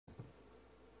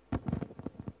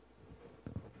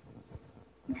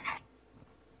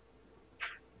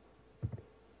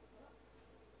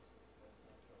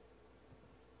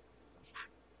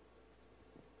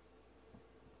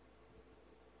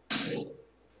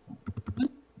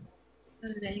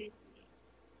Okay,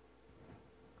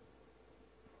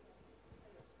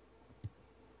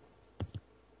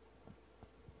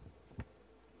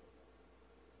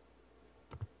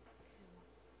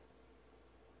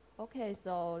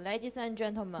 so ladies and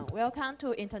gentlemen, welcome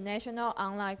to International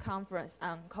Online Conference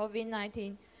on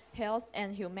COVID-19 Health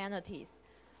and Humanities.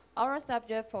 Our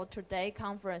subject for today's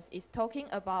conference is talking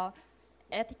about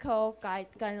ethical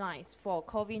guidelines for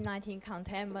COVID-19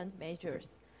 containment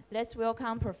measures. Let's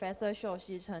welcome Professor Xiu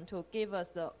Xichen to give us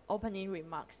the opening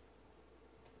remarks.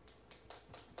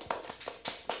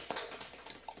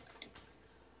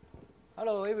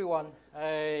 Hello, everyone.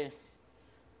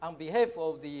 On behalf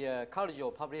of the College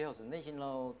of Public Health,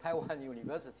 National Taiwan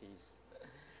Universities,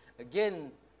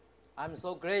 again, I'm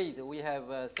so glad we have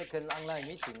a second online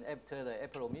meeting after the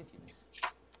April meetings.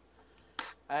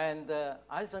 And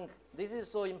I think this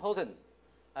is so important.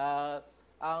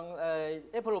 On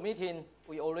April meeting,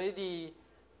 we already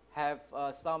have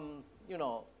some,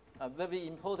 very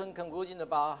important conclusion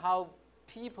about how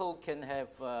people can have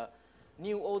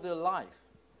new order life.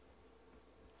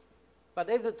 But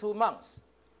after 2 months,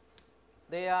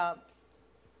 there are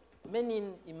many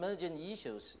emergent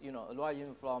issues,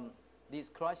 arising from this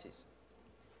crisis.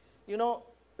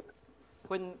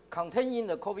 When containing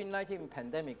the COVID-19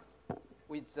 pandemic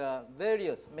with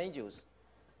various measures,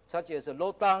 such as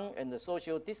lockdown and the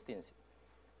social distancing,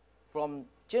 from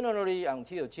January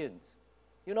until June,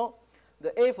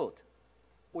 the effort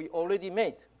we already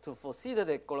made to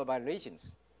facilitate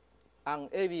collaborations on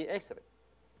every aspect,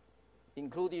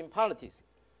 including politics,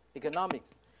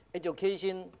 economics,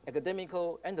 education,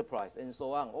 academical enterprise, and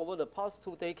so on, over the past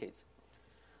 2 decades,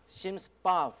 seems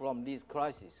far from this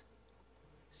crisis.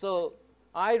 So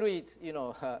I read,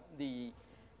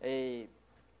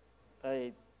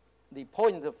 the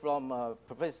point from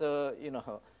Professor,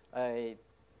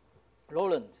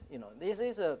 Roland. This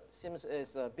is seems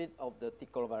as a bit of the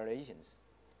collaborations.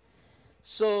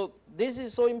 So this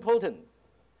is so important.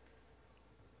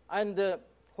 And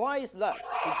why is that?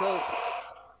 Because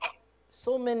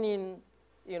so many,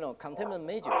 containment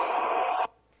measures,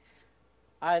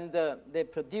 and they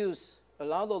produce a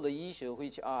lot of the issues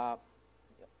which are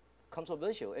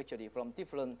controversial, actually, from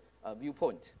different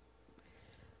viewpoints.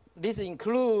 This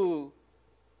include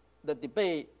the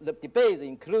debate. The debates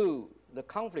include the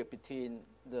conflict between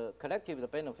the collective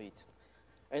benefit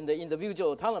and the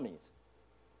individual autonomies,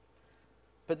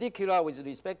 particularly with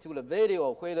respect to the value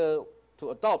of whether to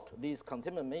adopt these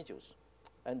containment measures.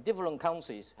 And different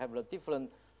countries have a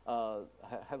different,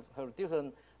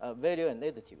 different value and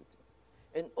attitude.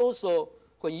 And also,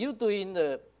 when you're doing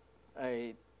the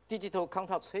digital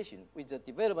contact tracing with the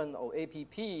development of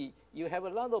APP, you have a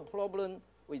lot of problems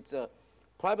with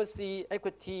privacy,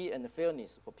 equity, and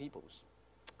fairness for peoples.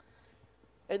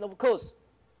 And of course,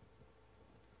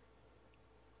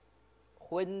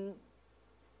 when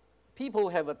people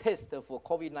have a test for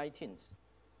COVID-19,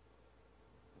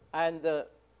 and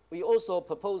we also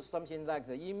propose something like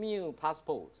the immune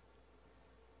passport.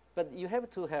 But you have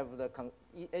to have the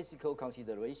ethical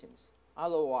considerations.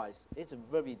 Otherwise, it's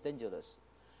very dangerous.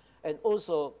 And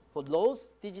also, for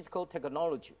those digital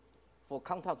technology for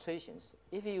contact tracings,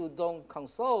 if you don't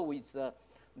consult with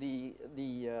the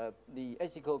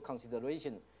ethical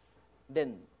consideration,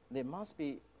 then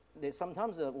there's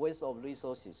sometimes a waste of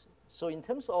resources. So in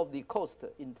terms of the cost,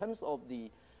 in terms of the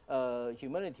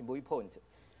humanity viewpoint,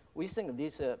 we think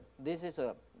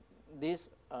the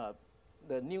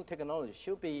new technology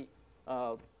should be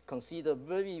considered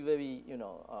very, very,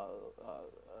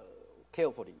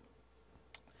 carefully.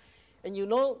 And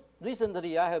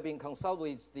recently I have been consulted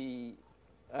with the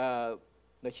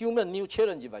human new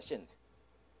challenge vaccine.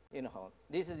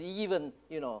 This is even,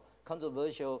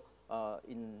 controversial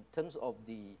in terms of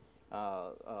the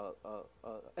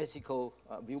ethical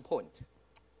viewpoint.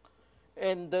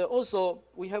 And also,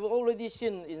 we have already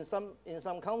seen in some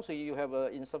countries you have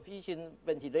insufficient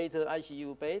ventilator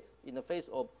ICU beds in the face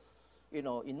of,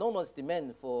 enormous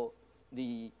demand for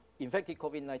the infected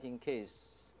COVID-19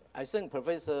 case. I think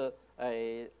Professor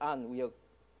An will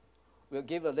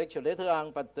give a lecture later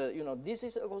on, but this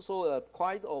is also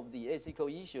quite of the ethical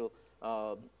issue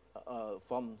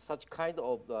from such kind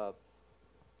of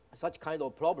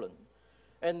problem.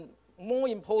 And more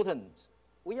important,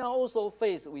 we are also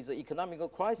faced with the economic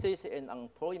crisis and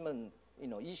unemployment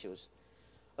issues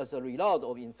as a result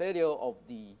of failure of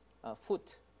the food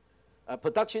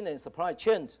production and supply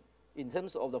chain in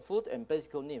terms of the food and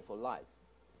basic need for life.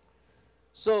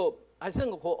 So I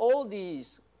think for all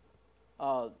these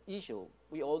issues,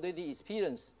 we already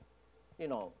experienced,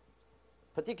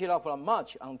 particularly from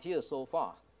March until so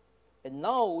far. And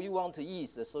now we want to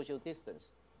ease the social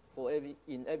distance. for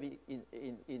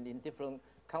in different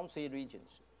country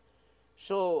regions.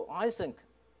 So I think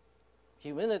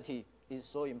humanity is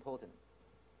so important.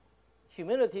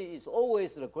 Humanity is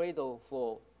always the cradle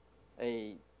for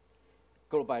a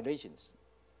globalizations.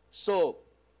 So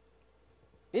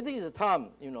it is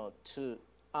time, to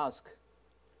ask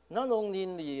not only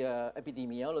the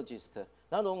epidemiologists,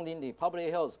 not only the public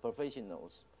health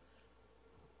professionals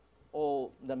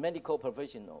or the medical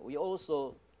professional, we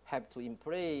also have to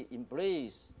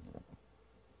embrace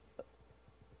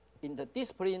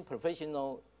interdisciplinary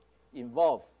professional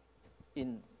involved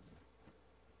in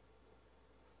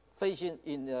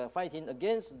fighting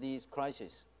against these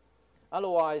crises.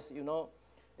 Otherwise,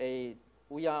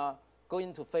 we are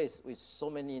going to face with so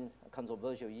many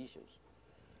controversial issues.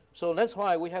 So that's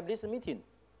why we have this meeting.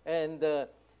 And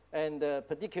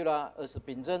particular, as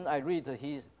Binzhen, I read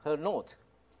her note.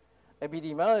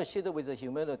 Epidemiology with the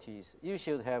humanities, you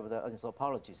should have the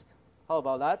anthropologist. How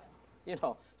about that?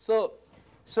 So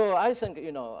I think,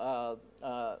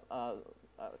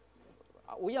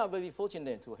 we are very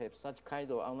fortunate to have such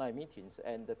kind of online meetings,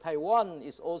 and Taiwan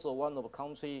is also one of the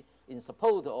countries in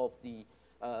support of the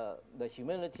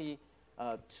humanity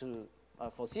to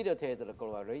facilitate the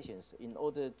collaborations in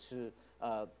order to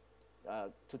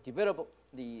develop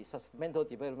the Sustainable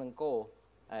Development Goal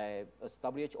as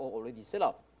WHO already set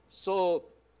up. So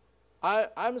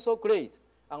I'm so great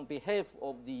on behalf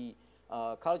of the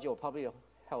College of Public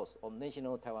Health of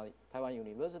National Taiwan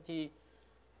University,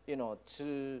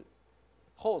 to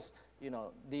host,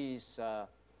 these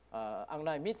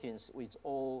online meetings with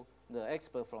all the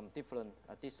experts from different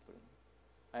disciplines.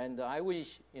 And I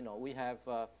wish, we have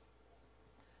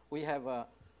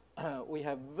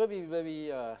very,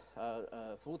 very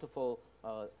fruitful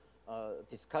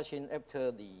discussion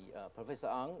after the Professor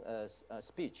Ang's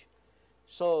speech.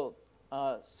 So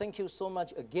thank you so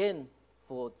much again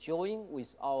for joining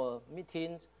with our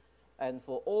meetings, and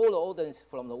for all the audience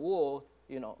from the world,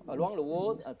 around the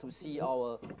world to see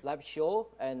our live show.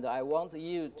 And I want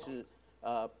you to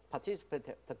participate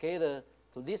together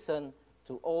to listen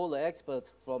to all the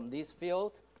experts from this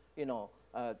field,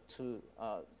 to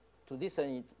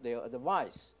listen their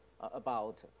advice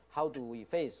about how do we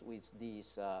face with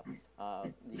these the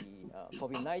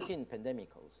COVID-19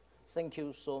 pandemicals. Thank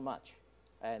you so much,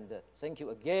 and thank you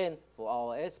again for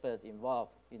our experts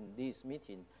involved in this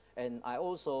meeting. And I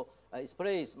also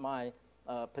express my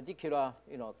particular,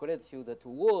 gratitude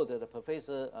toward the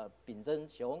Professor Binzhen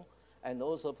Xiong and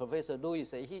also Professor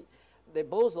Louis. They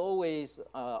both always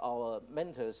our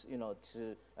mentors,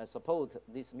 to support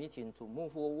this meeting to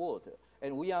move forward.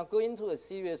 And we are going to a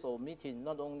series of meetings,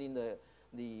 not only the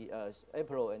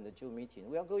April and the June meeting.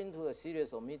 We are going to a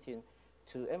series of meetings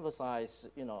to emphasize,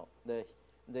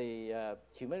 the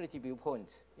humanity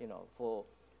viewpoint, for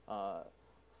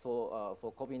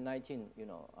COVID-19,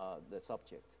 the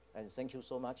subject. And thank you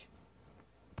so much.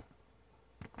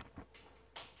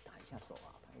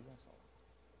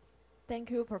 Thank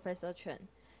you, Professor Chen.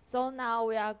 So now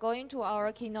we are going to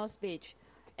our keynote speech.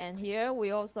 And here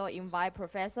we also invite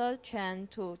Professor Chen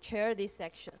to chair this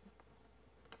section.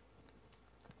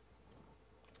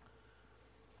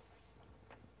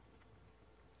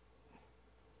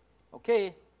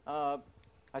 Okay, I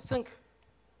think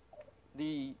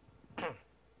the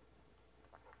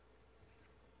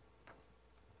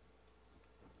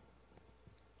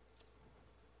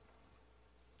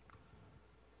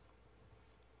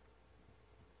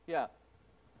yeah.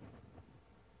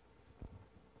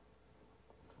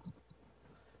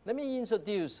 Let me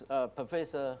introduce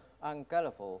Professor Ann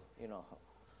Galliford.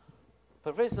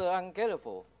 Professor Ann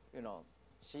Galliford,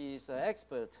 she is an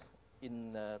expert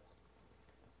in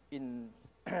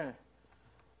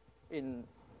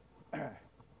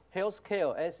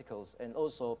healthcare ethicals, and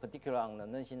also particular on the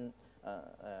nursing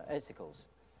ethicals.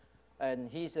 And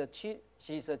she's a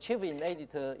chief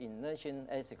editor in nursing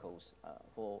ethicals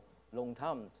for long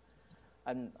time.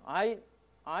 And I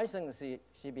think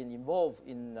she's been involved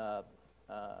in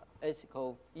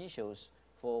ethical issues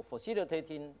for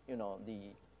facilitating,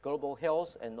 the global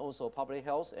health and also public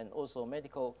health and also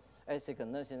medical ethical,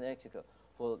 nursing ethical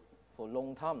for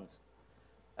long times.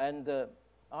 And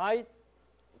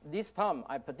this time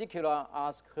I particularly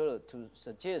asked her to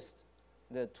suggest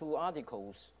the 2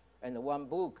 articles and 1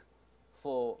 book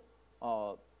for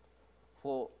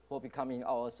becoming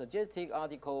our suggested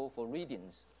article for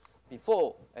readings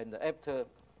before and after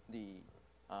the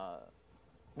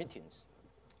meetings.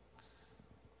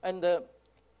 And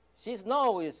she's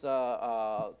now is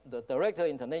the Director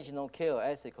International Care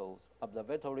Ethicals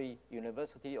Observatory,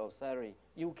 University of Surrey,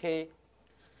 UK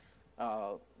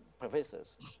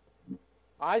professors.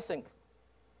 I think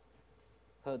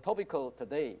her topic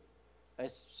today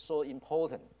is so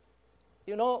important.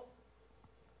 You know,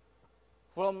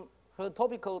 from her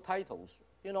topical titles,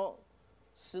 you know,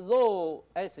 slow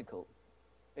ethical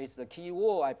is the key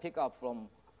word I pick up from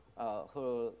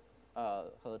her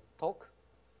talk.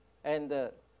 And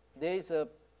there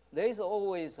is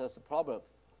always a proverb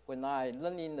when I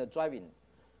learning the driving.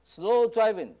 Slow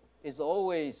driving is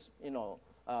always, you know,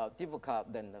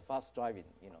 difficult than the fast driving,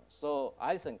 you know. So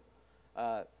I think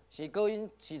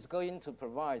she's going to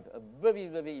provide a very,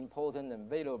 very important and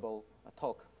valuable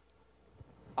talk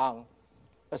on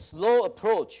a slow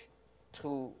approach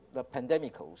to the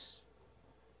pandemicals,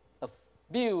 a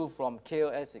view from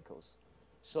care ethicals.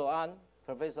 So Anne,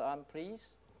 Professor Anne,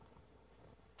 please.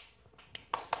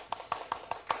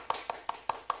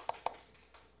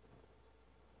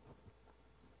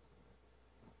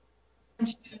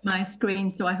 My screen,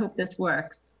 so I hope this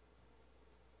works.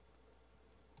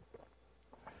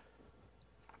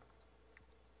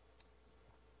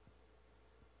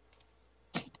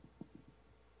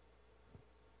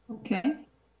 Okay,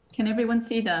 can everyone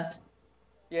see that?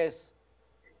 Yes.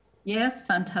 Yes,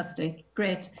 fantastic,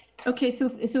 great. Okay, so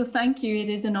thank you. It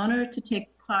is an honor to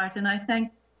take part, and I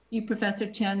thank you, Professor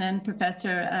Chen and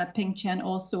Professor Ping Chen,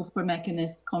 also for making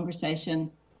this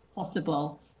conversation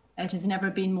possible. It has never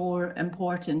been more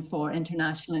important for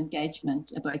international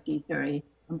engagement about these very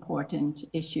important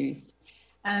issues.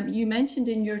 You mentioned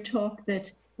in your talk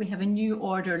that we have a new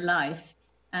order life,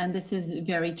 and this is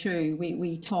very true.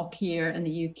 We talk here in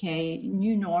the UK,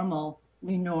 new normal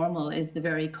is the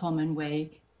very common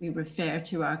way we refer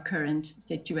to our current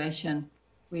situation.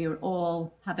 We are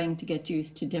all having to get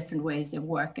used to different ways of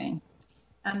working.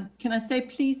 Can I say,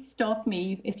 please stop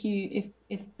me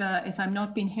if I'm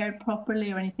not being heard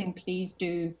properly or anything. Please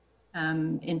do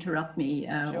interrupt me,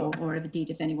 sure. or indeed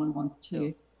if anyone wants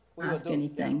to ask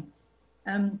anything.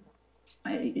 Yeah.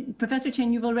 Professor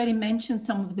Chen, you've already mentioned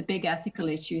some of the big ethical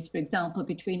issues, for example,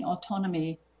 between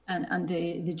autonomy and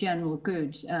the general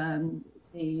good,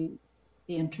 the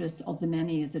interests of the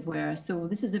many, as it were. So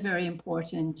this is a very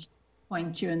important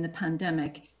point during the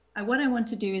pandemic. What I want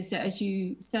to do is, as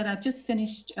you said, I've just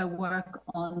finished work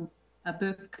on a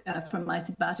book from my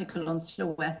sabbatical on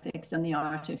slow ethics and the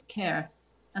art of care.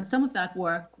 And some of that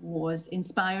work was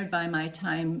inspired by my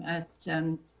time at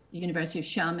the University of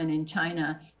Xiamen in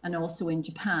China and also in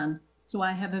Japan. So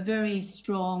I have a very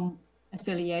strong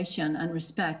affiliation and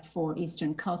respect for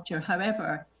Eastern culture.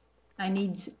 However, I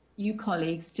need you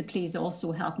colleagues to please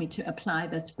also help me to apply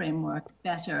this framework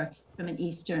better from an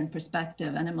Eastern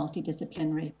perspective and a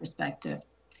multidisciplinary perspective.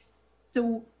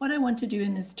 So what I want to do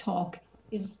in this talk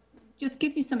is just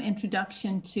give you some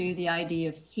introduction to the idea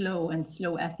of slow and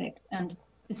slow ethics and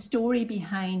the story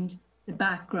behind the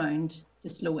background to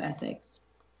slow ethics.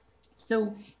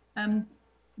 So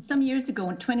some years ago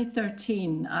in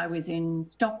 2013, I was in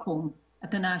Stockholm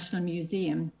at the National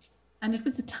Museum, and it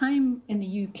was a time in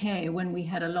the UK when we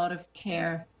had a lot of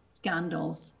care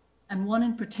scandals. And one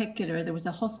in particular, there was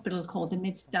a hospital called the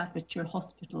Mid Staffordshire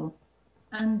Hospital,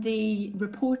 and they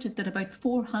reported that about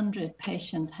 400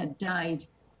 patients had died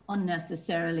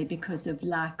unnecessarily because of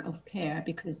lack of care,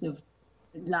 because of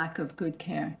lack of good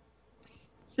care.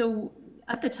 So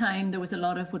at the time, there was a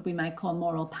lot of what we might call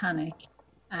moral panic.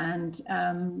 And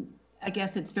I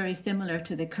guess it's very similar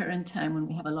to the current time when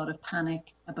we have a lot of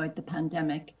panic about the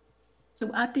pandemic.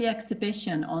 So at the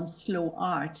exhibition on slow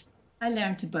art, I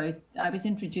was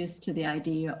introduced to the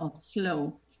idea of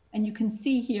slow. And you can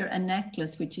see here a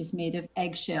necklace which is made of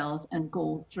eggshells and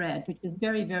gold thread, which was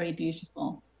very, very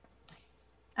beautiful.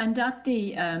 And at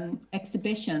the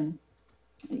exhibition,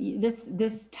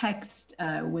 this text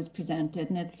was presented,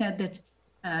 and it said that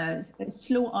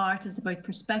slow art is about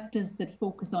perspectives that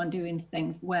focus on doing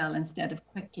things well instead of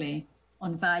quickly,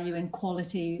 on value and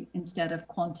quality instead of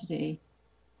quantity,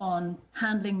 on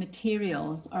handling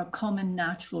materials or common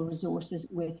natural resources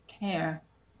with care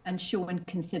and showing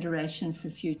consideration for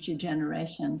future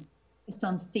generations. It's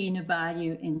on seeing a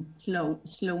value in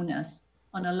slowness,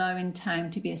 on allowing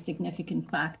time to be a significant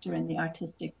factor in the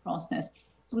artistic process.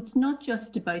 So it's not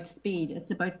just about speed, it's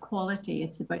about quality,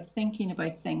 it's about thinking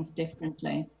about things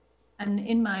differently. And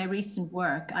in my recent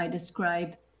work, I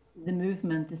describe the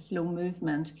movement, the slow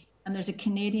movement. And there's a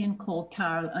Canadian called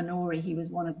Carl Honori. He was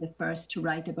one of the first to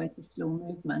write about the slow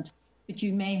movement. But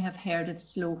you may have heard of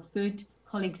slow food.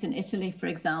 Colleagues in Italy, for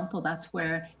example, that's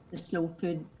where the slow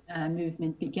food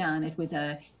movement began. It was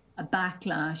a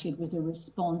backlash. It was a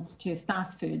response to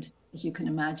fast food, as you can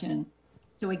imagine.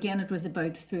 So again, it was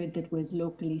about food that was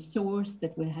locally sourced,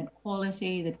 that had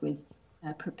quality, that was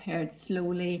prepared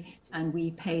slowly, and we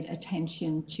paid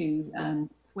attention to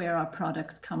where our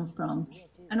products come from.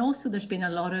 And also there's been a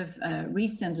lot of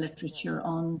recent literature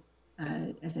on,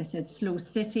 as I said, slow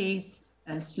cities,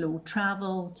 slow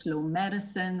travel, slow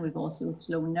medicine. We've also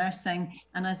slow nursing.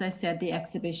 And as I said, the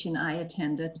exhibition I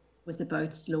attended was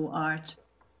about slow art.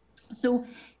 So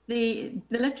the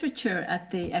literature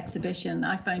at the exhibition,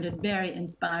 I found it very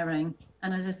inspiring.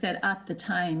 And as I said, at the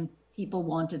time, people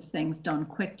wanted things done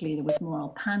quickly. There was moral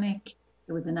panic.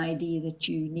 There was an idea that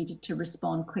you needed to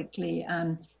respond quickly.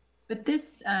 But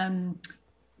this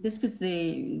was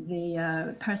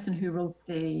the person who wrote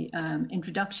the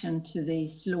introduction to the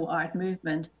slow art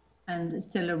movement, and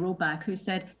Silla Roback, who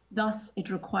said, thus it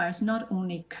requires not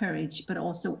only courage, but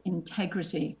also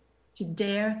integrity to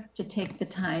dare to take the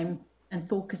time and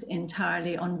focus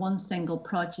entirely on one single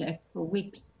project for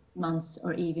weeks, months,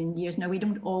 or even years. Now, we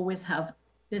don't always have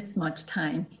this much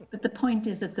time, but the point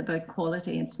is it's about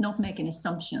quality. It's not making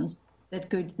assumptions that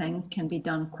good things can be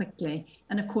done quickly.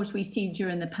 And of course, we see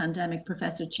during the pandemic,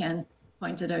 Professor Chen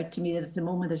pointed out to me that at the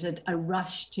moment there's a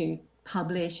rush to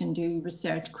publish and do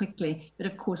research quickly, but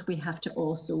of course we have to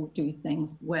also do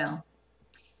things well.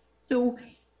 So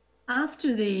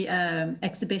after the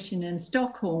exhibition in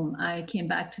Stockholm, I came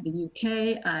back to the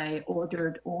UK. I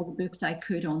ordered all the books I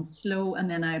could on slow, and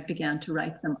then I began to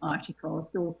write some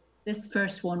articles. So this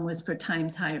first one was for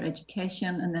Times Higher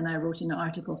Education, and then I wrote an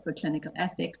article for Clinical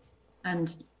Ethics.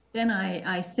 And then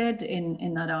I said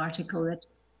in that article that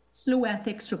slow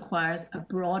ethics requires a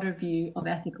broader view of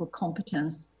ethical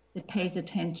competence that pays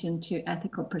attention to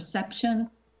ethical perception,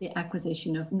 the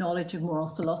acquisition of knowledge of moral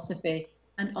philosophy,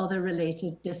 and other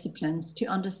related disciplines to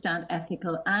understand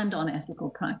ethical and unethical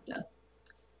practice.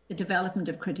 The development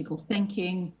of critical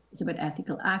thinking is about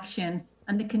ethical action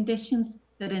and the conditions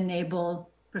that enable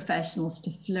professionals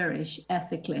to flourish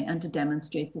ethically and to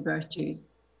demonstrate the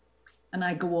virtues. And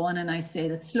I go on and I say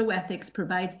that slow ethics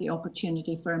provides the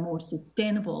opportunity for a more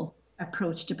sustainable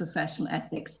approach to professional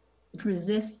ethics. It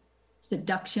resists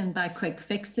seduction by quick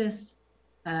fixes,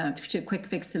 to quick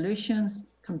fix solutions,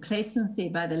 complacency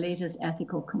by the latest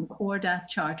ethical concordat,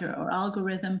 charter, or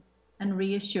algorithm, and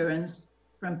reassurance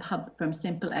from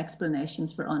simple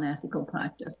explanations for unethical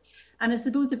practice. And I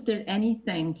suppose if there's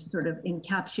anything to sort of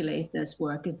encapsulate this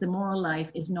work is the moral life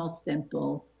is not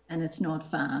simple and it's not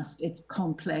fast, it's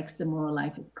complex. The moral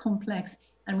life is complex,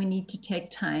 and we need to take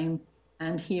time,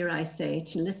 and here I say,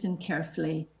 to listen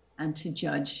carefully and to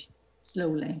judge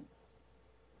slowly.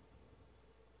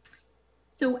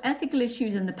 So ethical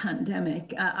issues in the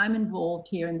pandemic, I'm involved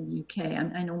here in the UK,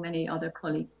 and I know many other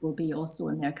colleagues will be also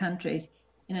in their countries,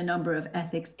 in a number of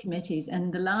ethics committees.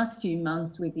 And the last few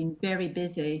months, we've been very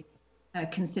busy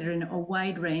considering a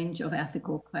wide range of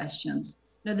ethical questions.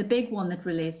 Now, the big one that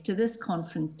relates to this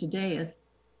conference today is,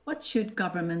 what should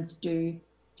governments do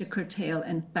to curtail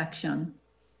infection?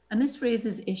 And this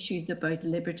raises issues about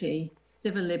liberty,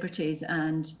 civil liberties,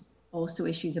 and also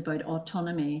issues about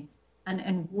autonomy.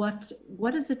 And what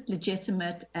is it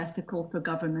legitimate, ethical for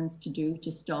governments to do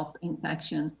to stop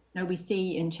infection? Now, we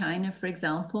see in China, for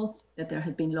example, that there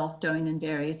has been lockdown in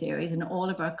various areas, and all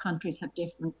of our countries have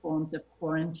different forms of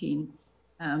quarantine.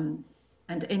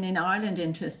 And in Ireland,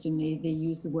 interestingly, they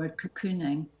use the word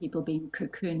cocooning, people being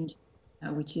cocooned,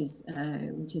 which is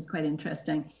quite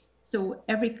interesting. So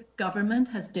every government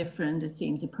has different, it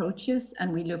seems, approaches,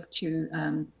 and we look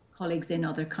to colleagues in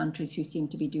other countries who seem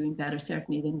to be doing better,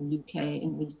 certainly than the UK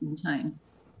in recent times.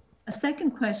 A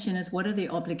second question is, what are the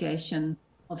obligations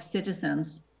of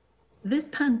citizens? This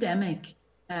pandemic,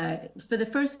 for the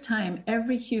first time,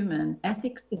 every human,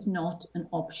 ethics is not an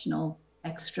optional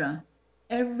extra.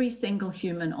 Every single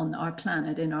human on our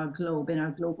planet, in our globe, in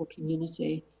our global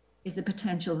community, is a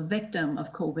potential victim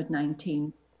of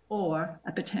COVID-19 or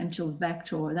a potential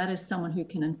vector. That is someone who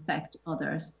can infect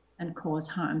others and cause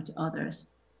harm to others.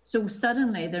 So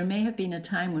suddenly there may have been a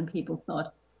time when people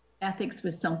thought ethics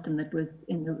was something that was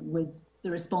the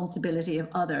responsibility of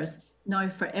others. Now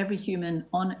for every human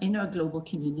in our global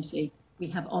community, we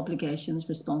have obligations,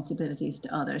 responsibilities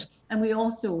to others. And we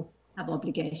also have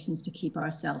obligations to keep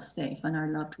ourselves safe and our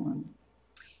loved ones.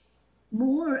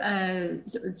 More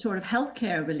sort of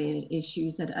healthcare related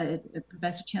issues that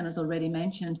Professor Chen has already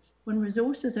mentioned. When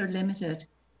resources are limited,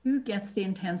 who gets the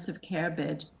intensive care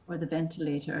bed or the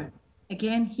ventilator?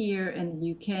 Again, here in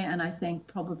the UK, and I think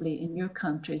probably in your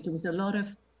countries, there was a lot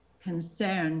of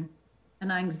concern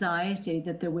and anxiety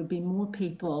that there would be more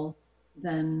people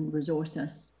than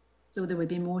resources. So there would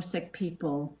be more sick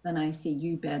people than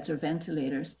ICU beds or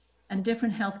ventilators. And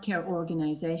different healthcare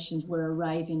organizations were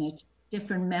arriving at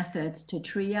different methods to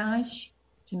triage,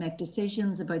 to make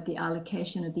decisions about the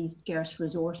allocation of these scarce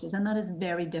resources. And that is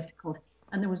very difficult.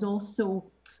 And there was also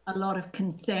a lot of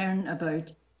concern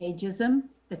about ageism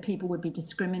that people would be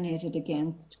discriminated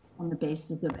against on the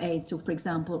basis of age. So, for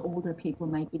example, older people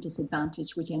might be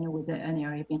disadvantaged, which I know was an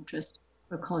area of interest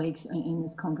for colleagues in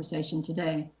this conversation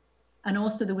today. And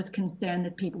also there was concern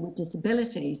that people with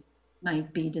disabilities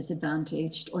might be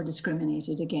disadvantaged or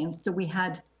discriminated against. So we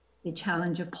had the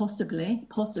challenge of possibly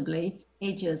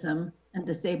ageism and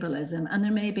disableism, and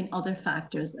there may have been other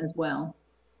factors as well.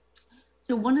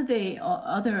 So one of the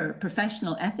other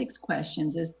professional ethics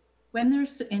questions is, when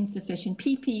there's insufficient,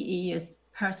 PPE is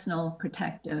personal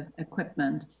protective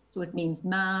equipment. So it means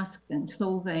masks and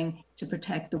clothing to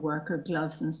protect the worker,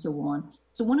 gloves and so on.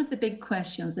 So one of the big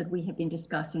questions that we have been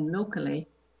discussing locally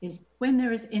is, when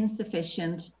there is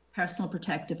insufficient personal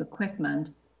protective equipment,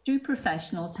 do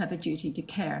professionals have a duty to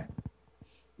care?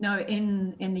 Now,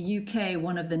 in the UK,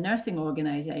 one of the nursing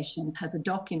organisations has a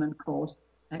document called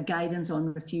Guidance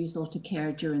on Refusal to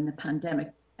Care During the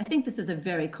Pandemic. I think this is a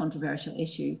very controversial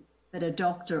issue, that a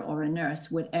doctor or a nurse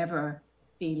would ever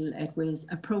feel it was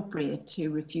appropriate to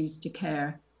refuse to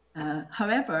care.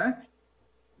 However,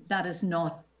 that is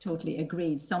not totally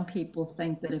agreed. Some people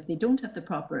think that if they don't have the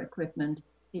proper equipment,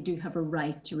 they do have a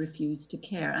right to refuse to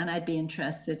care. And I'd be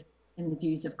interested in the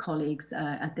views of colleagues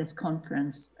at this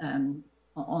conference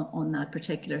on that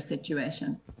particular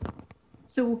situation.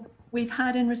 So we've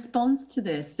had, in response to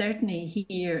this, certainly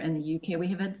here in the UK, we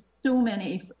have had so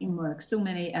many frameworks, so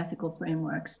many ethical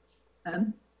frameworks.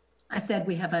 I said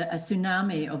we have a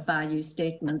tsunami of value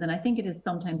statements, and I think it is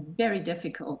sometimes very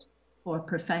difficult for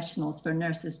professionals, for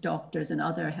nurses, doctors, and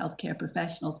other healthcare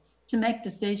professionals to make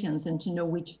decisions and to know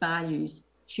which values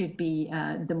should be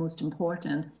the most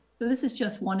important. So this is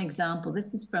just one example.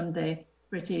 This is from the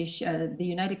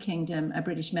United Kingdom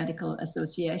British Medical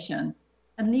Association.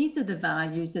 And these are the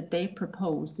values that they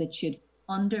propose that should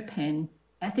underpin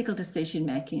ethical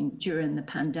decision-making during the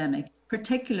pandemic,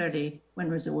 particularly when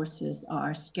resources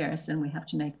are scarce and we have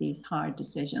to make these hard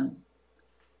decisions.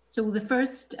 So the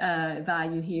first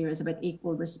value here is about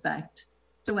equal respect.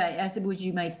 So I suppose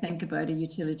you might think about a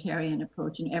utilitarian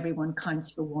approach, and everyone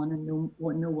counts for one and no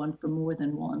one for more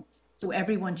than one. So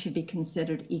everyone should be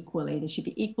considered equally. There should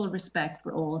be equal respect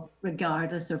for all,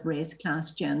 regardless of race,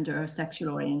 class, gender,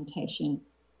 sexual orientation,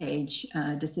 age,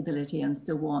 disability, and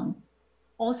so on.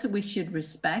 Also, we should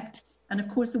respect, and of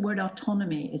course the word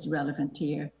autonomy is relevant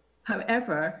here.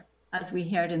 However, as we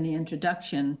heard in the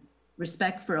introduction,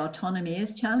 respect for autonomy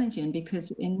is challenging,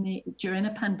 because during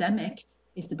a pandemic,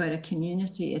 it's about a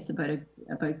community, it's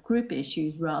about group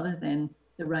issues rather than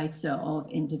the rights of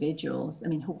individuals. I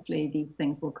mean, hopefully these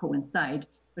things will coincide,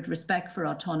 but respect for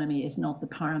autonomy is not the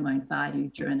paramount value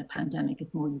during a pandemic,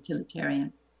 it's more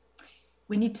utilitarian.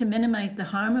 We need to minimize the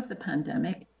harm of the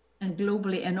pandemic, and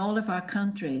globally in all of our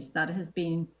countries, that has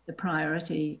been the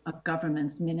priority of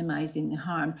governments, minimizing the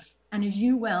harm. And as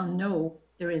you well know,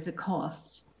 there is a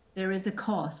cost. There is a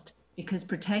cost, because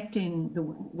protecting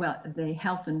the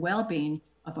health and well-being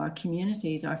of our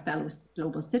communities, our fellow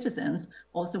global citizens,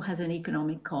 also has an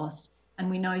economic cost. And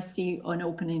we now see an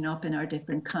opening up in our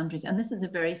different countries. And this is a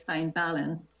very fine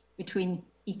balance between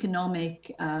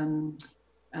economic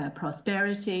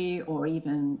prosperity, or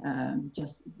even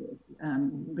just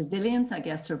resilience, I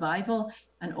guess, survival,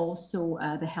 and also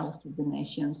the health of the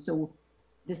nation. So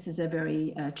this is a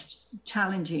very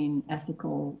challenging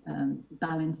ethical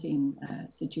balancing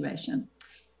situation.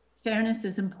 Fairness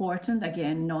is important.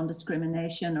 Again,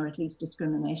 non-discrimination, or at least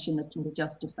discrimination that can be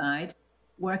justified.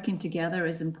 Working together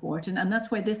is important. And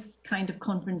that's why this kind of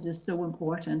conference is so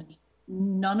important.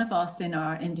 None of us in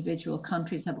our individual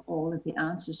countries have all of the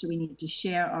answers, so we need to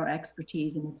share our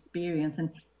expertise and experience and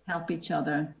help each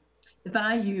other. The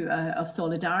value of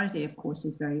solidarity, of course,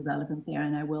 is very relevant there,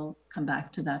 and I will come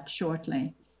back to that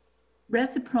shortly.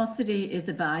 Reciprocity is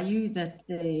a value that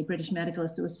the British Medical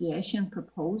Association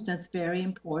proposed as very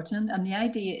important. And the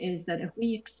idea is that if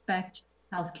we expect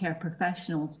healthcare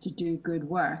professionals to do good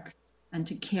work and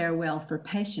to care well for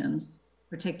patients,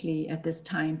 particularly at this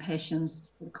time, patients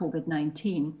with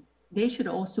COVID-19, they should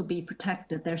also be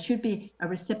protected. There should be a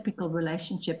reciprocal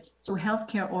relationship. So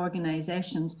healthcare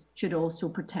organizations should also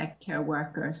protect care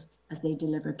workers as they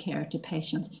deliver care to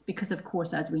patients, because of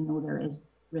course, as we know, there is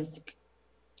risk,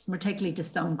 particularly to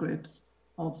some groups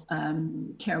of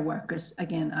care workers.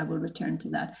 Again, I will return to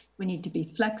that. We need to be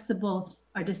flexible.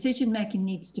 Our decision-making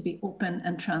needs to be open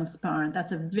and transparent.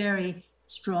 That's a very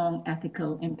strong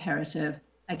ethical imperative.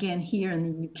 Again, here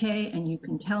in the UK, and you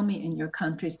can tell me in your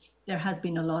countries, there has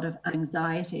been a lot of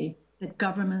anxiety that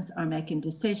governments are making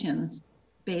decisions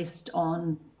based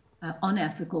on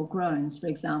unethical grounds, for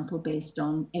example, based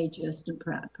on ageist and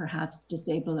perhaps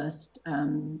disableist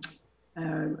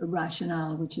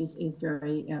rationale, which is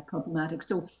very problematic.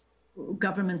 So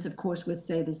governments, of course, would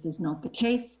say this is not the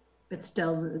case, but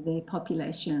still the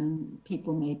population,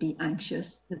 people may be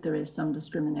anxious that there is some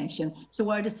discrimination. So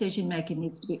our decision making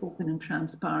needs to be open and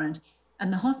transparent.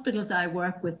 And the hospitals I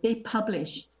work with, they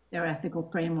publish their ethical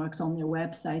frameworks on their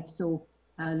website, so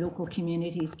local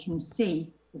communities can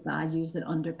see the values that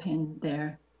underpin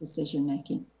their decision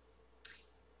making.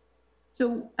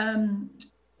 So,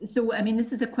 I mean,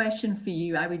 this is a question for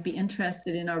you. I would be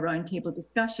interested in our roundtable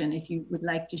discussion if you would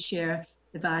like to share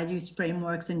the values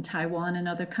frameworks in Taiwan and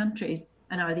other countries.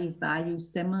 And are these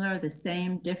values similar, the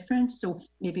same, different? So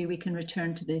maybe we can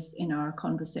return to this in our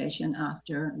conversation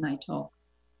after my talk.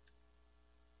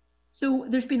 So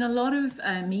there's been a lot of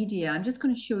media. I'm just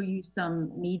going to show you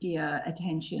some media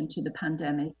attention to the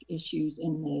pandemic issues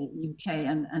in the UK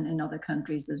and in other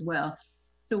countries as well.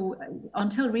 So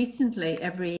until recently,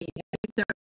 every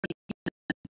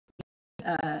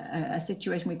a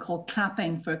situation we call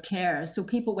clapping for care. So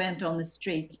people went on the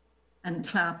street and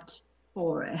clapped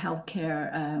for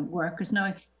healthcare workers.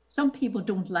 Now, some people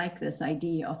don't like this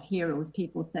idea of heroes.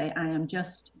 People say, I am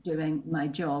just doing my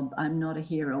job. I'm not a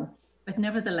hero. But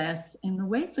nevertheless, in a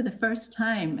way, for the first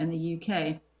time in the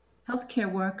UK,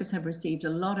 healthcare workers have received a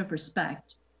lot of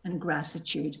respect and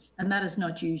gratitude. And that is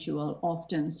not usual.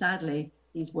 Often, sadly,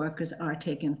 these workers are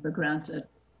taken for granted.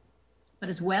 But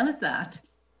as well as that,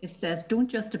 it says, don't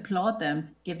just applaud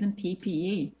them, give them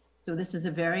PPE. So this is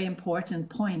a very important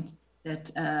point,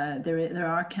 that there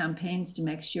are campaigns to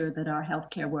make sure that our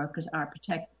healthcare workers are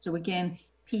protected. So again,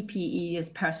 PPE is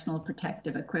personal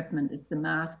protective equipment. It's the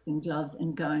masks and gloves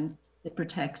and gowns that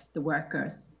protects the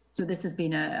workers. So this has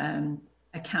been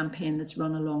a campaign that's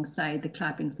run alongside the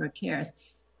Clapping for Cares.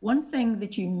 One thing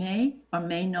that you may or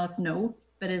may not know,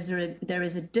 but there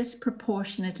is a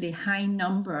disproportionately high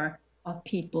number of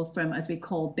people from, as we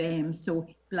call BAME, so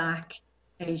Black,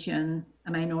 Asian,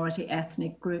 and minority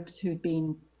ethnic groups who've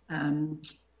been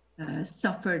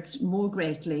suffered more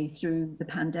greatly through the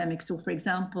pandemic. So for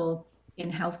example,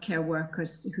 in healthcare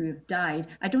workers who have died,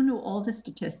 I don't know all the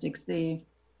statistics. The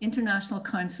International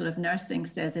Council of Nursing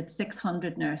says that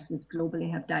 600 nurses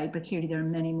globally have died, but clearly there are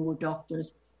many more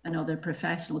doctors and other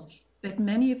professionals. But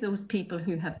many of those people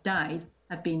who have died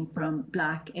have been from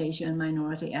Black, Asian,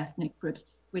 minority ethnic groups.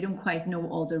 We don't quite know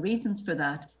all the reasons for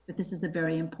that, but this is a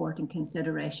very important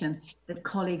consideration, that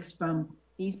colleagues from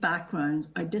these backgrounds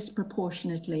are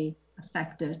disproportionately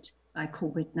affected by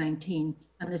COVID-19.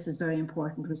 And this is very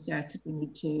important research that we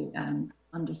need to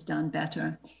understand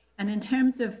better. And in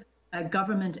terms of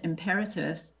government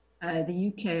imperatives,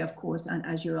 the UK, of course, and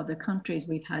as your other countries,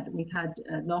 we've had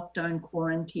lockdown,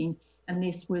 quarantine, and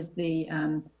this was the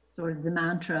sort of the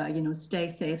mantra, you know, stay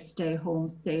safe, stay home,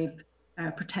 save,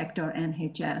 protect our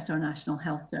NHS, our National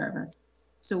Health Service.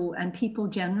 So, and people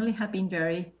generally have been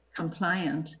very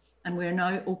compliant, and we're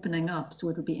now opening up. So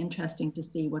it'll be interesting to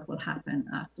see what will happen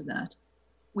after that.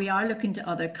 We are looking to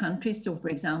other countries. So for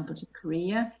example, to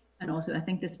Korea, and also I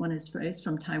think this one is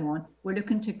from Taiwan. We're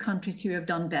looking to countries who have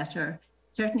done better,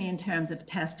 certainly in terms of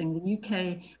testing. The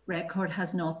UK record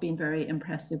has not been very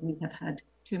impressive. We have had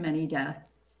too many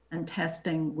deaths, and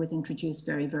testing was introduced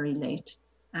very, very late.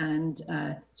 And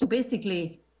so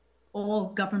basically, all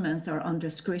governments are under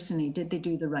scrutiny. Did they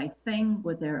do the right thing?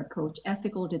 Was their approach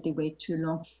ethical? Did they wait too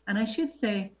long? And I should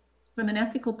say, from an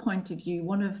ethical point of view,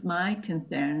 one of my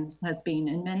concerns has been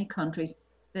in many countries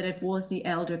that it was the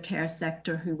elder care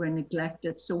sector who were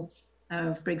neglected. So,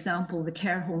 for example, the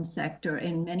care home sector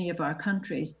in many of our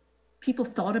countries, people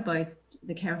thought about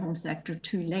the care home sector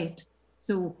too late.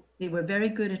 So they were very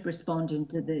good at responding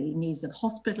to the needs of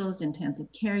hospitals,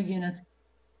 intensive care units,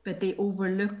 but they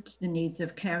overlooked the needs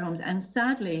of care homes. And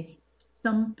sadly,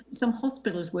 some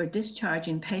hospitals were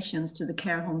discharging patients to the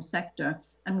care home sector,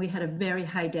 and we had a very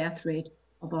high death rate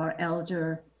of our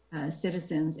elder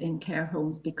citizens in care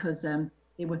homes because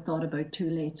they were thought about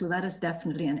too late. So that is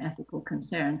definitely an ethical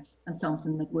concern and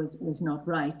something that was not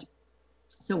right.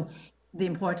 So the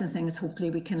important thing is hopefully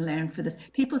we can learn for this.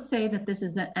 People say that this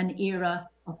is an era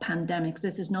of pandemics.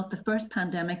 This is not the first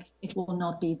pandemic. It will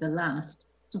not be the last.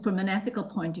 So from an ethical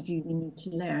point of view, we need to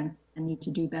learn and need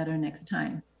to do better next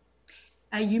time.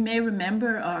 You may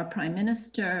remember our Prime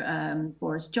Minister,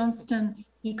 Boris Johnson.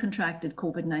 He contracted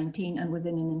COVID-19 and was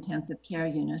in an intensive care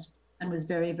unit and was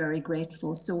very, very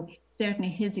grateful. So certainly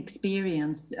his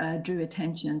experience drew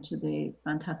attention to the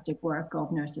fantastic work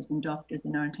of nurses and doctors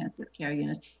in our intensive care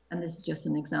unit. And this is just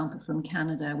an example from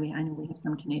Canada. I know we have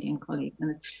some Canadian colleagues in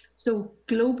this. So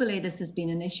globally, this has been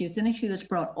an issue. It's an issue that's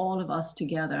brought all of us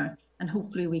together, and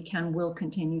hopefully we will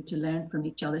continue to learn from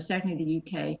each other. Certainly the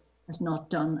UK has not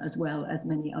done as well as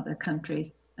many other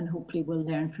countries, and hopefully we'll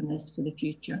learn from this for the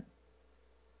future.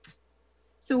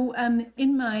 So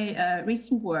in my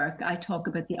recent work, I talk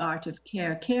about the art of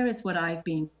care. Care is what I've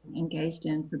been engaged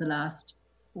in for the last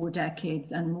 4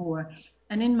 decades and more.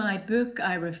 And in my book,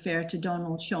 I refer to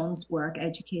Donald Shawn's work,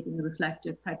 Educating the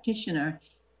Reflective Practitioner.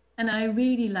 And I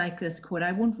really like this quote.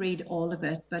 I won't read all of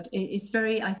it, but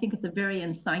I think it's a very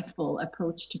insightful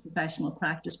approach to professional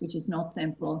practice, which is not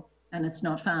simple and it's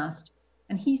not fast.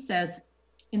 And he says,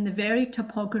 in the very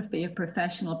topography of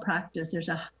professional practice, there's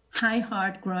a high,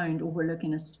 hard ground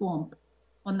overlooking a swamp.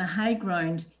 On the high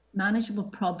ground, manageable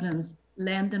problems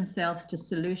lend themselves to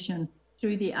solution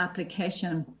through the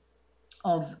application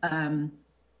of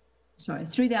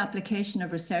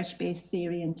research-based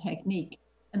theory and technique.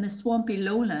 In the swampy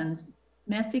lowlands,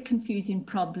 messy, confusing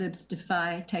problems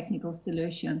defy technical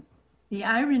solution. The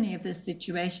irony of this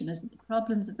situation is that the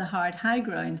problems of the hard high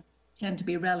ground tend to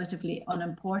be relatively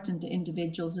unimportant to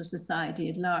individuals or society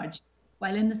at large,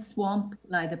 while in the swamp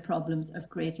lie the problems of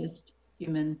greatest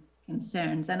human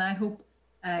concerns. And I hope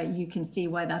you can see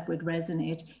why that would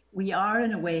resonate. We are,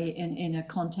 in a way, in a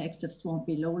context of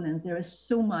swampy lowlands. There is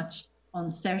so much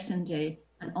uncertainty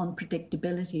and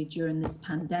unpredictability during this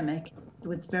pandemic. So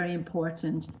it's very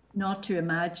important not to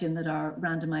imagine that our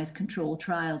randomized controlled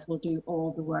trials will do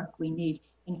all the work we need.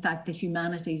 In fact, the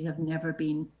humanities have never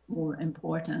been more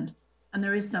important. And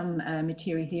there is some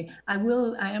material here. I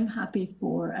am happy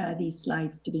for these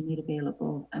slides to be made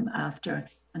available after,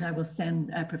 and I will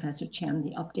send Professor Chen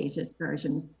the updated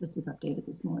versions. This was updated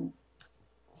this morning.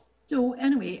 So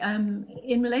anyway,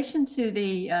 in relation to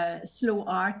the slow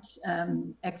art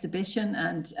exhibition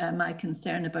and my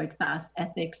concern about fast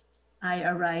ethics, I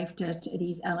arrived at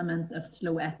these elements of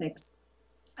slow ethics.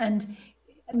 And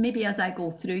maybe as I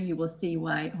go through, you will see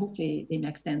why hopefully they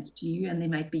make sense to you and they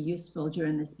might be useful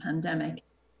during this pandemic.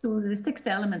 So the 6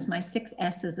 elements, my 6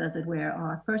 S's as it were,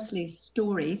 are firstly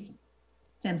stories,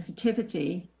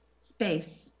 sensitivity,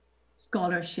 space,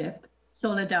 scholarship,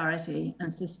 solidarity, and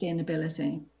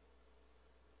sustainability.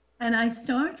 And I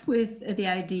start with the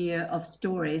idea of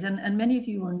stories, and many of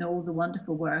you will know the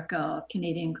wonderful work of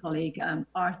Canadian colleague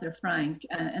Arthur Frank,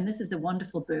 and this is a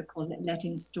wonderful book called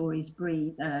Letting Stories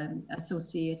Breathe,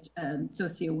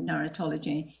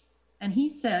 socio-narratology. And he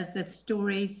says that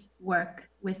stories work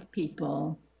with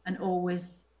people and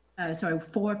always,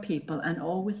 for people, and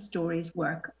always stories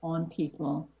work on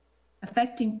people,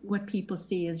 affecting what people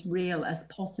see as real as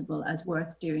possible, as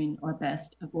worth doing, or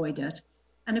best avoid it.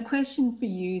 And a question for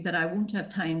you that I won't have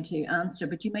time to answer,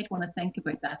 but you might want to think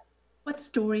about that. What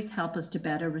stories help us to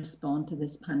better respond to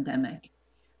this pandemic?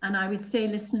 And I would say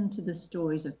listening to the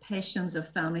stories of patients, of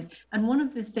families. And one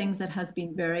of the things that has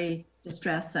been very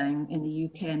distressing in the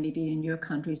UK and maybe in your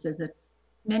countries is that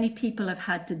many people have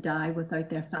had to die without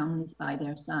their families by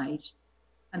their side.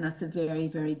 And that's a very,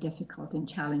 very difficult and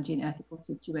challenging ethical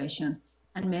situation.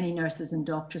 And many nurses and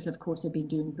doctors, of course, have been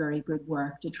doing very good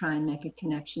work to try and make a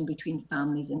connection between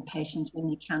families and patients when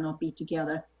they cannot be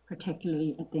together,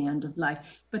 particularly at the end of life.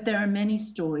 But there are many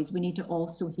stories. We need to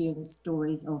also hear the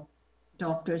stories of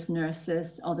doctors,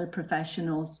 nurses, other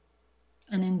professionals,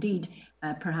 and indeed,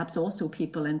 perhaps also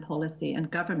people in policy and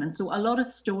government. So a lot of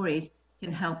stories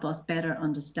can help us better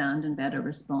understand and better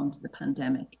respond to the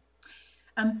pandemic.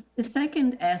 The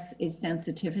second S is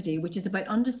sensitivity, which is about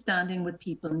understanding what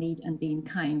people need and being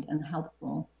kind and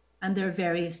helpful. And there are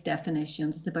various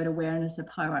definitions. It's about awareness of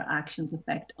how our actions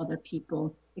affect other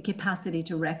people, the capacity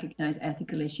to recognize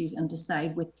ethical issues and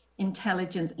decide with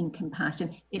intelligence and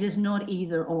compassion. It is not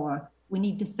either or. We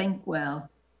need to think well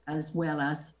as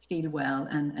feel well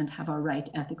and have our right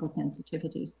ethical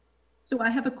sensitivities. So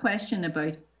I have a question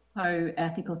about how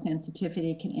ethical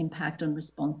sensitivity can impact on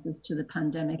responses to the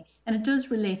pandemic. And it does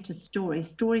relate to stories.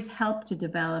 Stories help to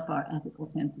develop our ethical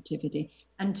sensitivity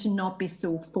and to not be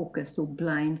so focused, so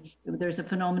blind. There's a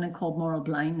phenomenon called moral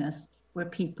blindness, where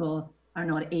people are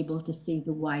not able to see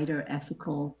the wider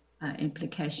ethical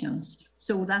implications.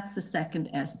 So that's the second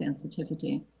S,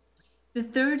 sensitivity. The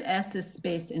third S is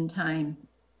space and time.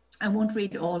 I won't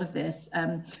read all of this.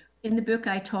 In the book,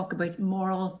 I talk about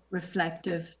moral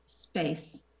reflective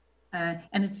space.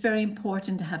 And it's very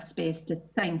important to have space to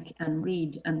think and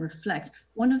read and reflect.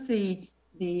 One of the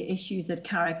issues that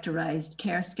characterized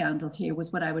care scandals here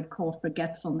was what I would call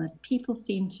forgetfulness. People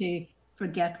seem to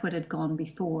forget what had gone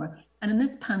before. And in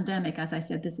this pandemic, as I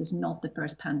said, this is not the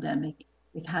first pandemic.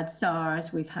 We've had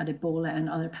SARS, we've had Ebola and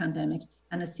other pandemics,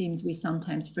 and it seems we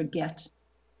sometimes forget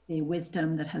the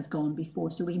wisdom that has gone before.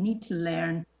 So we need to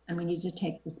learn, and we need to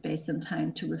take the space and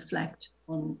time to reflect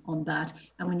on that.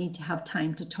 And we need to have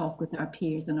time to talk with our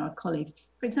peers and our colleagues.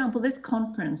 For example, this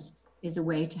conference is a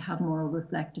way to have moral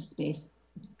reflective space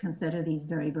to consider these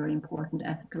very, very important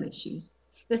ethical issues.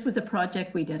 this was a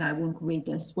project we did, I won't read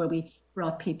this, where we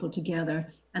brought people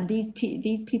together. And these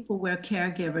people were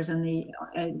caregivers, and they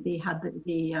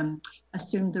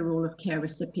assumed the role of care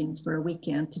recipients for a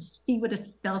weekend to see what it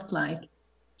felt like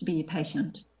to be a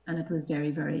patient. And it was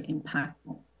very, very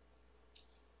impactful.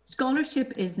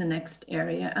 Scholarship is the next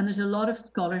area, and there's a lot of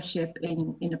scholarship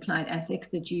in applied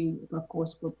ethics that you, of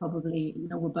course, will probably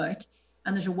know about.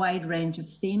 And there's a wide range of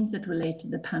themes that relate to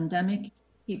the pandemic.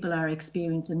 People are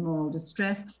experiencing moral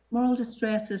distress. Moral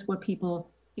distress is where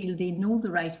people feel they know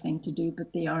the right thing to do,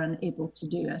 but they are unable to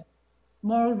do it.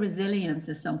 Moral resilience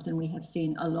is something we have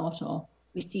seen a lot of.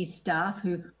 We see staff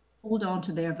who hold on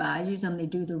to their values and they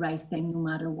do the right thing no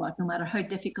matter what, no matter how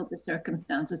difficult the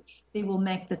circumstances. They will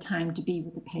make the time to be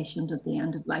with the patient at the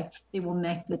end of life. They will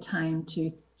make the time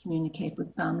to communicate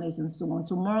with families and so on.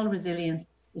 So moral resilience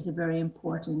is a very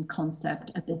important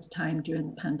concept at this time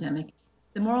during the pandemic.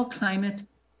 The moral climate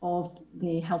of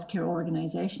the healthcare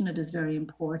organization, it is very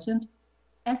important.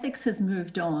 Ethics has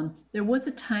moved on. There was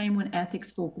a time when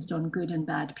ethics focused on good and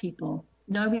bad people.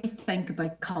 Now we think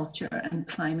about culture and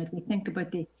climate. We think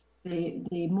about the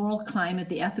moral climate,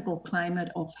 the ethical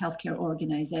climate of healthcare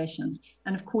organizations.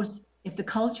 And of course, if the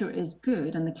culture is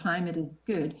good and the climate is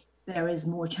good, there is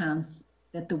more chance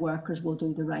that the workers will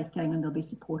do the right thing and they'll be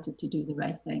supported to do the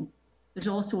right thing. There's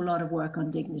also a lot of work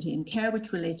on dignity and care,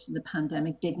 which relates to the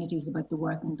pandemic. Dignity is about the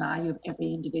worth and value of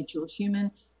every individual human.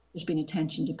 There's been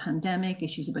attention to pandemic,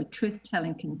 issues about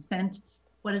truth-telling, consent.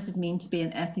 What does it mean to be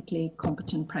an ethically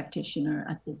competent practitioner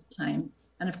at this time?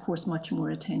 And of course, much more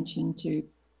attention to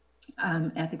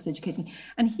ethics education.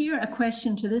 And here, a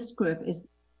question to this group is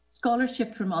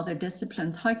scholarship from other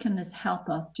disciplines. How can this help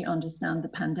us to understand the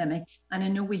pandemic? And I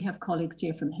know we have colleagues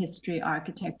here from history,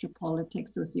 architecture,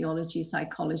 politics, sociology,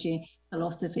 psychology,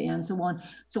 philosophy, and so on.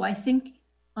 So I think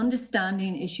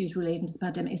understanding issues relating to the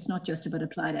pandemic, it's not just about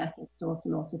applied ethics or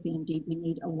philosophy. Indeed, we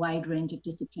need a wide range of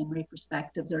disciplinary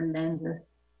perspectives or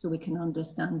lenses so we can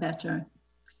understand better.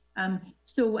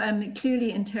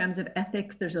 Clearly in terms of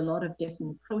ethics, there's a lot of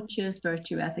different approaches: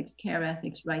 virtue ethics, care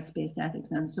ethics, rights-based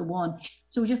ethics, and so on.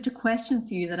 So just a question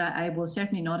for you that I will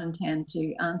certainly not intend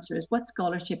to answer is, what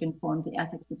scholarship informs the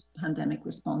ethics of pandemic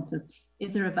responses?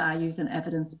 Is there a values and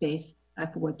evidence base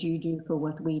for what you do, for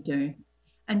what we do?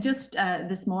 And just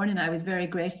this morning, I was very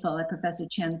grateful that Professor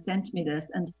Chen sent me this.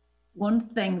 And one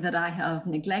thing that I have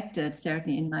neglected,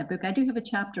 certainly in my book, I do have a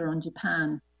chapter on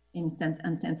Japan and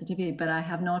sensitivity, but I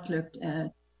have not looked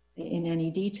in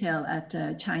any detail at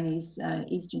Chinese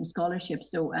Eastern scholarship.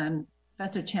 So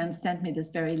Professor Chen sent me this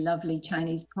very lovely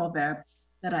Chinese proverb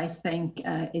that I think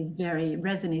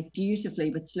resonates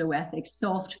beautifully with slow ethics.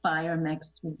 Soft fire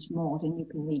makes sweet malt, and you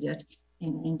can read it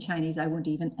in Chinese. I won't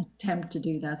even attempt to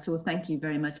do that. So thank you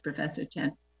very much, Professor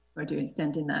Chen, for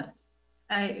sending that.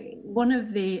 One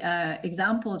of the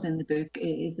examples in the book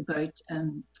is about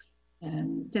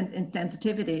in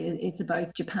sensitivity. It's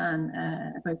about Japan,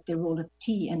 about the role of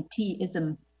tea and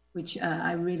teaism, which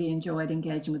I really enjoyed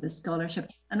engaging with the scholarship,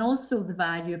 and also the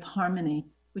value of harmony,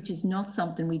 which is not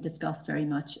something we discuss very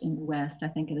much in the West. I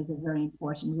think it is a very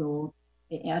important role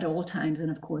at all times, and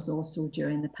of course also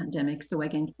during the pandemic. So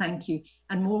again, thank you.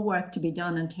 And more work to be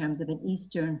done in terms of an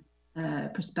Eastern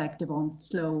perspective on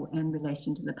slow in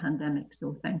relation to the pandemic.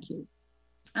 So thank you.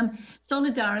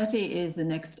 Solidarity is the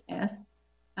next S.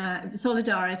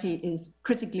 Solidarity is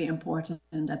critically important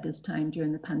at this time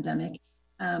during the pandemic.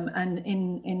 And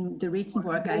in the recent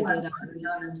work I did, I was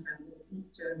done in terms of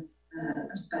Eastern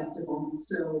perspective on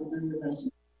slow in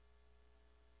relation.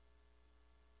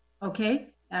 Okay.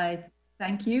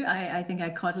 Thank you. I think I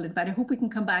caught a little bit. I hope we can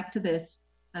come back to this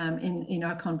in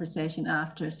our conversation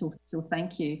after. So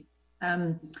thank you.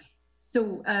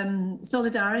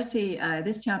 Solidarity.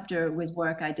 This chapter was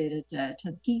work I did at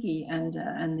Tuskegee, and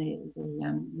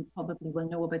you probably will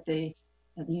know about the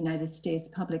United States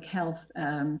Public Health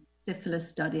syphilis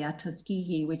study at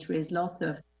Tuskegee, which raised lots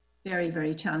of very,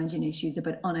 very challenging issues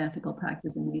about unethical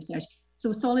practice and research.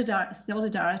 So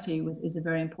solidarity is a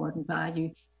very important value.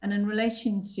 And in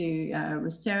relation to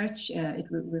research, it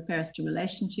refers to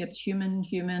relationships, human,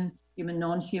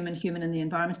 non-human, human in the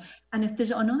environment. And if there's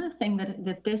another thing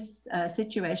that this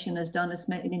situation has done, is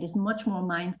made it is much more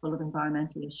mindful of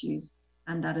environmental issues.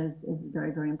 And that is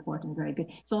very, very important, very good.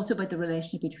 It's also about the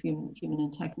relationship between human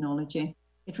and technology.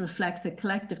 It reflects a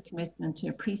collective commitment to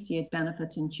appreciate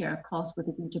benefits and share costs with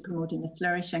a view to promoting the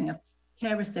flourishing of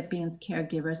care recipients,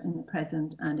 caregivers in the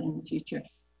present and in the future.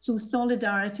 So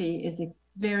solidarity is a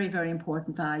very, very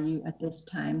important value at this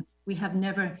time. We have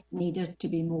never needed to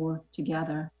be more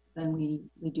together than we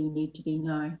do need to be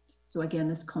now. So again,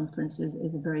 this conference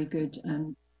is a very good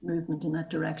movement in that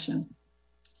direction.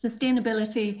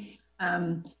 Sustainability,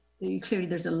 Clearly,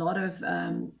 there's a lot of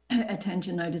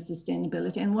attention now to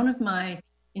sustainability. And one of my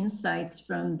insights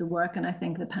from the work, and I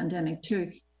think the pandemic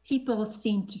too, people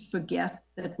seem to forget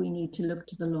that we need to look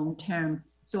to the long term.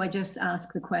 So I just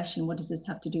ask the question, what does this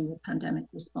have to do with pandemic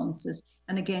responses?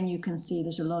 And again, you can see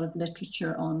there's a lot of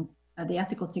literature on the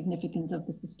ethical significance of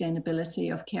the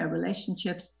sustainability of care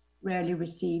relationships, rarely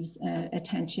receives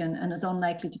attention and is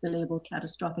unlikely to be labeled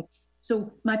catastrophic.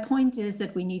 So my point is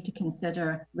that we need to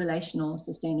consider relational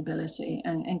sustainability,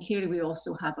 and clearly we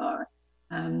also have our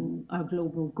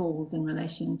global goals in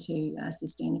relation to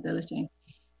sustainability.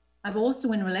 I've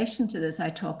also, in relation to this,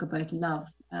 I talk about love.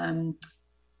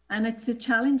 And it's a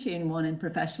challenging one in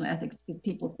professional ethics because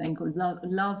people think, oh,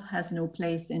 love has no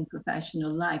place in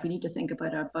professional life. We need to think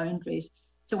about our boundaries.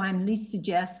 So I'm least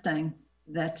suggesting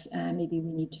that maybe we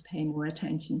need to pay more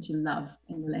attention to love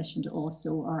in relation to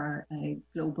also our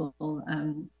global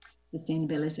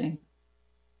sustainability.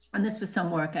 And this was some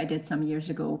work I did some years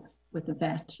ago with a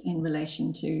vet in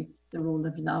relation to the role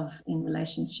of love in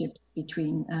relationships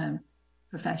between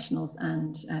professionals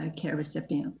and care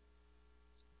recipients.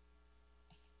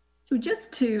 So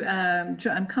just to,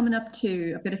 I'm coming up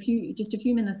to, I've got just a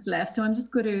few minutes left, so I'm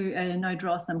just going to now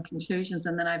draw some conclusions,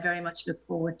 and then I very much look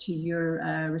forward to your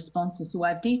responses. So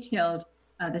I've detailed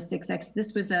the 6X.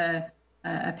 This was a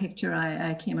picture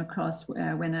I came across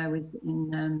when I was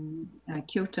in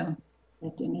Kyoto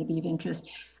that may be of interest.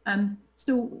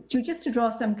 So just to draw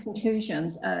some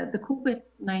conclusions, the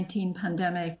COVID-19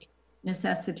 pandemic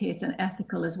necessitates an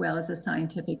ethical as well as a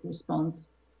scientific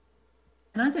response.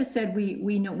 And as I said,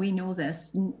 we know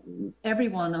this.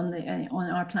 Everyone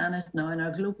on our planet now, in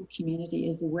our global community,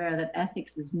 is aware that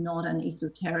ethics is not an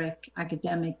esoteric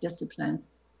academic discipline.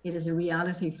 It is a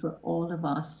reality for all of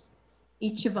us.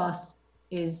 Each of us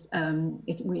is, as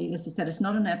I said, it's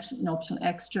not an optional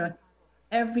extra.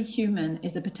 Every human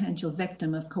is a potential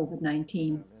victim of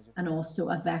COVID-19 and also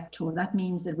a vector. That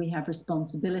means that we have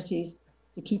responsibilities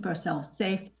to keep ourselves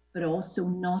safe, but also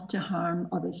not to harm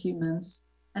other humans.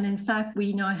 And in fact,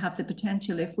 we now have the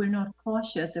potential, if we're not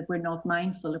cautious, if we're not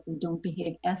mindful, if we don't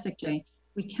behave ethically,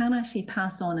 we can actually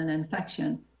pass on an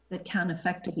infection that can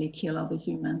effectively kill other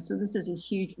humans. So this is a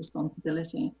huge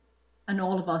responsibility. And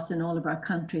all of us in all of our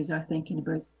countries are thinking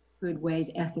about good ways,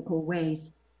 ethical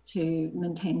ways to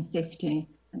maintain safety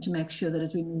and to make sure that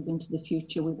as we move into the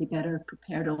future, we'll be better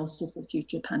prepared also for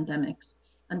future pandemics.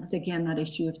 And so again, that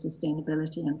issue of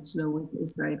sustainability and slow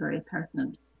is very, very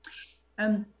pertinent.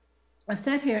 I've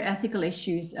said here ethical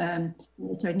issues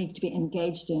sort of need to be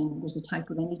engaged in. There's a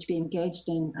typo, they need to be engaged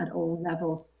in at all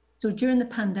levels. So during the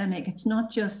pandemic, it's not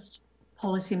just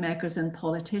policymakers and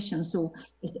politicians, so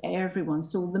it's everyone.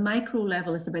 So the micro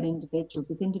level is about individuals,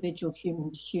 it's individual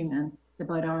human to human. It's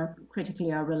about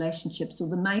critically our relationships. So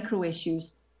the micro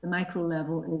issues, the micro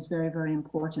level is very, very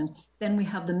important. Then we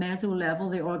have the meso level,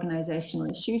 the organizational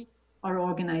issues. Our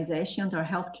organizations, our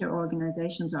healthcare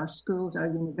organizations, our schools, our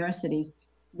universities,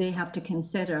 they have to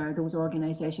consider, those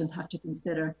organizations have to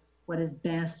consider what is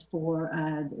best for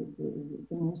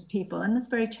the most people. And that's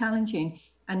very challenging.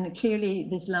 And clearly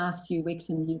these last few weeks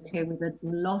in the UK, we've had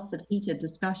lots of heated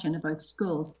discussion about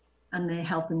schools and the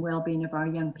health and well-being of our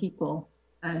young people.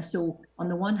 So on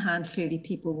the one hand, clearly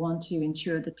people want to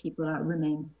ensure that people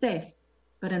remain safe.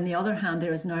 But on the other hand,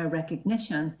 there is now a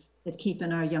recognition that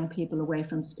keeping our young people away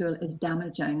from school is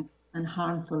damaging and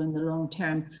harmful in the long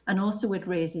term. And also it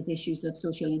raises issues of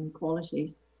social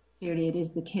inequalities. Clearly it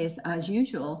is the case, as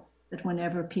usual, that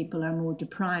whenever people are more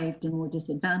deprived and more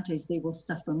disadvantaged, they will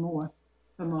suffer more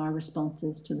from our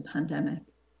responses to the pandemic.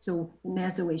 So the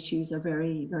meso issues are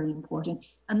very, very important.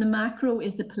 And the macro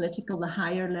is the political, the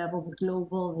higher level, the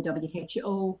global, the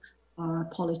WHO, our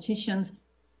politicians.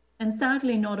 And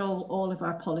sadly, not all of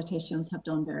our politicians have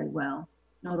done very well.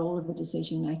 Not all of the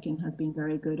decision making has been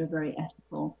very good or very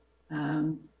ethical.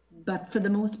 But for the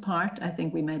most part, I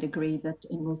think we might agree that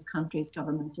in most countries,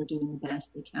 governments are doing the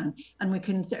best they can. And we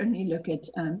can certainly look at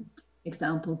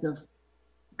examples of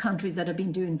countries that have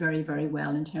been doing very, very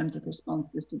well in terms of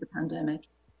responses to the pandemic.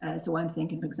 So I'm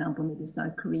thinking, for example, maybe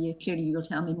South Korea. Clearly, you'll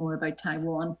tell me more about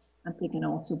Taiwan. I'm thinking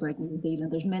also about New Zealand.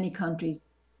 There's many countries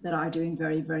that are doing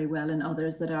very, very well and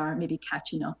others that are maybe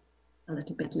catching up a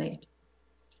little bit late.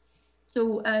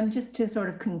 So just to sort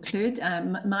of conclude,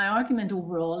 my argument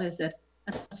overall is that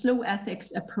a slow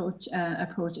ethics approach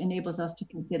enables us to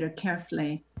consider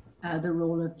carefully the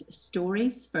role of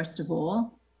stories, first of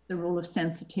all, the role of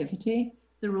sensitivity,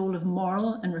 the role of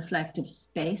moral and reflective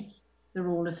space, the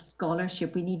role of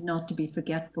scholarship. We need not to be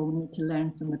forgetful. We need to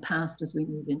learn from the past as we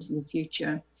move into the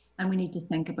future. And we need to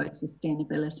think about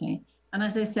sustainability. And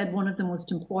as I said, one of the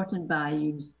most important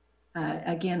values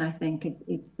again, I think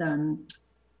it's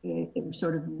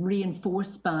sort of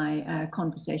reinforced by a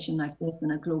conversation like this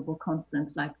and a global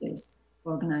conference like this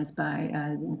organized by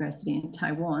the University in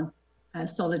Taiwan.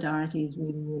 Solidarity is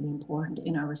really, really important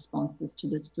in our responses to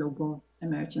this global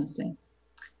emergency.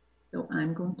 So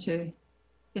I'm going to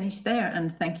finish there,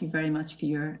 and thank you very much for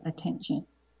your attention.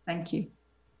 Thank you.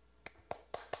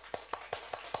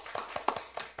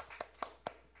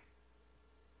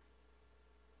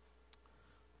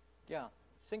 Yeah,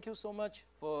 thank you so much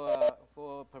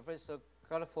for Professor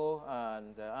Galliford,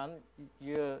 and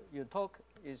your talk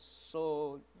is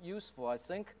so useful, I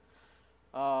think.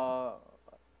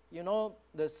 You know,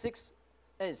 the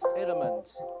 6S element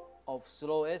of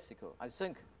slow ethical, I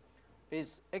think,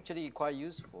 is actually quite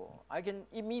useful. I can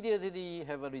immediately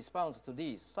have a response to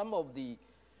this. Some of the,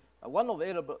 one of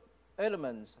the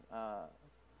elements,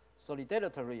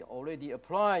 solidarity already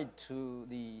applied to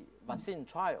the vaccine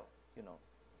trial, you know.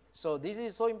 So this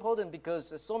is so important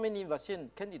because so many vaccine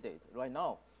candidates right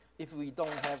now, if we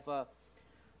don't have a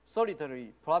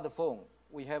solitary platform,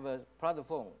 we have a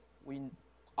platform,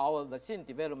 our vaccine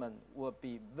development will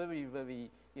be very,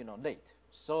 very, you know, late.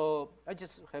 So I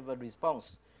just have a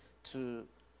response to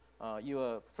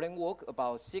your framework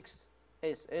about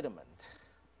 6S element.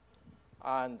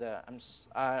 And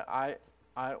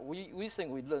we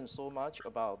think we learned so much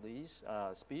about this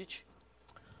speech.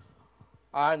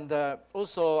 And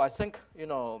also, I think, you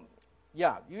know,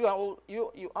 yeah, you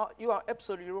are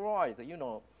absolutely right. You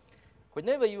know,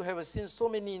 whenever you have seen so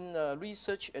many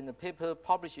research and paper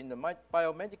published in the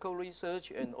biomedical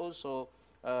research and also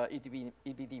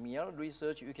epidemiological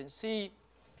research, you can see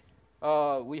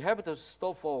we have to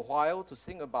stop for a while to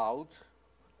think about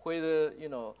whether, you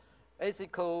know,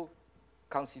 ethical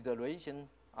considerations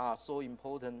are so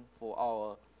important for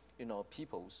our, you know,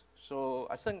 peoples. So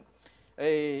I think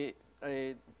I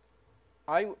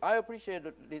appreciate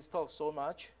this talk so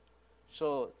much.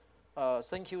 So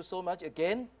thank you so much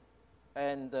again,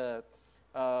 and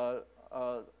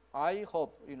I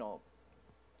hope, you know,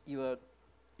 your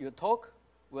talk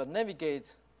will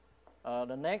navigate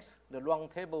the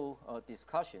roundtable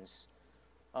discussions.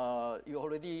 You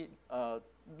already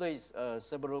raised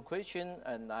several questions,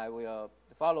 and I will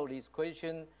follow this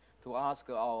question to ask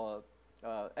our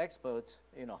experts,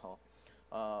 you know,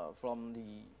 from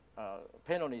the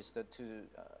panelists to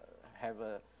have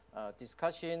a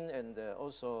discussion and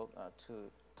also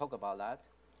to talk about that.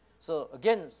 So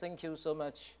again, thank you so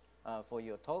much for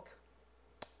your talk.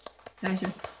 Thank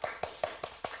you.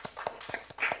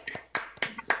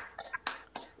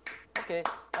 Okay,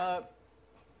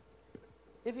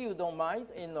 if you don't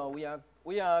mind, you know,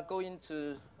 we are going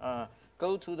to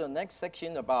go to the next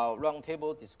section about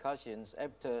roundtable discussions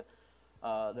after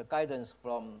the guidance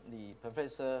from the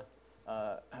Professor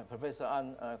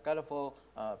Anne Galliford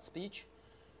speech.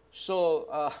 So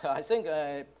I think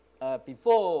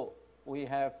before we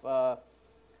have a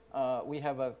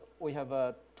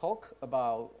talk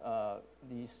about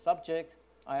the subject,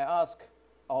 I ask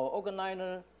our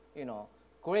organizer, you know,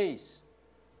 Grace,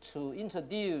 to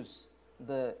introduce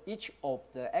each of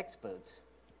the experts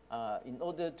in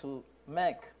order to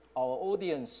make our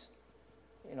audience,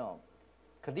 you know,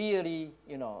 clearly,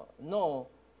 you know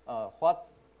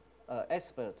what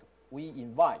expert we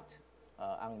invite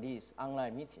on these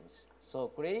online meetings.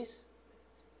 So Grace,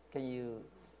 can you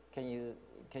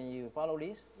follow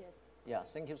this? Yes. Yeah,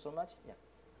 thank you so much. Yeah.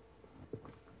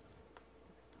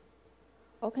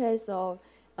 Okay, so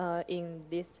in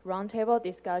this roundtable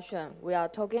discussion, we are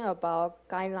talking about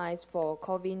guidelines for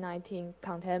COVID-19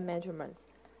 containment measurements,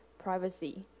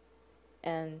 privacy,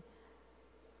 and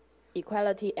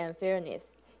equality and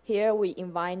fairness. Here we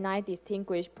invite 9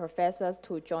 distinguished professors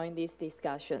to join this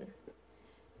discussion.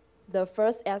 The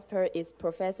first expert is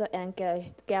Professor Anne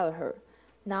Gallagher.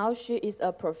 Now she is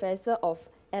a professor of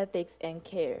ethics and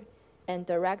care and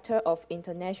director of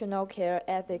International Care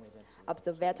Ethics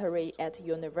Observatory at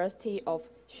University of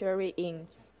Surrey in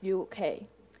UK,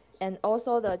 and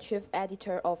also the chief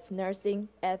editor of Nursing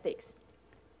Ethics.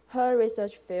 Her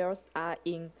research fields are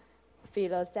in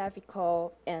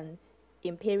philosophical and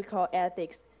empirical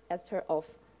ethics, aspect of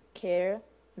care,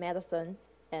 medicine,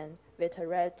 and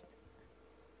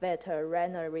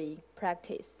veterinary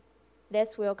practice.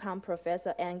 Let's welcome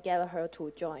Professor Anne Gallagher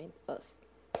to join us.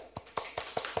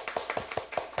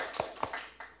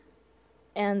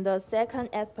 And the second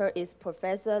expert is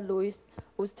Professor Louis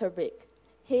Oosterbeek.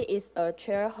 He is a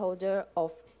chairholder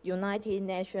of United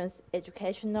Nations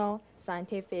Educational,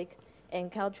 Scientific,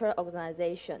 and Cultural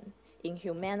Organization in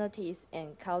Humanities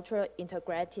and Cultural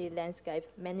Integrated Landscape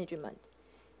Management,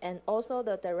 and also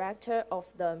the director of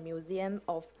the Museum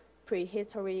of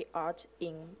prehistory art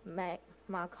in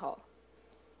Macau.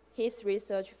 His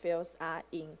research fields are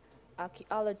in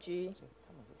archaeology,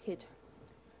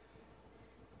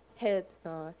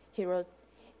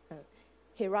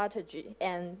 heraldry,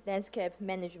 and landscape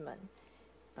management,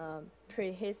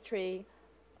 prehistory,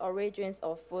 origins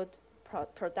of food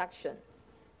production,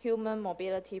 human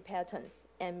mobility patterns,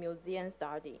 and museum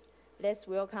study. Let's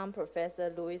welcome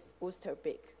Professor Louis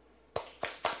Oosterbeek.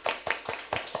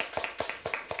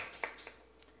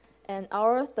 And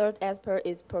our third expert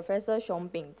is Professor Xiong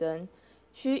Bingzhen.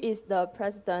 She is the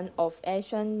president of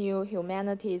Asian New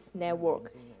Humanities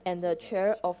Network and the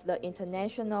chair of the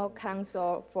International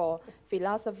Council for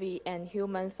Philosophy and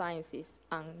Human Sciences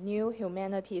on New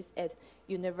Humanities at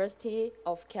University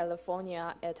of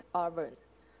California at Auburn.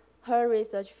 Her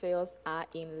research fields are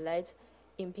in late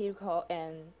empirical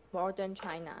and modern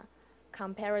China,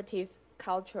 comparative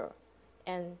culture,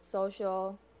 and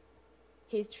social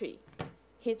history,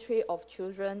 history of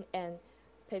children and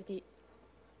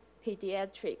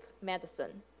pediatric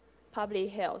medicine,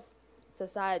 public health,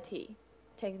 society,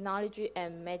 technology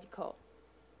and medical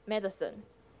medicine,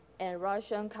 and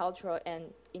Russian cultural and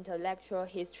intellectual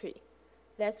history.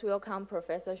 Let's welcome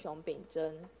Professor Xiong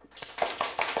Bingzhen.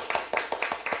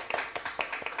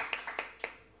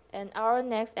 And our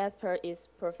next expert is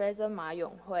Professor Ma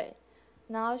Yonghui.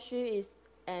 Now she is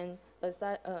an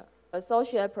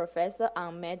associate professor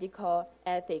on medical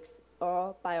ethics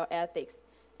or bioethics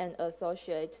and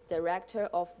associate director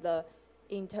of the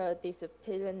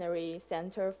Interdisciplinary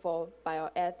Center for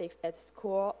Bioethics at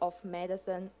School of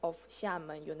Medicine of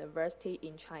Xiamen University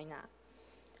in China.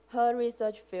 Her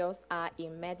research fields are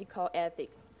in medical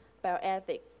ethics,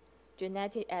 bioethics,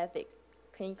 genetic ethics,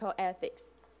 clinical ethics,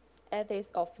 ethics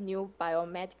of new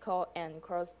biomedical and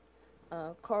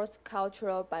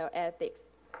cross-cultural bioethics.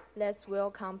 Let's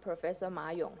welcome Professor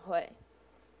Ma Yonghui.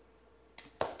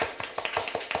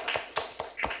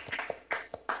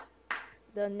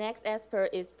 The next expert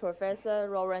is Professor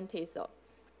Laurent Tissot.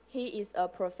 He is a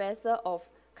professor of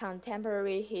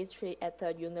contemporary history at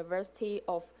the University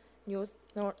of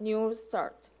Neuchâtel.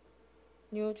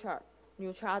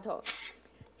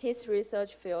 His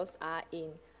research fields are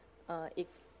in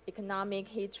economic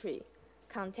history,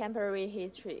 contemporary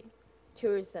history,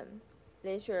 tourism,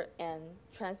 leisure, and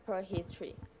transport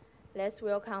history. Let's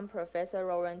welcome Professor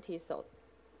Laurent Tissot.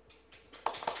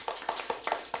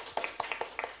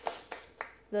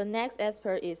 The next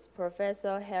expert is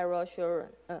Professor Harold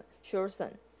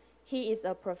Schurson. He is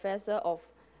a professor of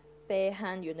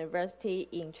Beihang University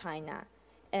in China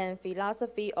and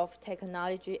philosophy of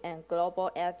technology and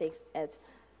global ethics at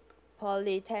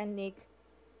Polytechnic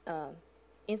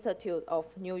Institute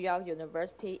of New York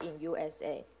University in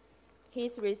USA.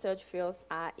 His research fields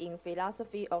are in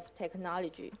philosophy of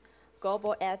technology,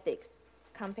 global ethics,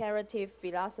 comparative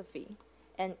philosophy,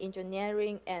 and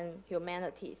engineering and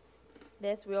humanities.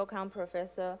 Let's welcome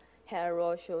Professor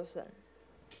Harold Schurson.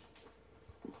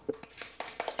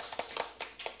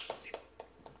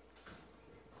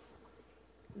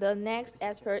 The next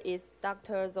expert is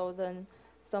Dr. Zoltan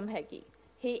Somhegi.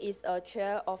 He is a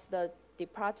chair of the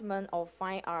Department of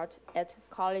Fine Art at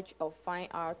College of Fine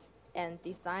Arts and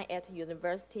Design at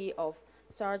University of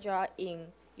Sharjah in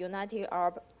United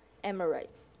Arab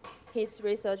Emirates. His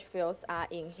research fields are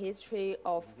in history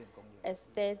of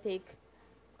aesthetic,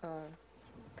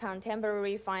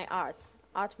 contemporary fine arts,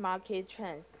 art market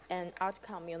trends, and art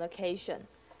communication.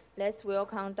 Let's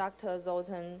welcome Dr.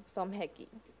 Zoltan Somhegi.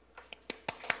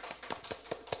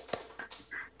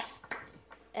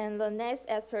 And the next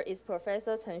expert is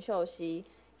Professor Chen Xiuxi.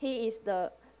 He is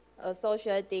the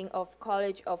Associate Dean of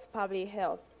College of Public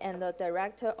Health and the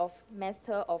Director of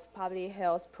Master of Public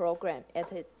Health Program at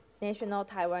the National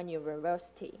Taiwan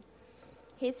University.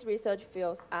 His research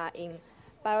fields are in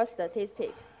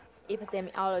biostatistics,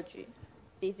 epidemiology,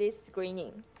 disease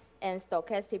screening, and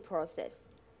stochastic process.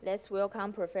 Let's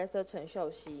welcome Professor Chen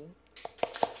Xiuxi.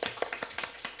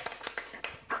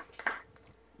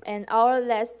 And our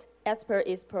last expert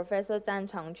is Professor Zhang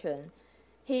Changquan.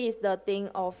 He is the Dean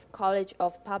of College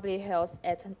of Public Health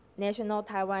at National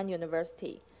Taiwan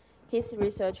University. His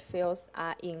research fields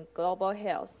are in global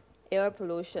health, air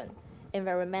pollution,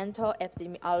 environmental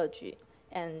epidemiology,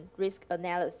 and risk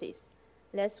analysis.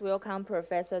 Let's welcome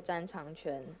Professor Zhang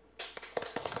Changquan.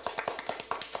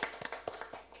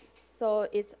 So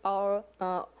it's all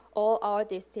our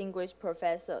distinguished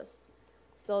professors.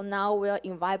 So now we'll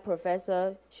invite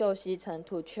Professor Xiuxi Chen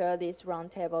to chair this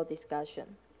roundtable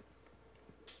discussion.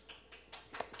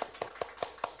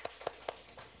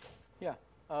 Yeah,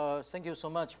 thank you so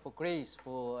much for Grace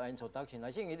for introduction.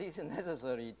 I think it is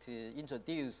necessary to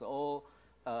introduce all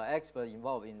experts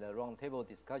involved in the roundtable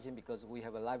discussion, because we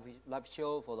have a live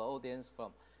show for the audience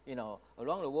from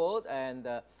around the world, and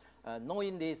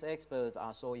knowing these experts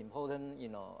are so important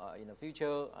in the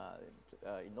future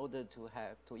in order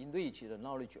to enrich the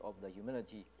knowledge of the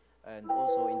humanity and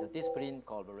also interdiscipline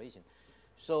collaboration.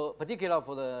 So, particularly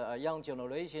for the young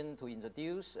generation, to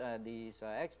introduce these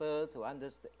experts to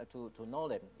understand, to know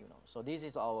them, So this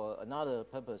is another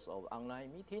purpose of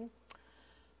online meeting.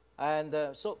 And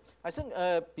so I think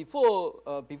before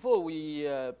we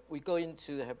go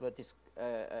into have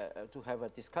a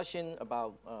discussion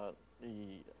about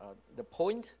the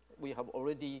point, we have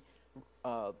already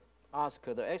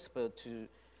asked the expert to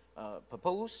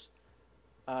propose,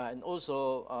 and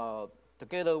also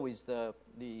together with the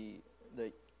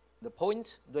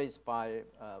point raised by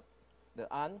the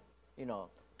Anne,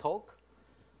 talk.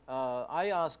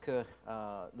 I ask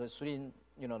the student,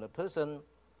 the person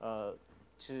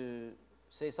to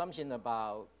say something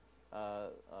about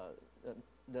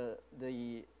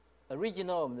the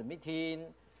original of the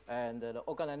meeting and the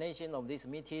organization of this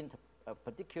meeting,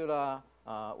 particular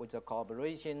with the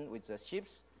cooperation with the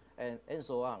ships and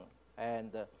so on.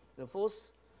 And the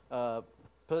first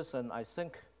person, I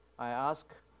think, I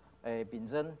ask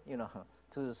Binzhen,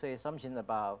 to say something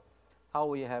about how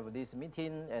we have this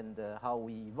meeting and how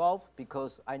we evolve,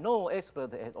 because I know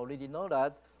experts already know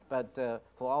that, but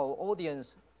for our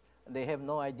audience, they have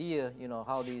no idea,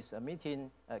 how this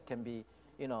meeting can be,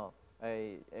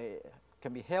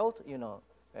 can be held,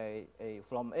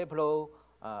 from April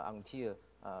until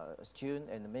June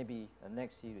and maybe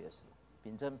next series.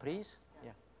 Binzhen, please.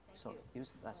 Yeah. So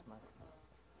use that mic.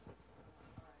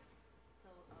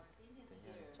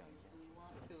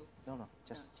 No,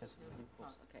 just.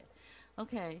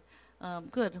 Okay,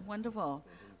 good, wonderful.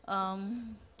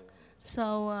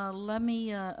 So let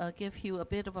me give you a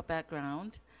bit of a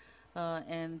background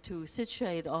and to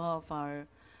situate all of our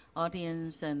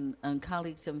audience and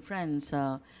colleagues and friends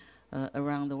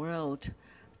around the world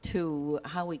to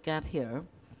how we got here.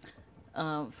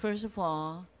 First of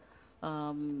all,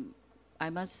 I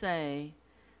must say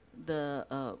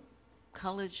the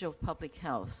College of Public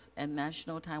Health at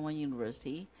National Taiwan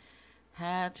University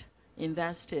had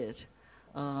invested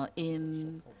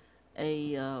in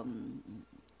a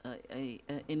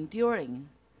enduring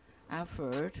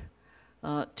effort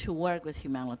to work with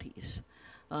humanities.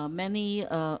 Many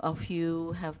of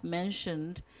you have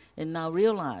mentioned and now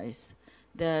realize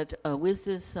that with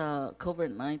this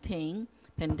COVID-19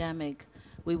 pandemic,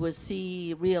 we will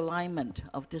see realignment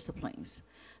of disciplines.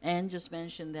 Anne just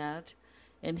mentioned that.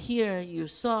 And here you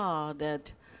saw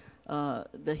that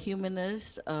the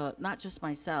humanists, not just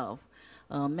myself,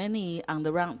 many on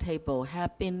the round table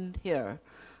have been here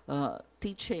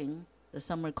teaching the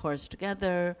summer course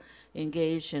together,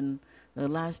 engaged in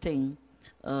lasting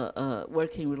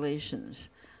working relations.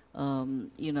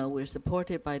 We're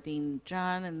supported by Dean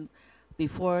John, and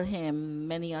before him,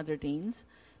 many other deans,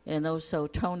 and also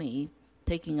Tony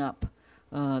taking up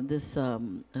this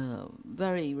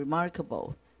very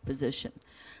remarkable position.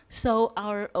 So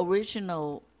our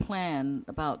original plan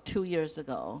about 2 years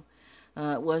ago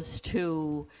was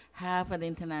to have an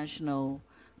international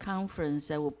conference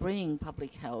that will bring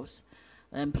public health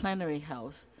and plenary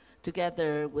health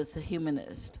together with the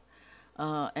humanists.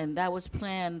 And that was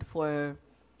planned for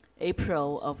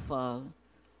April of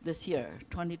this year,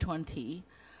 2020.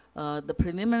 The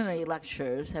preliminary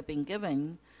lectures have been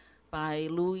given by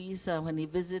Louis when he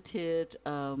visited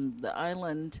the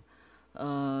island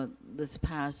this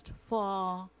past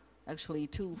fall, actually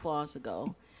 2 falls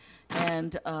ago,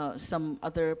 and some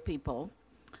other people.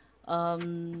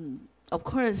 Of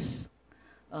course,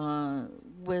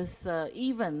 with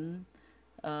even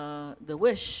the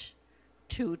wish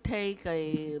to take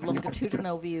a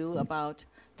longitudinal view about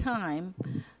time,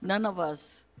 none of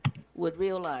us would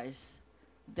realize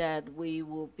that we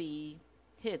will be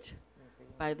hit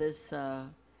by this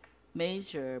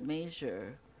major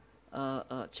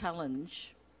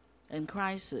challenge and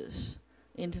crisis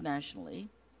internationally.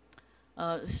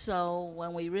 So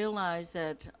when we realize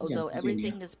that although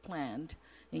everything is planned,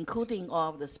 including all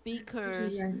of the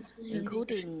speakers,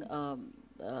 including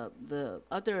the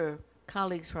other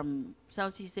colleagues from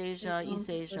Southeast Asia, East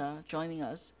Asia joining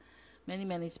us,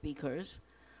 many speakers,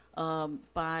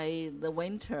 by the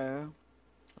winter,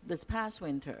 this past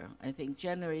winter, I think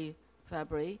January,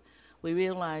 February, we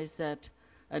realized that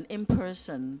an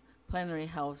in-person plenary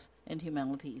health and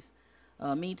humanities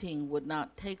meeting would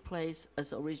not take place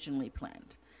as originally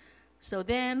planned. So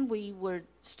then we were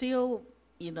still,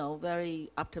 very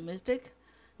optimistic,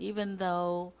 even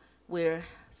though we're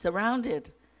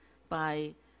surrounded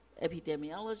by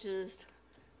epidemiologists,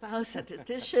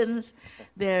 biostatisticians.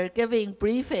 They're giving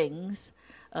briefings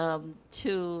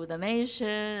to the nation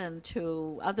and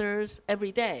to others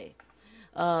every day.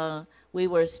 We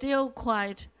were still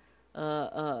quite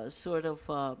sort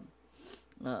of,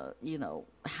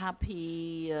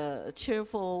 happy,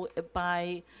 cheerful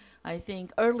by, I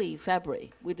think, early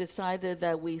February. We decided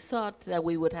that we thought that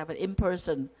we would have an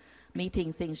in-person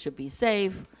meeting, things should be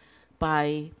safe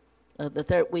by the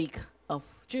third week of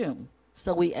June.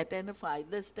 So we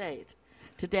identified this date,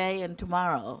 today and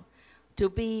tomorrow, to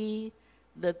be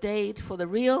the date for the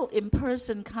real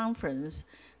in-person conference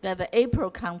that the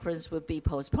April conference would be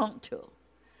postponed to.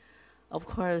 Of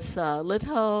course,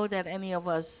 little that any of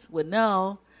us would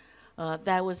know,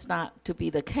 that was not to be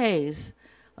the case.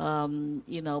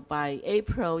 By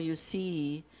April, you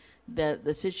see that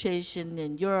the situation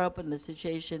in Europe and the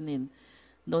situation in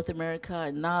North America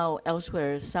and now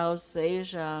elsewhere, South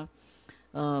Asia,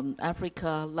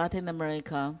 Africa, Latin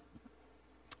America,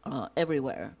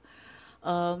 everywhere.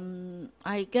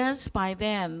 I guess by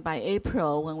then, by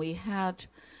April, when we had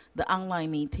the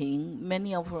online meeting,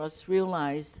 many of us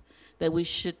realized that we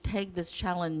should take this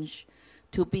challenge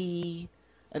to be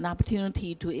an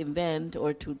opportunity to invent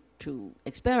or to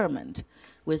experiment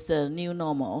with the new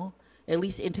normal, at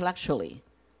least intellectually,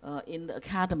 in the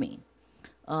academy.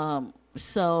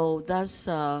 So thus,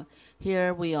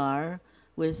 here we are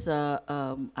with,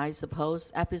 I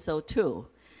suppose, episode 2.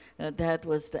 That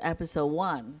was the episode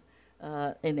 1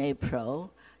 in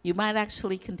April. You might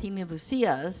actually continue to see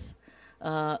us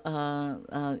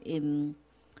in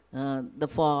the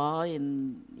fall,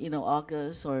 in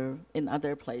August, or in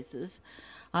other places.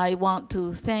 I want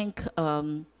to thank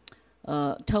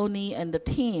Tony and the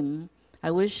team.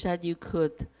 I wish that you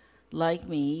could, like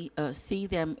me, see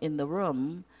them in the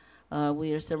room.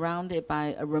 We are surrounded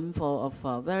by a room full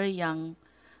of very young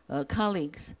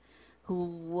colleagues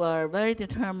who are very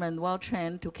determined,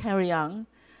 well-trained to carry on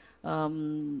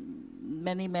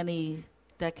many, many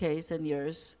decades and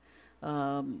years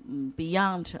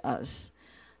beyond us.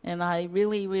 And I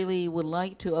really, really would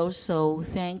like to also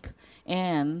thank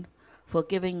Anne for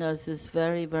giving us this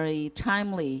very, very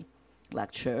timely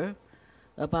lecture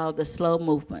about the slow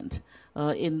movement.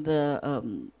 In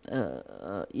the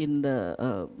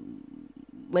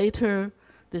later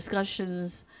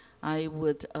discussions, I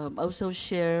would also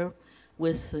share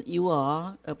with you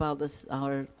all about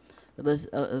our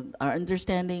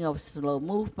understanding of slow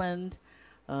movement,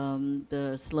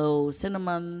 the slow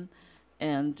cinnamon,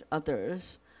 and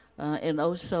others. And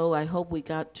also, I hope we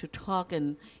got to talk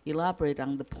and elaborate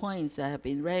on the points that have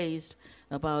been raised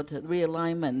about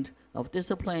realignment of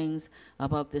disciplines,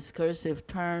 about discursive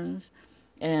turns,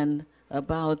 and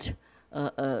about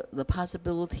the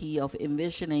possibility of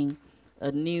envisioning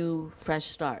a new, fresh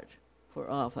start for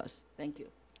all of us. Thank you.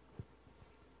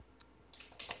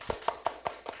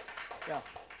 Yeah,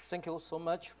 thank you so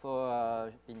much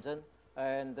for Binzhen.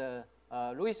 And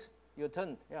Luis, your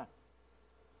turn. Yeah.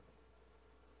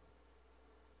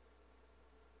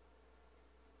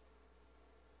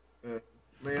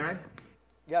 May I?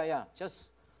 Yeah.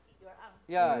 Just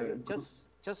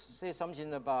say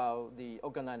something about the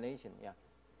organization. Yeah.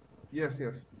 Yes.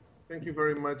 Thank you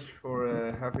very much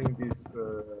for having this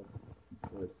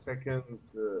second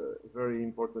very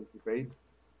important debate.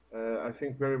 I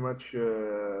thank very much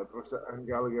Professor Anne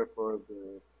Gallagher for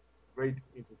the great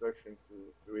introduction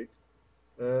to it.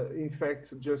 In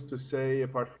fact, just to say,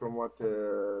 apart from what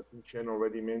Chen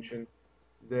already mentioned,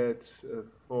 that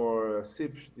for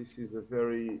SIPSH, this is a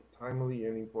very timely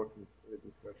and important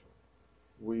discussion.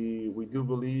 We do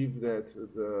believe that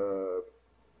the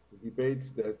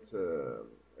debates that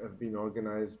have been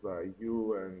organized by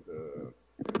you and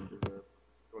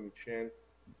Tony Chen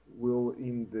will,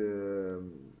 in the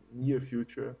near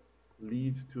future,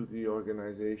 lead to the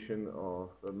organization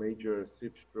of a major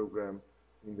SIPSH program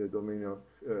in the domain of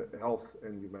health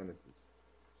and humanities.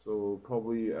 So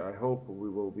probably, I hope we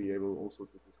will be able also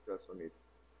to discuss on it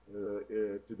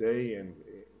today and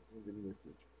in the near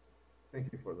future.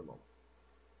 Thank you for the moment.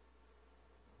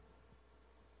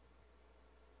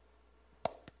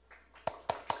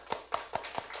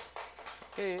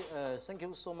 Okay, thank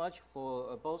you so much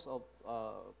for both of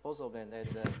them. And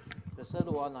the third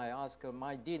one, I ask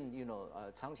my dean,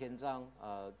 Chang Qianzhang,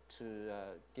 to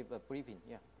give a briefing.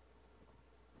 Yeah.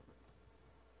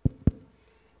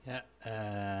 Yeah,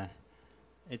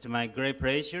 it's my great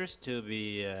pleasure to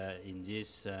be in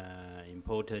this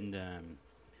important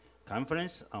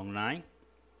conference online.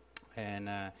 And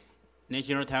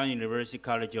National Taiwan University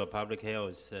College of Public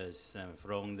Health,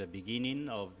 from the beginning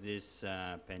of this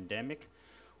pandemic,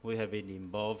 we have been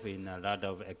involved in a lot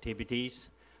of activities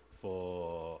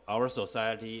for our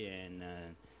society and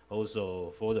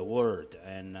also for the world.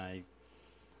 And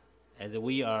as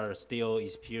we are still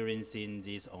experiencing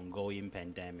this ongoing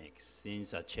pandemic,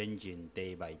 things are changing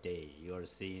day by day. You are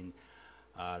seeing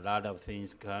a lot of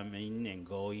things coming and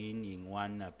going in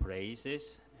one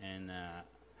places, and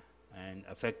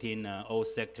affecting all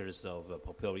sectors of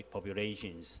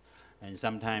populations, and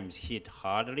sometimes hit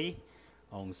hardly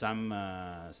on some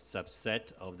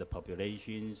subset of the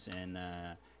populations,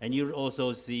 and you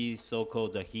also see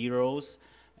so-called the heroes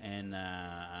and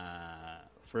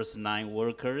first line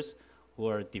workers who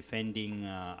are defending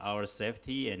our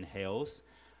safety and health,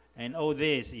 and all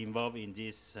this involved in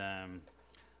this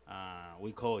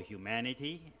we call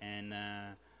humanity, and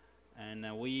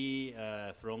we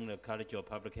from the College of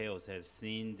Public Health have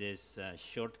seen this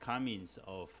shortcomings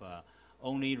of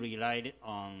only relied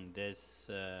on this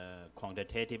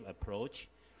quantitative approach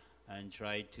and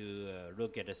try to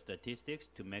look at the statistics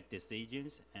to make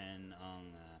decisions and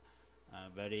on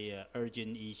very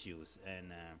urgent issues,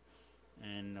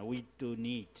 and we do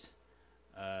need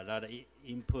a lot of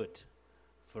input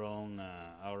from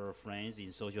our friends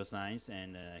in social science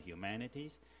and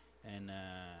humanities, and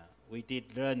we did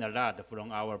learn a lot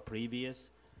from our previous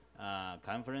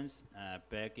conference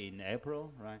back in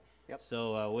April, right? Yep.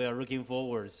 So we are looking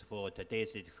forward for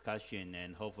today's discussion,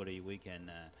 and hopefully we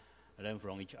can learn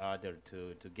from each other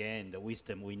to gain the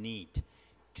wisdom we need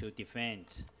to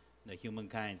defend the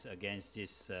humankind against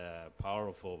this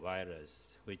powerful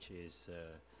virus, which is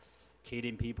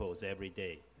killing people every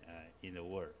day in the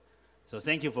world. So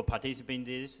thank you for participating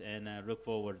in this, and look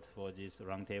forward for this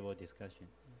roundtable discussion.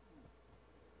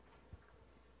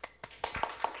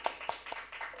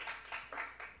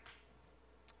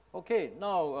 Okay,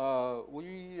 now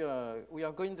we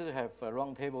are going to have a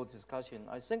roundtable discussion.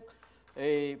 I think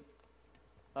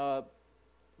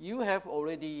you have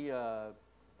already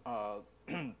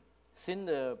seen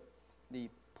the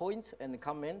point and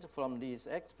comment from these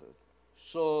experts.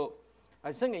 So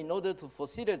I think in order to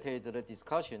facilitate the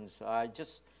discussions, I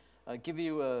just give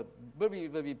you a very,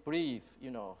 very brief,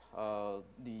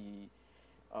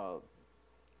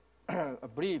 a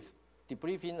brief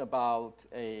debriefing about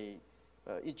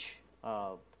each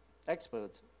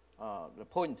expert, the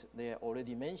point they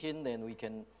already mentioned, and we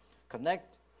can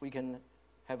connect. We can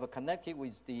have a connected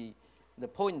with the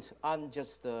point and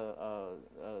just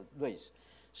raised.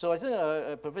 So I think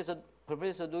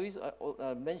Professor Lewis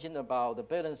mentioned about the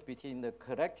balance between the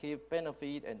collective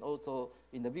benefit and also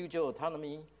individual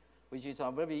autonomy, which is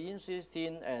very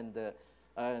interesting. And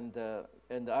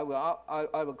I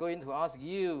will going to ask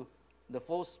you, the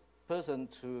fourth person,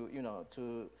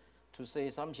 to say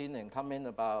something and comment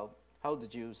about how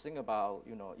did you think about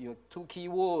your two key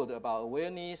words about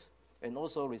awareness and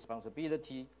also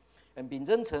responsibility. And Bin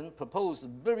Zhengcheng proposed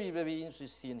very, very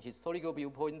interesting historical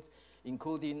viewpoint,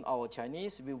 including our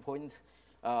Chinese viewpoint,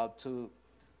 to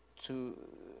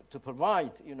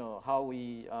provide how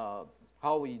we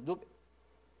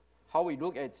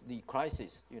look at the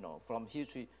crisis from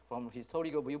history, from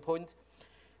historical viewpoint,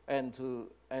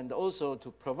 and also to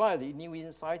provide a new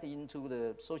insight into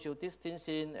the social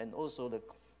distancing and also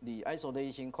the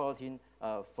isolation quarantine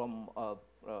from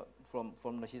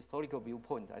the historical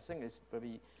viewpoint. I think it's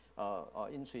very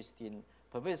interesting.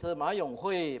 Professor Ma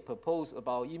Yonghui proposed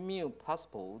about immune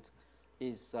passport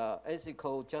is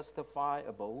ethical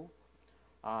justifiable.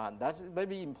 That's a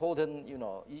very important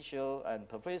issue. And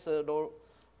Professor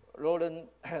Roland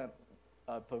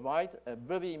provide a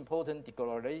very important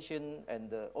declaration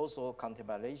and also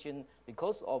contemplation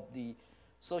because of the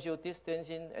social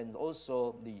distancing and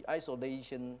also the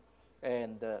isolation.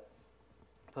 And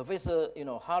Professor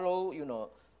Harrow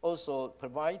also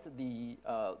provide the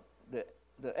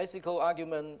ethical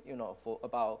argument for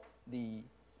about the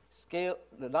scale,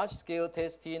 the large scale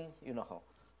testing,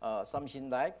 something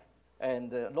like.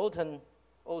 And Lawton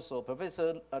also,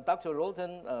 Professor Dr.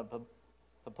 Lawton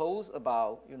proposed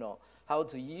about how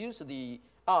to use the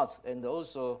arts and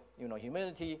also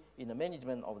humanity in the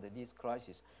management of this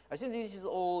crisis. I think this is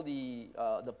all the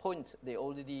points they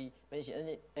already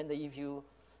mentioned. And if you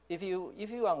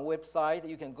on website,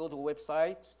 you can go to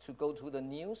website to go to the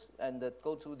news and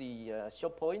go to the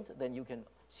short point. Then you can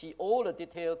see all the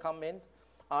detailed comments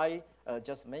I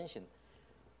just mentioned.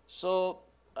 So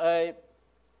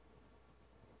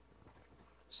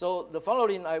so the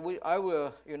following I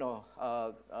will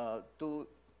do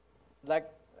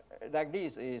like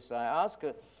this is I ask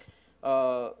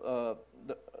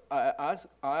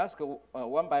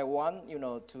one by one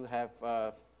to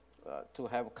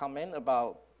have comment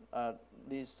about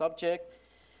this subject,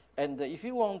 and if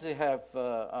you want to have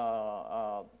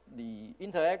the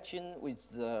interaction with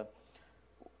the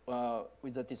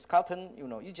with the discussion,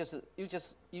 you just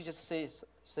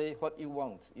say what you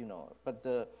want, But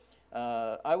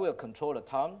I will control the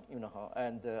time,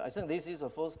 And I think this is the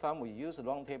first time we use a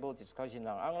roundtable discussion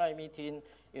on online meeting,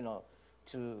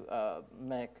 to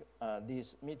make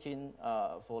this meeting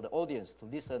for the audience to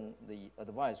listen the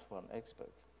advice from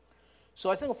experts. So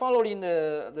I think following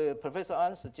the Professor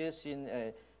An's suggestion,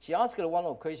 she asked one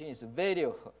of the questions is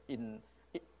value in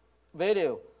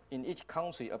each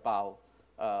country about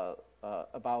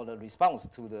the response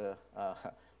to the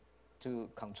to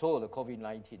control the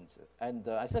COVID-19. And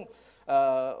I think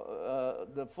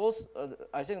the first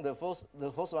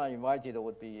one invited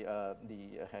would be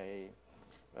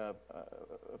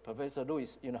Professor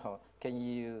Lewis. Can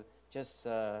you just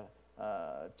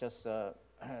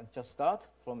start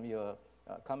from your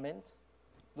comment,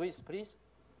 Luis, please?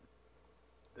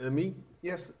 Me?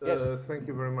 Yes. Yes. Thank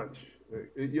you very much.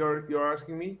 You're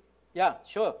asking me? Yeah,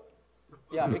 sure.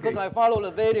 Yeah, Okay. because I follow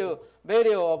the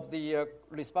value of the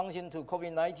responding to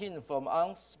COVID-19 from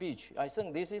An's speech. I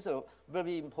think this is a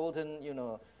very important,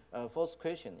 first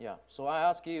question. Yeah. So I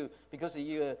ask you because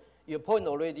your point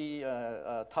already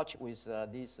touched with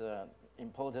this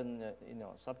important,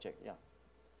 subject. Yeah.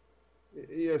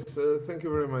 Yes. Thank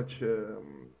you very much,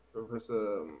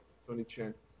 Professor Tony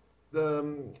Chen.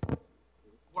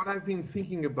 What I've been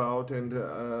thinking about, and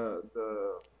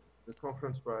the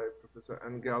conference by Professor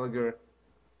Anne Gallagher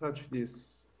touched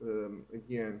this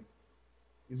again,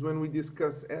 is when we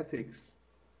discuss ethics,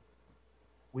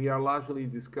 we are largely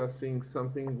discussing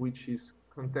something which is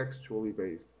contextually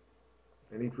based,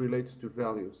 and it relates to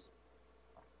values.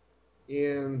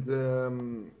 And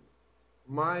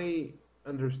my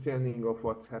understanding of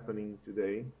what's happening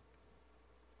today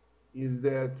is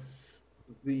that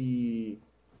the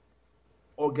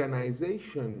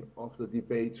organization of the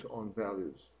debate on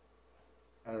values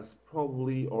has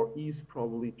probably or is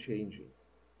probably changing.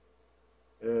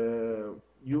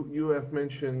 You have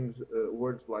mentioned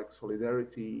words like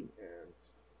solidarity and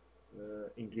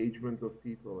engagement of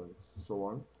people and so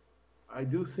on. I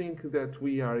do think that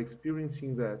we are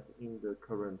experiencing that in the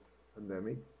current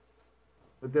pandemic,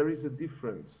 but there is a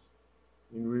difference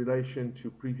in relation to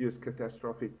previous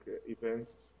catastrophic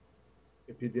events,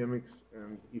 epidemics,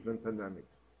 and even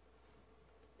pandemics.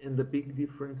 And the big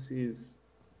difference is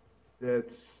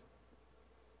that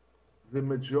the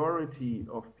majority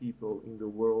of people in the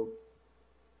world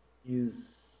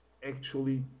is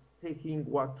actually taking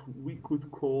what we could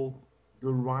call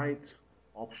the right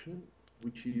option,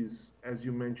 which is, as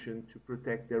you mentioned, to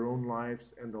protect their own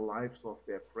lives and the lives of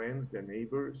their friends, their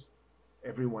neighbors,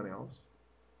 everyone else.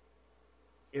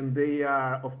 And they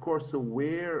are, of course,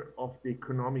 aware of the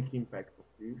economic impact of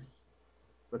this,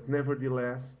 but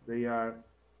nevertheless, they are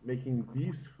making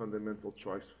this fundamental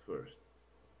choice first,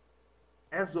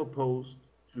 as opposed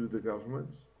to the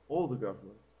governments, all the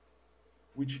governments,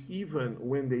 which even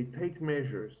when they take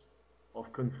measures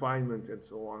of confinement and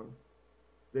so on,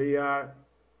 they are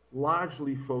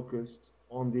largely focused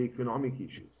on the economic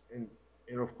issues. And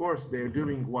of course, they're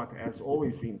doing what has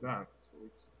always been done. So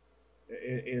it's,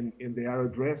 and they are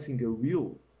addressing a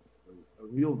real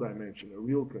dimension, a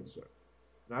real concern.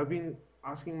 And I've been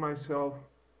asking myself,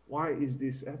 why is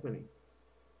this happening?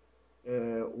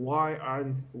 Why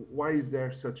is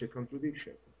there such a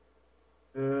contradiction?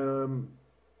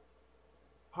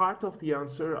 Part of the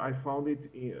answer, I found it,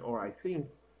 or I think,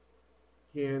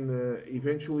 can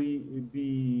eventually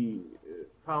be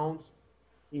found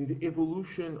in the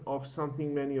evolution of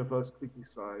something many of us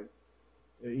criticized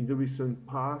in the recent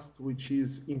past, which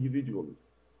is individualism.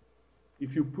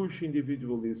 If you push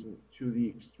individualism to the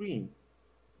extreme,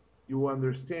 you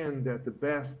understand that the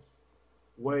best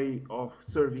way of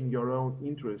serving your own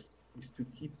interests is to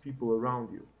keep people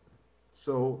around you.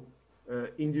 So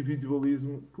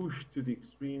individualism pushed to the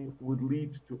extreme would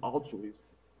lead to altruism.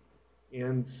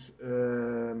 And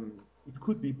it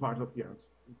could be part of the answer.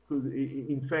 It could,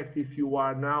 in fact, if you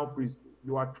are now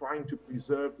you are trying to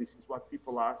preserve, this is what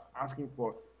people are asking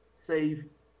for, save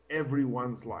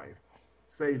everyone's life,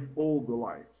 save all the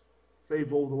lives.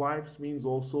 Save all the lives means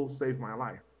also save my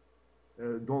life.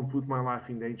 Don't put my life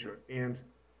in danger.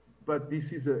 But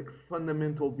this is a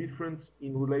fundamental difference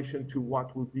in relation to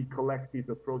what would be collective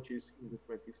approaches in the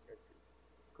 20th century.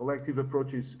 Collective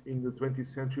approaches in the 20th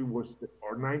century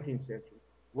or 19th century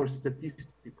were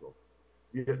statistical.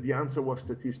 The answer was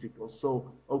statistical.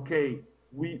 So, okay,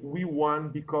 we won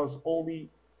because only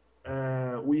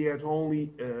we had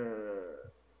only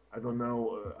I don't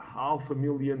know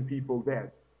 500,000 people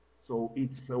dead. So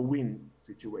it's a win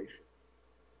situation.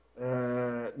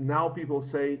 Now people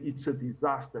say it's a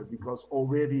disaster because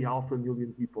already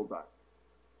 500,000 people died.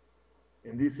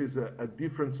 And this is a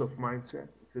difference of mindset.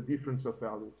 It's a difference of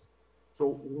values.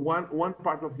 So one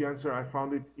part of the answer, I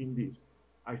found it in this.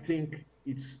 I think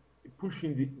it's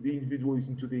pushing the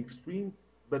individualism to the extreme,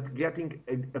 but getting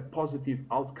a positive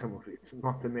outcome of it,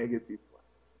 not a negative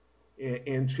one.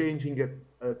 And changing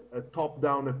a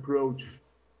top-down approach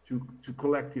to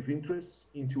collective interests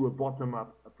into a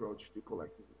bottom-up approach to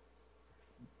collective interests.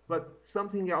 But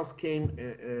something else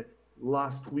came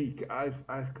last week.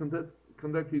 I've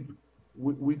conducted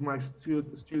with my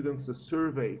students a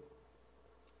survey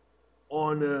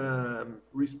on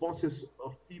responses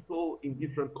of people in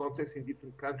different contexts, in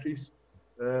different countries,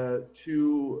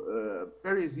 to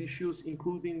various issues,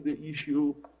 including the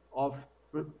issue of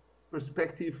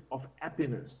perspective of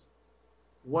happiness.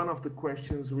 One of the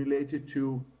questions related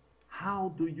to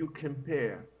how do you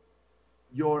compare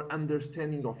your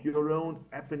understanding of your own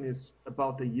happiness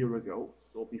about a year ago,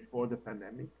 so before the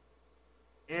pandemic,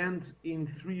 and in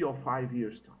 3 or 5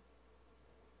 years' time.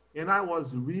 And I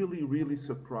was really, really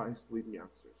surprised with the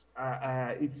answers.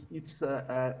 It's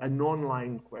an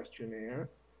online questionnaire.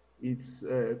 It's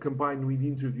combined with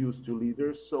interviews to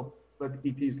leaders, but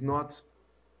it is not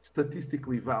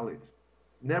statistically valid.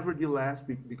 Nevertheless,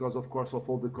 because of course of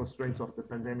all the constraints of the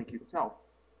pandemic itself,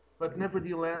 but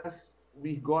nevertheless,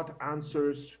 we got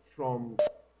answers from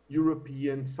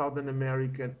European, Southern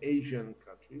American, Asian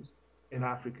countries, and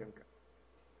African countries.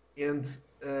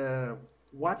 And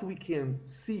what we can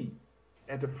see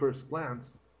at a first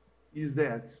glance is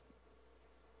that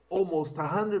almost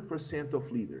 100%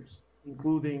 of leaders,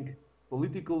 including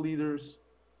political leaders,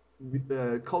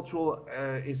 cultural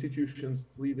institutions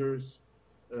leaders,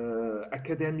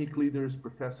 academic leaders,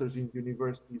 professors in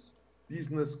universities,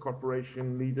 business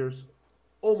corporation leaders,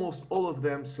 almost all of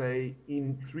them say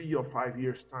in 3 or 5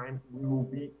 years' time, we will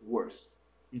be worse.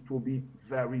 It will be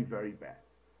very, very bad.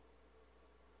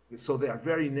 So they are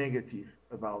very negative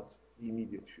about the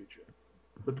immediate future.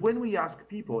 But when we ask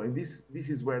people, and this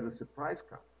is where the surprise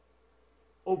comes,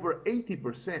 over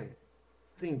 80%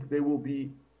 think they will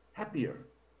be happier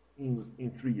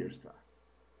in 3 years' time.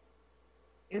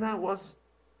 And I was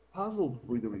puzzled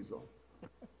with the result.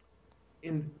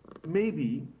 And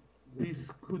maybe this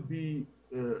could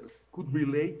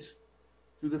relate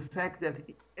to the fact that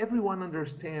everyone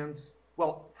understands.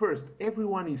 Well, first,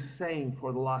 everyone is saying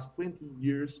for the last 20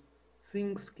 years,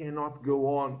 things cannot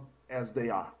go on as they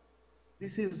are.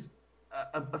 This is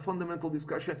a fundamental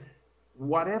discussion.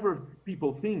 Whatever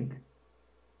people think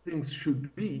things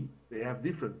should be,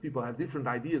 people have different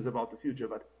ideas about the future,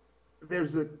 but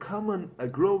there's a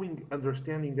growing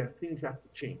understanding that things have to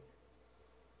change.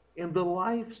 And the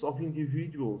lives of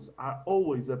individuals are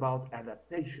always about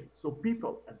adaptation. So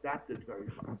people adapted very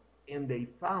fast, and they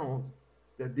found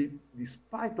that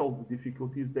despite all the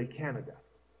difficulties, they can adapt.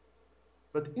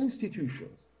 But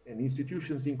institutions, and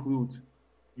institutions include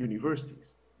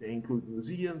universities, they include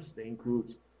museums, they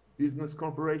include business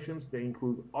corporations, they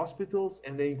include hospitals,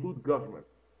 and they include governments.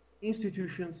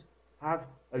 Institutions have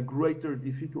a greater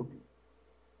difficulty.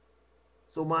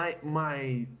 So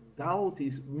my doubt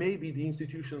is maybe the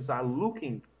institutions are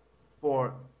looking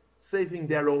for saving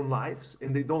their own lives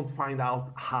and they don't find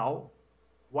out how,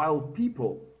 while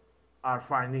people are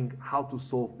finding how to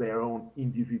solve their own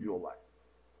individual life.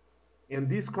 And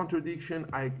this contradiction,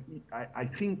 I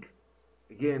think,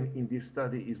 again, in this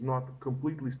study is not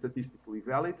completely statistically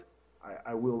valid.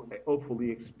 I will hopefully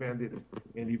expand it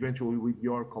and eventually with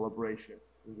your collaboration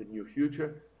in the near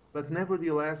future. But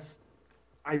nevertheless,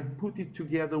 I put it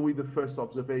together with the first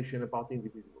observation about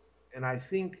individuals. And I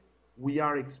think we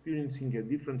are experiencing a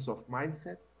difference of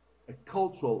mindset, a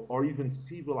cultural or even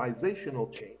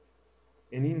civilizational change.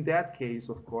 And in that case,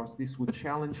 of course, this would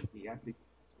challenge the ethics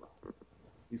as well.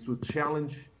 This would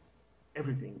challenge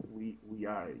everything we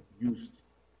are used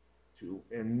to,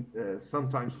 and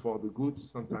sometimes for the good,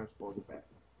 sometimes for the bad.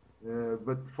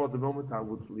 But for the moment, I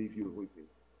would leave you with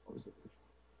this observation.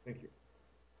 Thank you.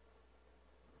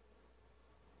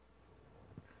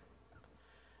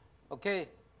 Okay,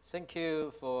 thank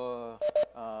you for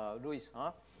Luis.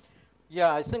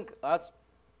 Yeah, I think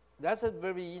that's a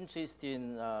very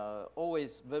interesting,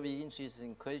 always very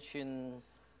interesting question,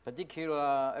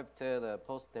 particularly after the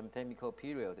post-pandemic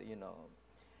period.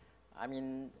 I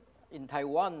mean, in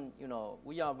Taiwan,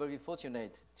 we are very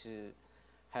fortunate to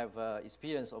have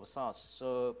experience of SARS.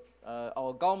 So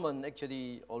our government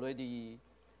actually already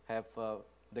have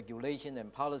regulation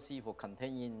and policy for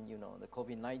containing, the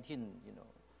COVID-19,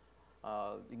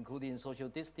 including social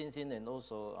distancing, and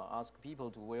also ask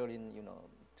people to wear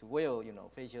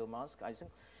facial mask. I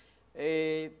think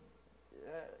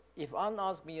if one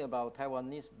asks me about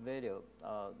Taiwanese value,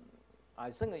 I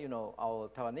think our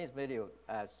Taiwanese value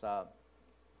as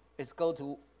is go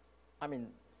to, I mean,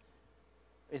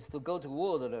 is to go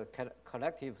toward the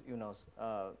collective,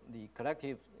 the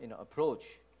collective, approach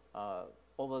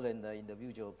other than the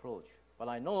individual approach. But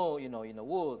I know, in the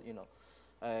world,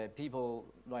 people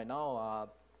right now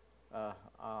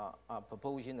are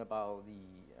proposing about the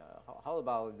how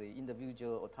about the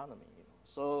individual autonomy.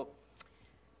 So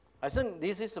I think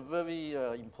this is a very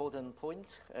important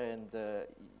point, and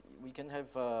we can have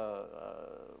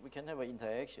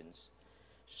interactions.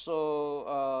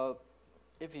 So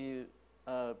if you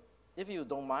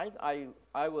don't mind,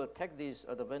 I will take this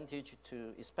advantage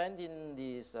to expanding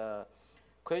this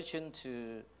question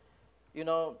to,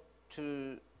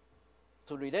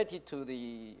 to relate it to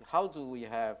the how do we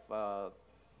have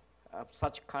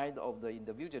such kind of the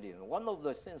individualism. One of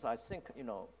the things I think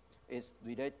is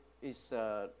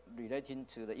relating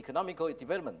to the economical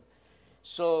development.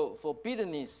 So for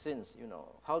business sense,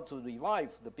 how to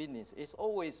revive the business is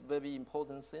always very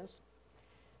important things.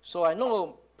 So I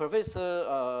know Professor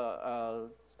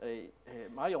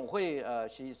Ma Yonghui,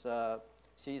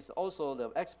 she's also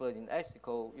the expert in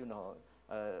ethical,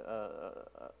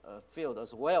 field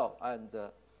as well, and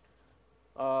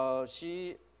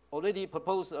she already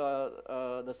proposed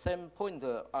the same point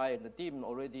I and the team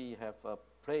already have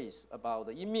placed about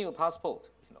the email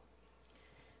passport.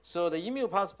 So the email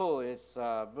passport is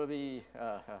very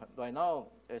right now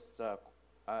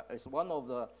is one of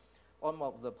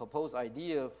the proposed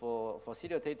idea for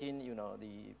facilitating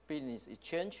the business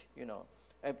exchange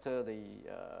after the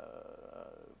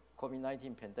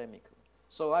COVID-19 pandemic.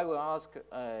 So I will ask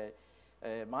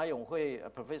Ma Yonghui,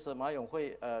 Professor Ma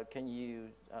Yonghui, can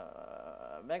you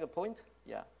make a point?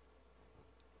 Yeah.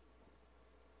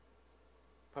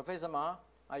 Professor Ma,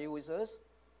 are you with us?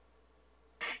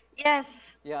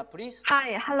 Yes. Yeah, please.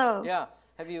 Hi, hello. Yeah,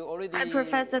 have you already? Hi,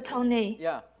 Professor Tony.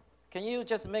 Yeah, can you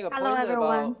just make a Hello,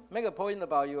 point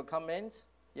about your comment?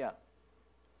 Yeah.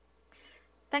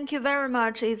 Thank you very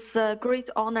much. It's a great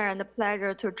honor and a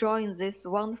pleasure to join this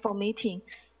wonderful meeting.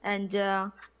 And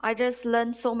I just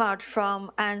learned so much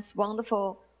from Anne's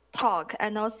wonderful talk,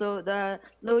 and also the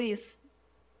Louis'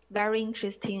 very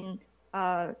interesting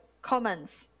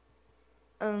comments.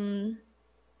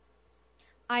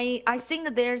 I think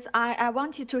I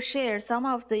wanted to share some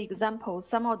of the examples,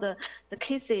 some of the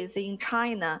cases in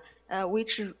China,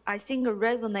 which I think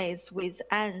resonates with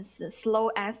Anne's slow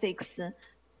ethics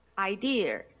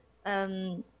idea.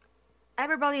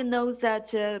 Everybody knows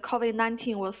that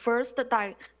COVID-19 was first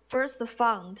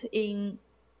found in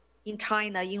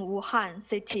China, in Wuhan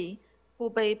city,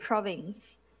 Hubei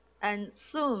province. And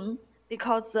soon,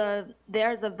 because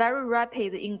there's a very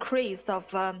rapid increase of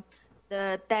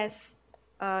the deaths,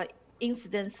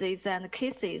 incidences and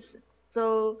cases.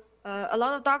 So a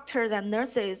lot of doctors and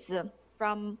nurses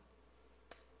from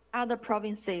other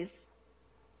provinces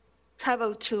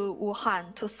travel to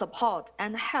Wuhan to support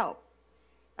and help.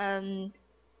 In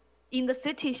the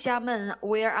city Xiamen,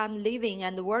 where I'm living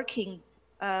and working,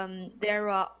 there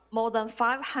are more than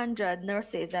 500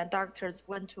 nurses and doctors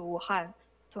went to Wuhan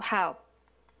to help.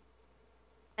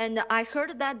 And I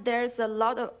heard that there's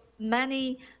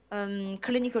many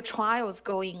clinical trials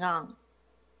going on.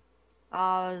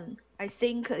 I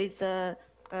think it's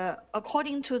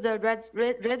according to the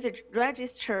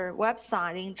register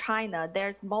website in China,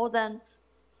 there's more than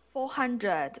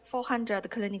 400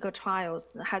 clinical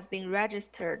trials has been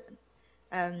registered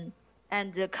and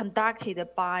conducted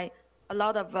by a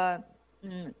lot of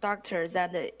doctors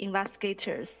and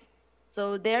investigators.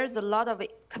 So there's a lot of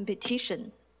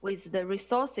competition with the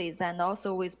resources and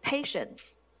also with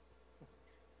patients.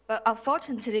 But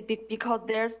unfortunately, because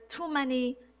there's too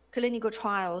many clinical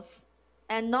trials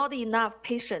and not enough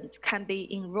patients can be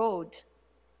enrolled,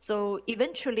 so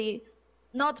eventually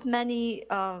not many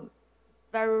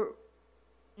very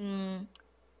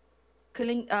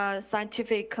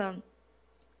scientific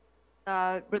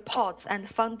reports and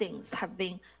fundings have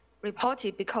been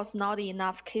reported because not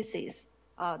enough cases,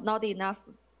 not enough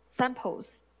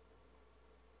samples.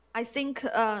 I think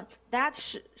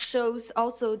that shows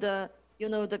also the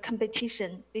the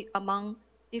competition among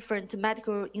different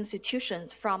medical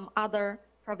institutions from other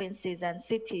provinces and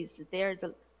cities. There's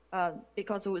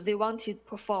because they want to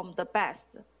perform the best.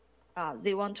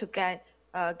 They want to get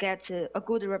a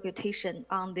good reputation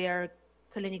on their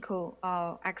clinical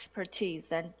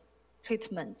expertise and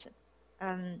treatment.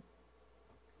 I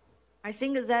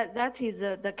think that is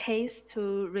the case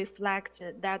to reflect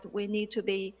that we don't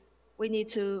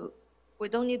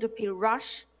need to be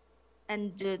rushed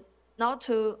and not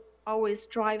to always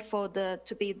strive for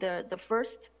to be the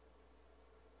first.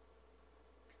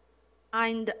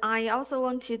 And I also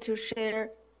wanted to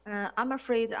share. I'm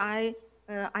afraid I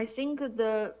think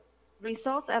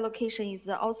resource allocation is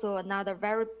also another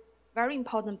very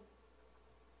important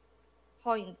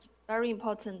point,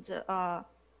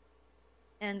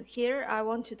 and here I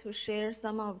wanted to share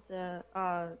some of the,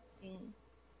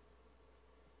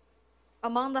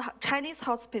 among the Chinese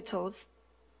hospitals,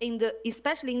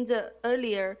 especially in the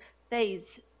earlier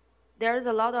days, there's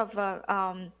a lot of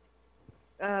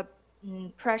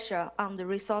pressure on the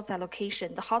resource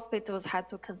allocation. The hospitals had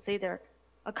to consider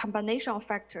a combination of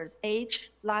factors: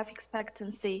 age, life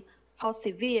expectancy, how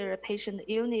severe a patient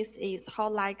illness is, how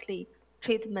likely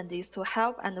treatment is to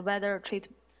help, and whether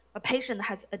a patient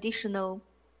has additional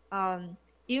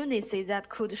illnesses that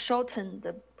could shorten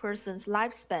the person's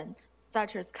lifespan,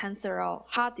 such as cancer or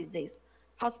heart disease.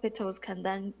 Hospitals can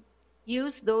then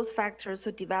use those factors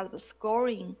to develop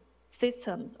scoring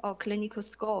systems or clinical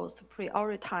scores to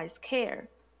prioritize care.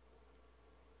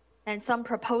 And some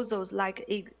proposals, like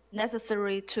it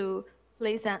necessary to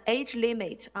place an age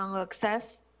limit on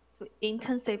access to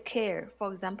intensive care,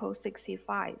 for example,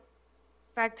 65.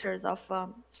 Factors of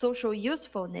social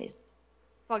usefulness,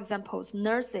 for example,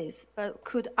 nurses, but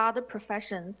could other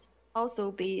professions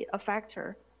also be a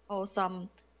factor, or some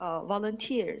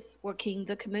volunteers working in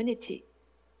the community?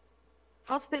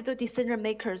 Hospital decision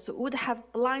makers would have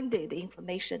blinded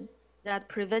information that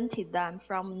prevented them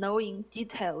from knowing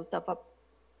details of a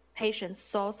patient's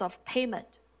source of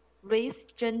payment, race,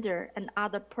 gender, and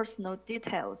other personal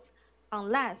details,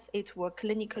 unless it were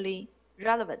clinically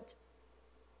relevant.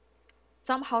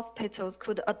 Some hospitals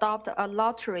could adopt a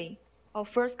lottery or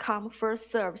first-come,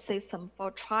 first-served system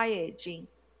for triaging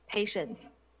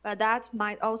patients, but that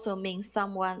might also mean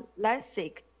someone less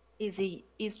sick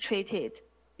is treated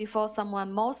before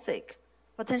someone more sick,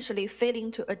 potentially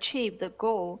failing to achieve the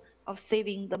goal of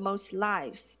saving the most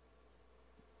lives.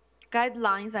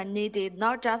 Guidelines are needed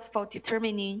not just for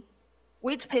determining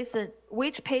which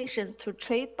patients to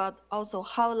treat, but also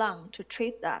how long to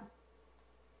treat them.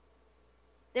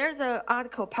 There's an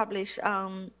article published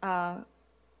on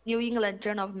New England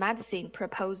Journal of Medicine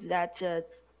proposed that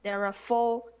there are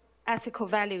 4 ethical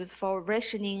values for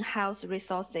rationing health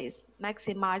resources: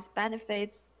 maximize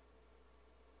benefits,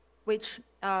 which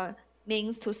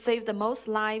means to save the most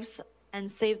lives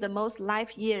and save the most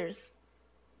life years,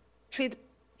 treat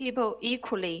people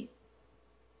equally.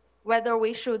 Whether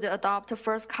we should adopt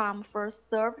first come, first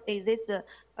served, is this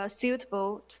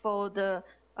suitable for the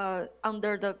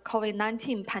under the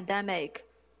COVID-19 pandemic,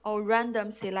 or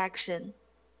random selection?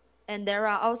 And there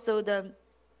are also the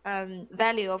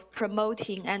value of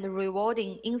promoting and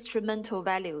rewarding instrumental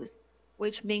values,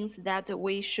 which means that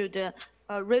we should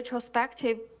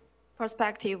retrospective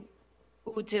perspective,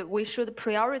 we should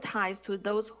prioritize to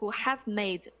those who have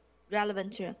made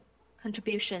relevant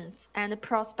contributions, and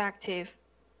prospective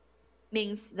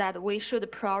means that we should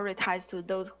prioritize to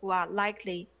those who are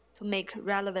likely to make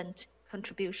relevant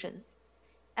contributions,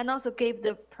 and also give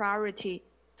the priority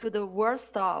to the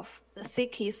worst off, the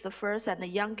sickest first and the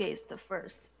youngest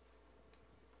first.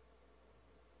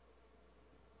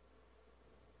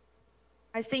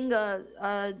 I think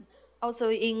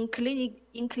also in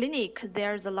clinic,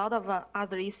 there's a lot of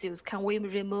other issues. Can we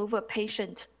remove a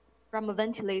patient from a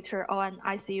ventilator or an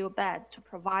ICU bed to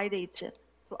provide it to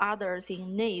others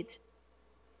in need?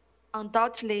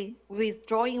 Undoubtedly,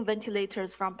 withdrawing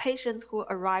ventilators from patients who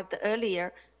arrived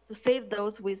earlier to save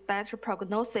those with better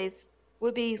prognosis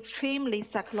would be extremely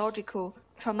psychological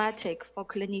traumatic for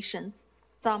clinicians.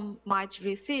 Some might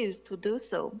refuse to do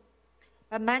so.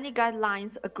 But many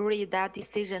guidelines agree that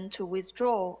decision to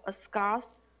withdraw a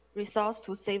scarce resource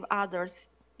to save others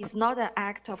is not an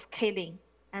act of killing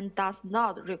and does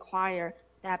not require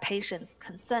that patient's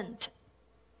consent.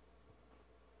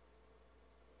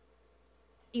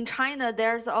 In China,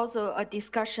 there's also a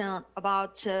discussion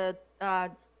about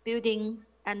building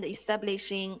and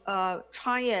establishing a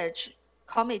triage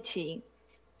committee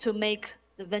to make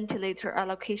the ventilator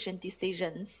allocation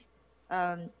decisions.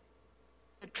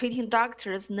 Treating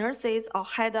doctors, nurses, or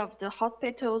head of the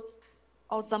hospitals,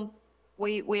 or some,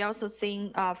 we also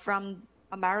seen from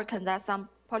American that some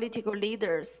political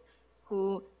leaders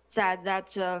who said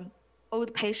that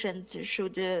old patients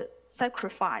should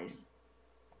sacrifice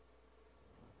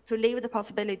to leave the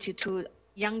possibility to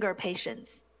younger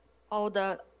patients, or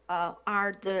the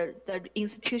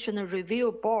institutional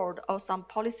review board or some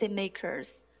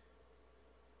policymakers.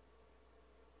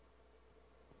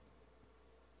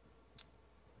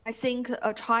 I think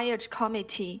a triage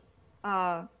committee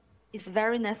is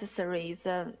very necessary, is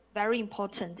very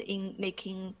important in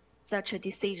making such a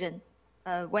decision.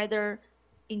 Whether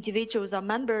individuals or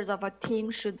members of a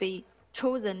team should be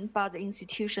chosen by the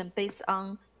institution based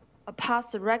on a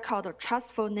past record of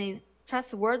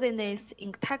trustworthiness,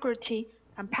 integrity,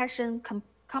 compassion,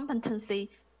 competency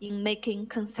in making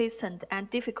consistent and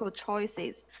difficult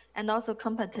choices, and also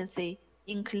competency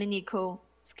in clinical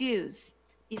skills,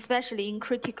 especially in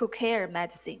critical care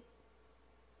medicine.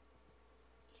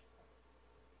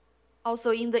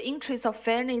 Also, in the interest of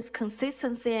fairness,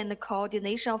 consistency, and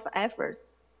coordination of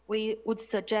efforts, we would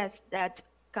suggest that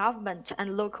government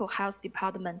and local health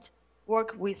department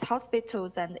work with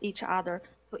hospitals and each other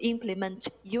to implement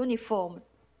uniform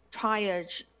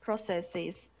triage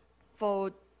processes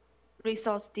for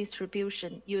resource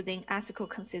distribution using ethical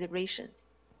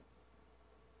considerations.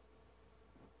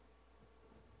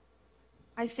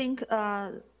 I think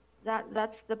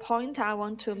that's the point I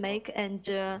want to make, and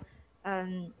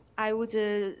I would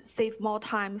save more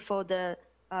time for the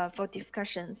for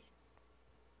discussions.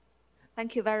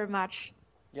 Thank you very much.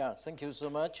 Yeah, thank you so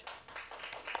much.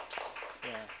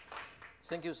 Yeah.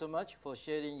 Thank you so much for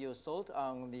sharing your thought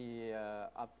on the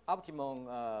optimum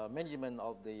management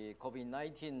of the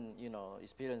COVID-19,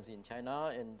 experience in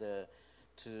China, and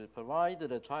to provide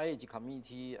the triage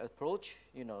community approach,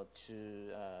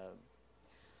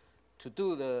 to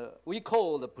do we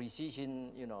call the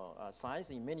precision, science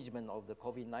in management of the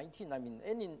COVID-19. I mean,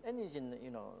 anything,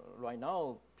 right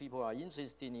now people are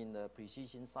interested in the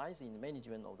precision science in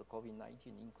management of the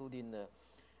COVID-19,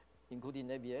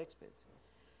 including every expert.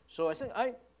 So I think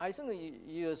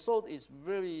your thought is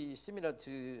very similar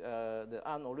to the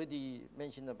Anne already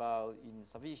mentioned about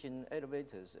insufficient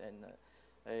elevators, and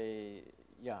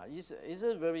yeah, it's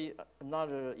a very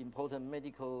another important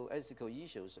medical ethical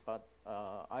issues. But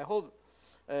I hope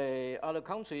other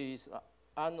countries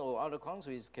or other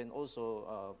countries can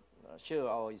also share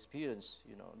our experience,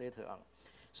 later on.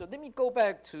 So let me go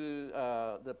back to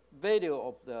the value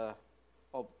of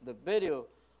the value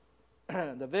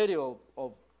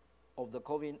of the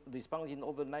COVID responding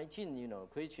COVID-19,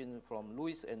 question from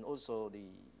Luis and also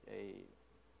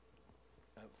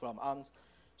from Anne.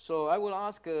 So I will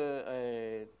ask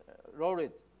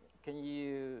Rorit, can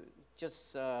you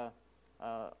just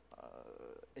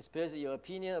express your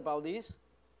opinion about this,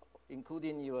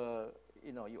 including your,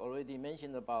 you already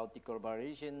mentioned about the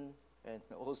collaboration and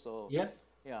also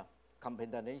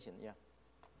compensation. Yeah.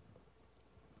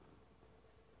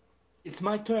 It's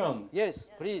my turn. Yes,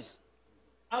 please.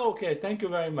 Oh, okay, thank you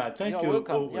very much. Thank you. You're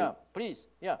welcome. Yeah, please.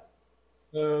 Yeah.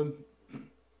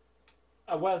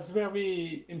 I was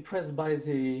very impressed by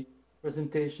the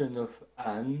presentation of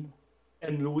Anne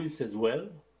and Luis as well,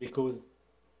 because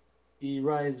he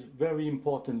raised very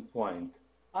important point.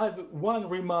 I have one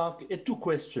remark and two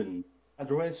questions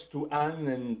addressed to Anne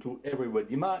and to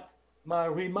everybody. My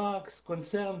remarks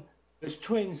concern the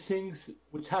strange things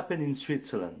which happen in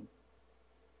Switzerland.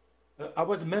 I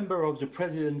was a member of the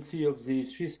presidency of the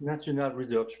Swiss National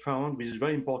Research Fund, which is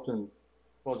very important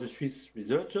for the Swiss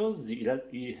researchers.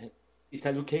 It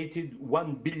allocated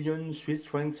 1 billion Swiss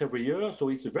francs every year, so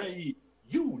it's a very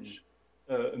huge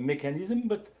mechanism.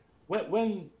 But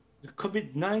when the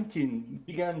COVID-19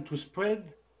 began to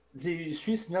spread, the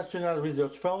Swiss National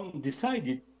Research Fund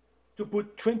decided to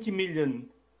put 20 million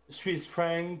Swiss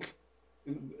francs,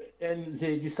 and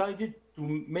they decided to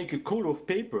make a call of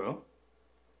paper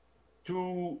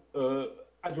to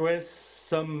address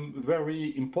some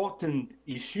very important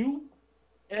issue.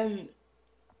 And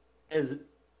as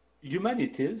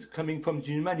humanities, coming from the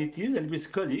humanities and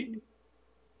with colleagues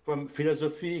from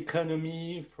philosophy,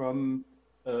 economy, from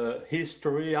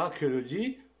history,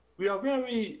 archaeology, we are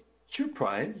very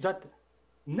surprised that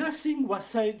nothing was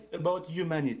said about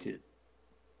humanities.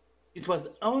 It was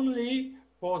only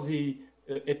for the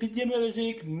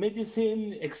epidemiologic,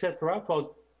 medicine, etc.,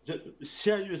 for the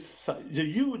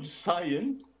huge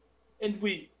science, and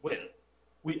we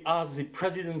asked the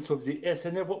presidents of the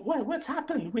SNF, what's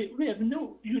happened? We have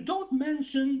you don't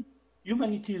mention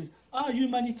humanities. Are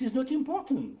humanities not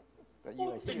important?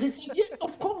 They say, yeah,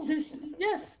 of course,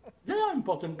 yes, they are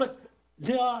important, but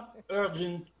there are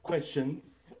urgent questions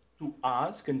to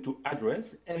ask and to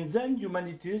address, and then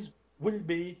humanities will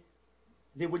be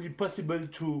possible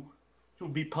to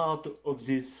be part of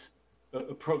this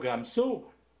program. So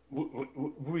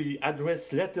we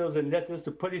address letters and letters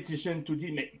to politicians to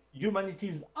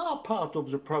humanities are part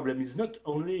of the problem. It's not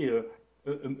only a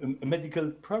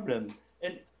medical problem.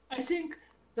 And I think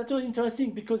that was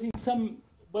interesting because in some,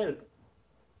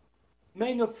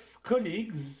 many of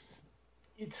colleagues,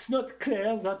 it's not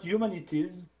clear that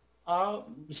humanities are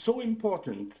so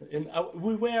important. And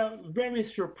we were very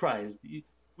surprised. We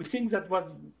think that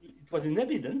it was in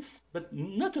evidence, but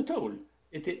not at all.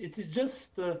 It is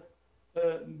just,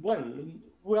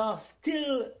 we are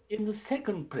still in the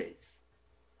second place,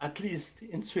 at least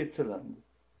in Switzerland.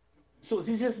 So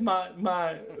this is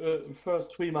my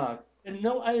first remark. And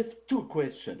now I have two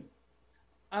questions.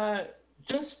 I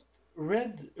just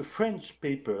read a French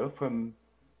paper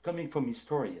coming from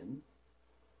historian,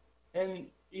 and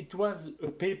it was a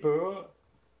paper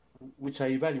which I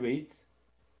evaluate,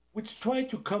 which tried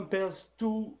to compare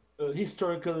two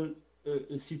historical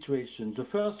situations. The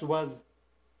first was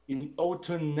in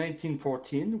autumn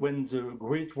 1914, when the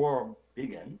Great War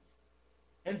began,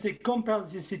 and they compared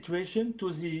the situation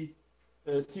to the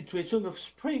situation of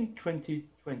spring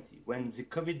 2020, when the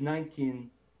COVID-19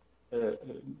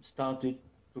 started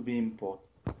to be important.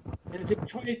 And they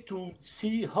tried to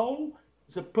see how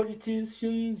the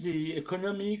politicians, the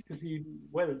economic,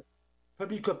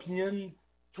 public opinion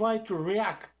try to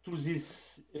react to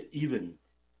this event.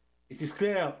 It is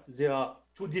clear there are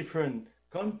two different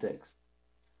contexts,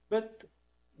 but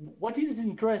what is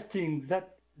interesting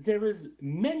that there is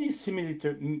many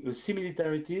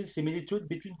similarities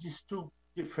between these two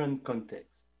different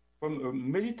contexts, from a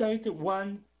military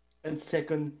one and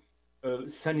second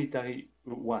sanitary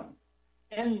one.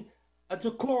 And at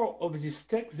the core of this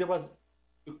text, there was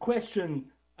a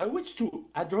question I wish to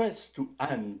address to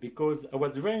Anne, because I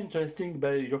was very interested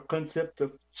by your concept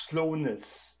of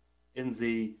slowness in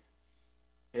the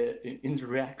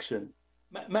reaction.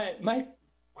 My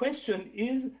question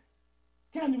is,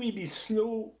 can we be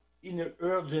slow in an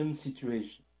urgent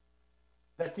situation?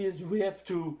 That is, we have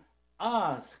to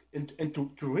ask and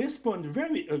to respond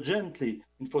very urgently,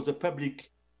 and for the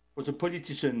public, for the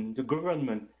politician, the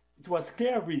government. It was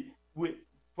clear we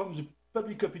from the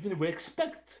public opinion, we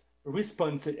expect a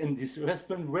response, and this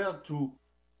response were to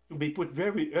be put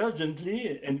very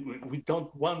urgently, and we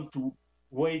don't want to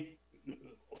wait.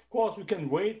 Of course, we can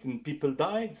wait, and people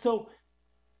died. So,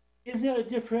 is there a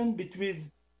difference between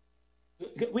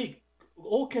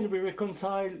how can we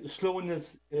reconcile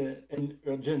slowness and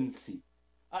urgency?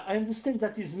 I understand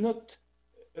that is not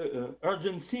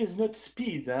urgency is not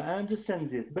speed. I understand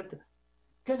this, but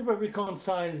can we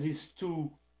reconcile these two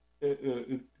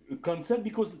concepts?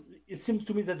 Because it seems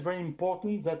to me that very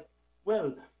important that,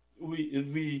 well,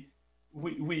 we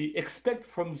expect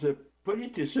from the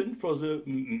politician, for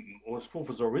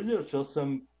the researcher,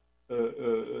 some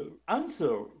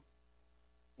answer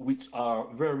which are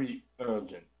very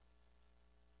urgent.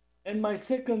 And my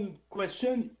second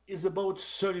question is about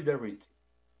solidarity.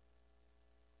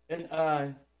 And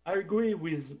I agree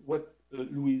with what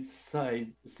Louis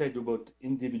said about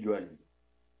individualism.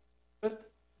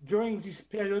 But during this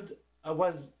period, I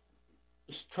was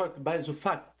struck by the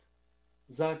fact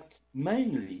that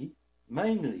mainly,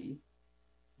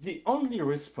 the only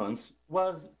response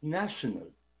was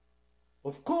national.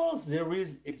 Of course, there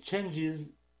is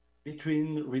exchanges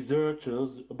between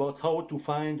researchers about how to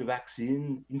find a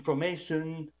vaccine,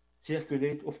 information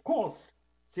circulate. Of course,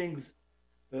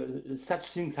 such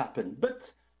things happen.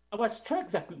 But I was struck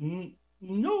that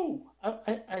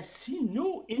I see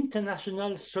no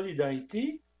international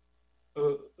solidarity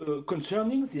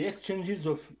concerning the exchanges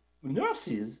of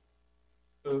nurses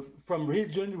from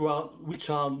regions which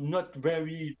are not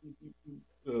very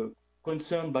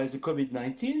concerned by the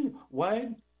COVID-19.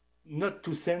 Why not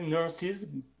to send nurses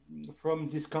from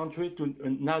this country to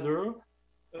another?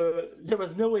 There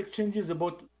was no exchanges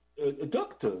about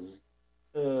doctors.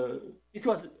 It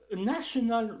was a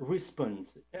national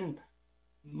response. And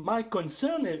my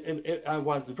concern, I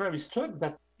was very struck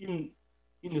that in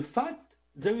fact,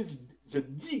 there is the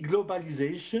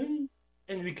deglobalization,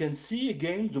 and we can see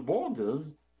again the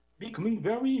borders becoming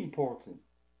very important.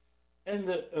 And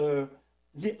the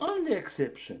only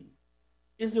exception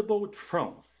is about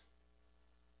France.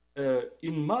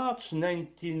 In March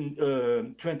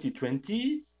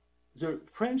 2020, the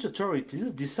French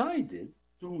authorities decided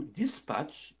to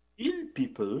dispatch ill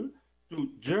people to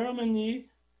Germany,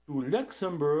 to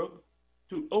Luxembourg,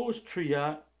 to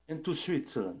Austria, and to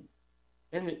Switzerland.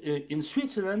 And in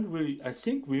Switzerland, I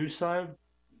think we received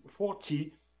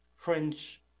 40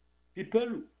 French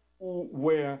people who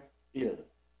were ill.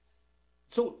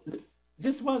 So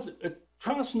this was a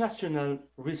transnational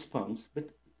response, but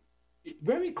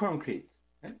very concrete,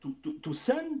 to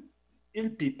send ill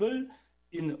people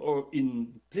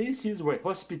in places where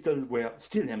hospitals were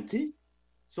still empty.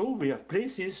 So we have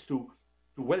places to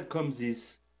welcome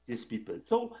these people.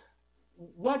 So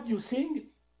what do you think?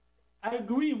 I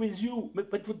agree with you,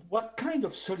 but what kind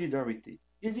of solidarity?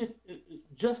 Is it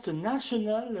just a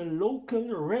national, a local,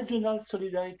 regional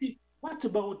solidarity? What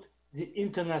about the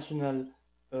international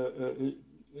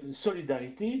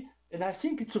solidarity? And I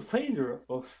think it's a failure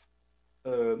of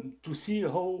to see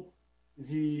how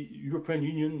the European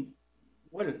Union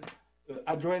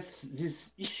address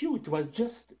this issue. It was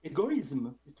just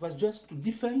egoism. It was just to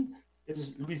defend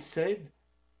as Louis said,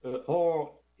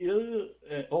 or ill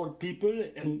old people,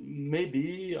 and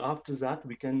maybe after that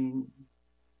we can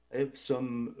have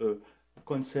some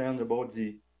concern about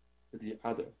the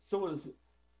other. So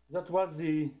that was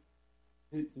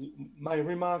my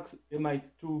remarks and my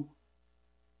two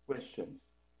questions.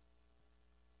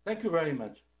 Thank you very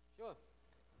much. Sure.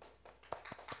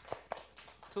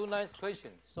 Two nice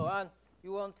questions. So Anne,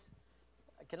 you want?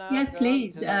 Can I ask? Yes,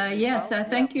 please. Yes,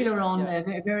 thank you, please. Laurent.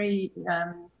 Yeah. Very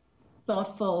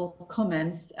thoughtful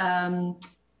comments. I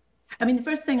mean, the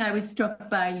first thing I was struck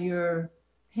by your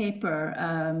paper,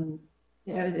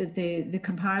 the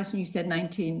comparison you said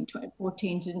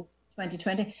 1914 to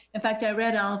 2020. In fact, I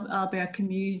read Albert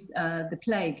Camus' The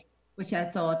Plague, which I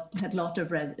thought had a lot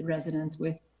of resonance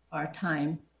with our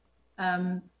time.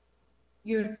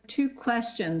 Your two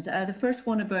questions, the first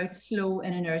one about slow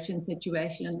in an urgent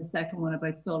situation and the second one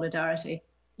about solidarity.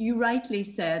 You rightly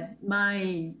said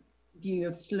my view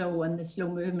of slow and the slow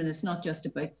movement is not just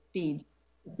about speed.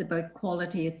 It's about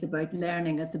quality, it's about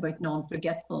learning, it's about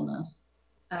non-forgetfulness.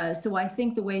 So I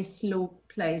think the way slow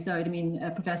plays out, I mean,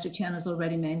 Professor Chen has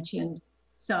already mentioned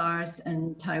SARS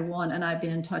and Taiwan, and I've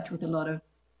been in touch with a lot of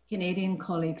Canadian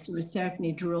colleagues who are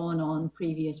certainly drawn on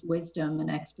previous wisdom and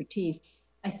expertise.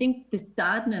 I think the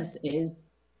sadness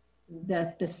is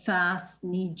that the fast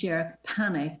knee-jerk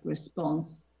panic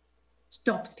response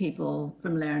stops people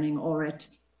from learning, or it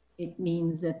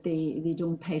means that they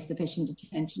don't pay sufficient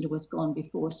attention to what's gone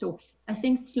before. So I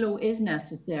think slow is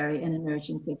necessary in an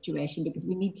urgent situation because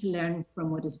we need to learn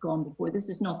from what has gone before. This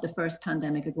is not the first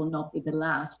pandemic, it will not be the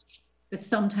last. But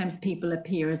sometimes people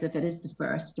appear as if it is the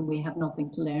first and we have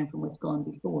nothing to learn from what's gone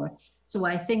before. So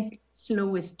I think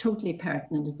slow is totally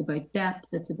pertinent. It's about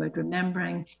depth, it's about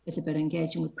remembering, it's about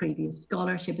engaging with previous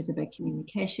scholarship, it's about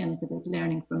communication, it's about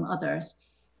learning from others.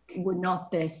 We're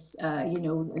not this,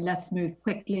 let's move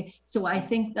quickly. So I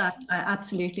think that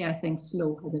absolutely, I think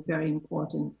slow has a very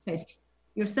important place.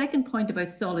 Your second point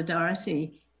about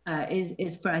solidarity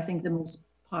is for, I think, the most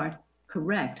part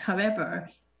correct. However,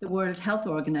 the World Health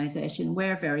Organization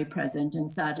were very present, and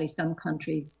sadly, some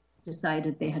countries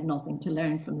decided they had nothing to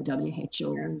learn from the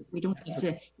WHO. We don't have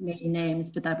to name names,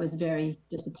 but that was very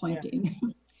disappointing.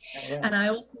 And I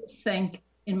also think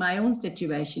in my own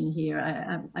situation here,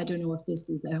 I don't know if this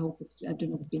is, I don't know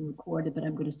if it's being recorded, but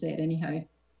I'm going to say it anyhow.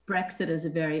 Brexit is a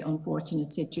very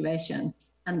unfortunate situation.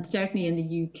 And certainly in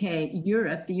the UK,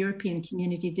 Europe, the European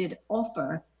community did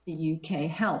offer the UK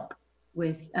help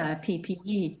with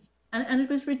PPE. And it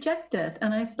was rejected.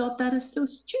 And I thought that is so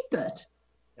stupid.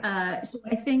 So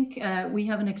I think we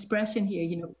have an expression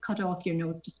here, cut off your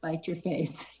nose to spite your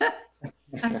face.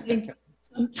 I think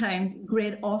sometimes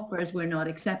great offers were not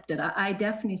accepted. I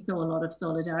definitely saw a lot of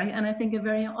solidarity. And I think a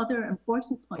very other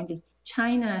important point is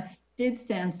China did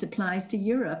send supplies to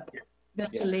Europe,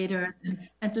 ventilators,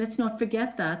 and let's not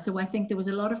forget that. So I think there was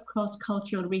a lot of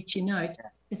cross-cultural reaching out.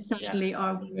 But sadly,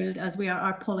 our world, as we are,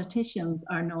 our politicians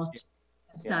are not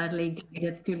sadly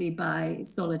guided fully by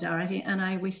solidarity. And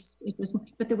I wish it was,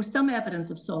 but there was some evidence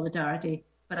of solidarity,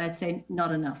 but I'd say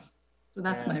not enough. So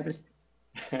that's my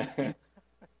response.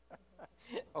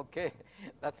 Okay,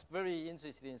 that's very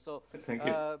interesting. So, thank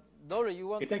you. Dora, you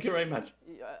want? Thank you very much.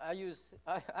 Are you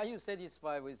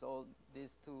satisfied with all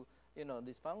these two,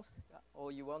 response,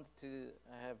 or you want to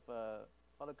have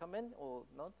further comment or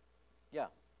not? Yeah.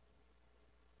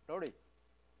 Lori.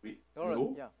 Nolan.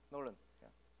 No? Yeah, Nolan. Yeah.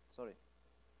 Sorry.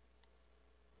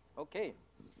 Okay.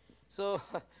 So,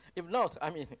 if not, I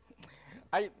mean,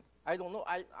 I don't know.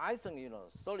 I think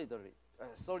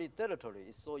solidarity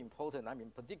is so important. I mean,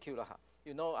 particular.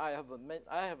 I have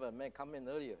a comment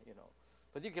earlier.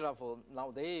 Particular for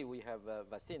nowadays we have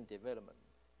vaccine development.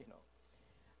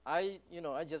 I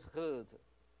just heard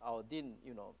our dean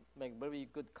make very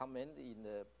good comment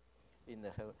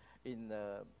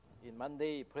in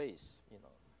Monday place.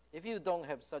 If you don't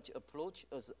have such approach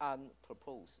as Anne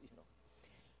proposed,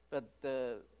 but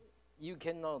you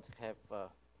cannot have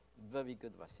very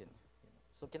good vaccine.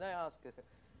 So can I ask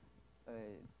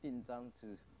Dean Zhang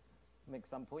to make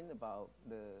some point about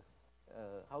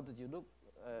how did you look?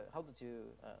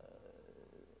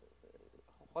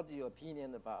 What is your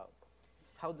opinion about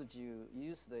how did you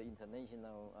use the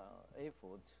international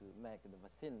effort to make the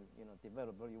vaccine,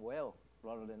 develop very well,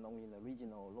 rather than only in a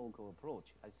regional or local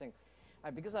approach? I think,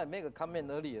 because I made a comment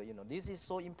earlier, this is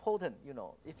so important.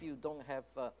 If you don't have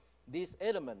this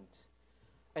element,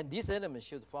 and this element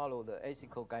should follow the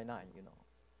ethical guideline.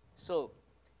 So,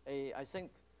 I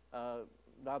think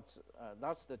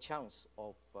that's the chance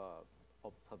of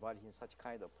providing such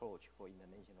kind of approach for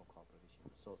international cooperation.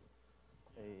 So,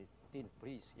 Dean,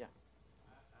 please, yeah.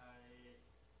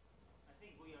 I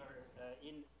think we are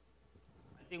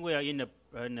I think we are in a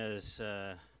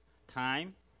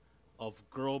time of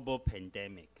global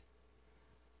pandemic.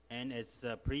 And as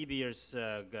previous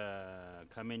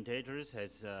commentators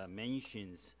has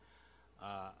mentioned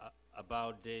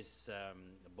about this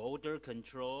border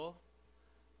control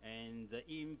and the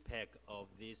impact of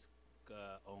this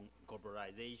on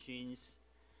globalizations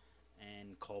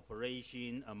and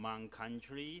cooperation among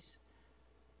countries.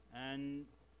 And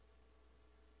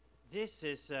this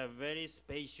is a very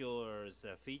special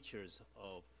features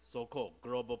of so-called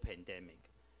global pandemic.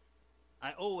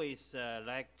 I always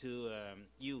like to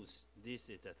use this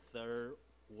as a third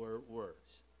world war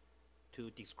to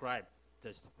describe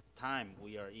the time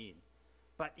we are in.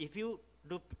 But if you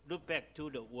look back to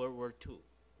the World War II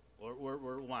or World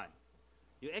War I,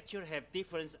 you actually have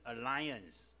different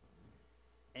alliances,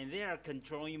 and they are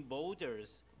controlling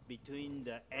borders between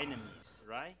the enemies,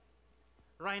 right?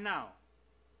 Right now,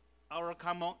 our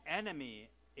common enemy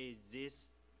is this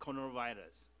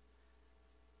coronavirus.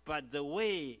 But the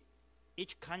way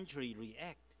each country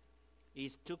react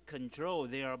is to control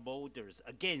their borders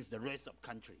against the rest of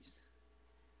countries.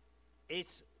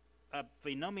 It's a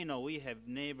phenomenon we have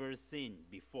never seen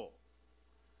before.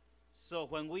 So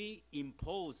when we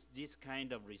impose this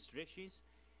kind of restrictions,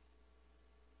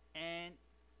 and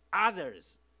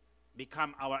others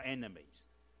become our enemies,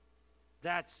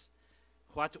 that's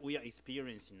what we are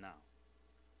experiencing now.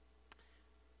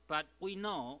 But we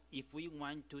know if we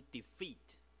want to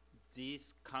defeat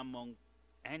this common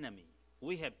enemy,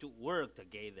 we have to work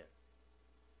together.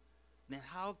 Then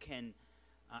how can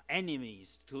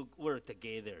enemies to work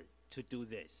together to do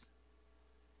this?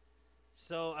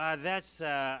 So that's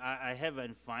I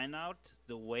haven't found out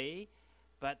the way,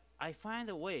 but I find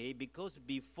a way because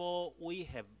before we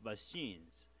have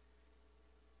vaccines,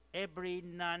 every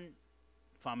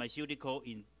non-pharmaceutical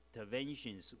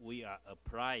interventions we are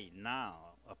applying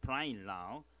now are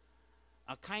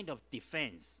kind of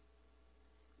defense.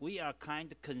 We are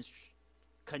kind of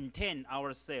contain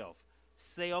ourselves,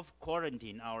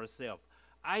 self-quarantine ourselves,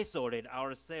 isolate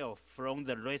ourselves from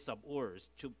the rest of the world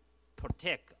to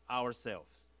protect ourselves.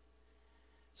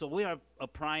 So we are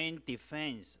applying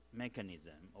defense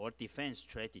mechanism or defense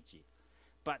strategy.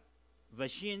 But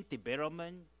vaccine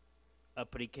development,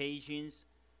 applications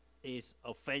is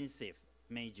offensive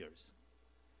measures.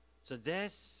 So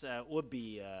this would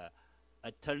be a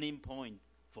turning point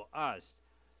for us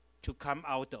to come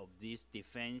out of this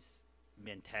defense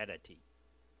mentality.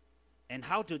 And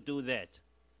how to do that?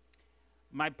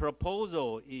 My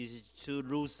proposal is to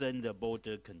loosen the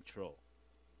border control.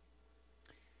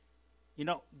 You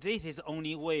know, this is the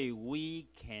only way we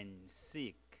can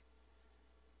seek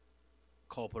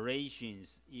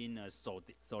cooperations in a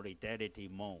solidarity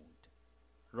mode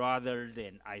rather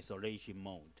than isolation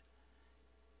mode.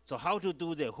 So how to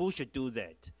do that? Who should do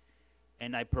that?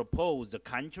 And I propose the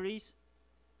countries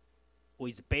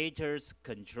with better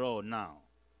control now.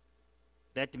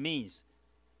 That means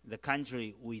the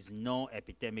country with no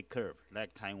epidemic curve,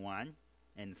 like Taiwan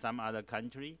and some other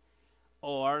country,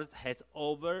 or has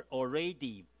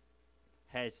already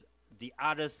has the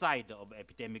other side of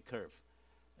epidemic curve,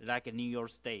 like New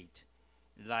York State,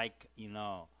 like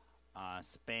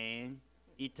Spain,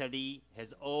 Italy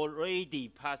has already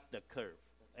passed the curve,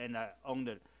 and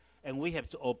and we have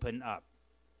to open up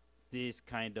these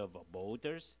kind of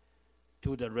borders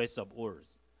to the rest of the world.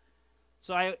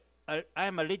 So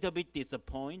I'm a little bit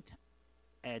disappointed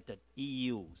at the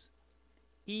EU's.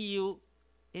 EU,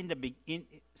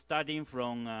 starting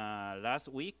from last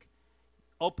week,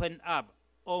 opened up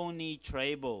only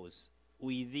travels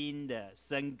within the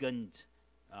Schengen,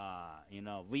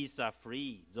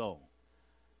 visa-free zone.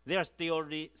 They are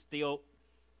still,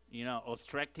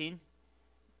 attracting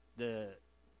the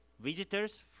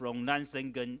visitors from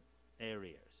non-Schengen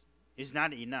areas. It's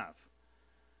not enough.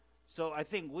 So I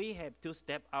think we have to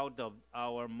step out of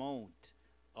our mode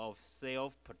of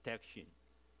self-protection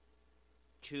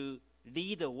to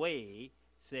lead the way,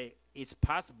 say it's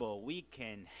possible we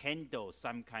can handle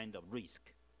some kind of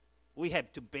risk. We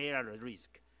have to bear the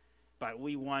risk, but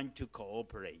we want to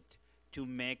cooperate to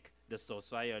make the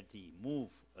society move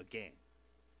again.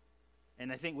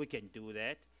 And I think we can do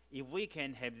that. If we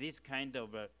can have this kind of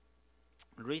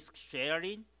risk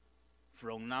sharing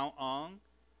from now on,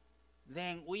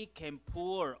 then we can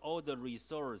pour all the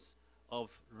resource of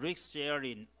risk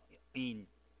sharing in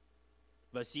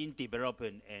vaccine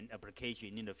development and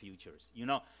application in the futures.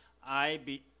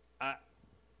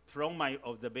 From my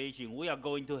observation, we are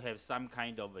going to have some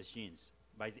kind of vaccines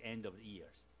by the end of the year,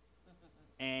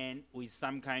 and with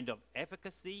some kind of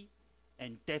efficacy,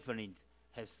 and definitely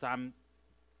have some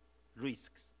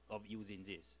risks of using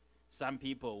this. some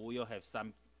people will have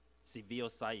some severe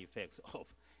side effects of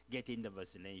getting the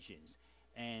vaccinations.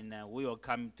 And we will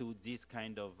come to this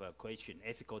kind of question,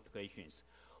 ethical questions.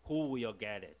 Who will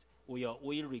get it?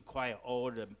 We require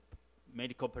all the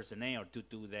medical personnel to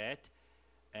do that,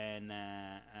 and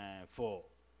for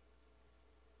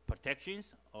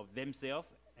protections of themselves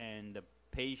and the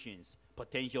patients,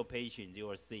 potential patients you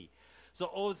will see. So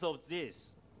all of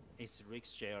this is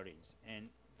risk sharing. And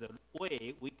the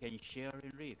way we can share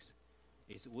in risks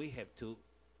is we have to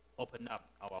open up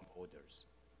our borders.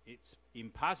 It's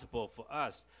impossible for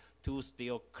us to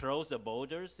still close the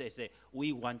borders. They say,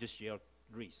 we want to share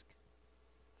risk.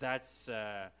 That's,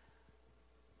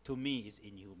 to me, is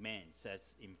inhumane.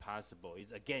 That's impossible.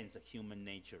 It's against human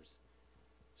natures.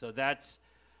 So that's,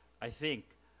 I think,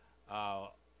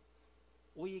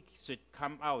 we should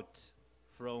come out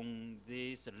from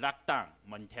this lockdown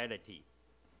mentality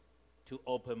to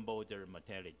open border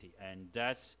mentality. And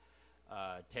that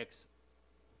takes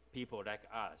people like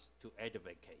us to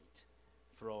advocate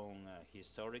from a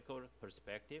historical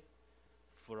perspective,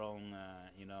 from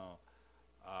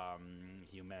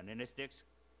humanistic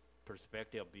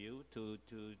perspective view to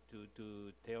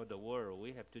tell the world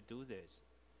we have to do this.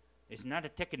 It's not a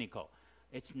technical.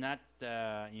 It's not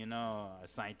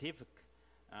scientific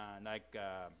like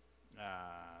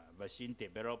vaccine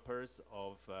developers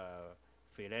of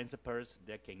philanthropists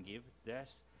that can give. That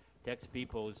takes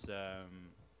people's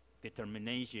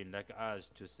determination like us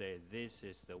to say this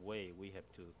is the way we have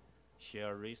to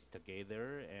share risk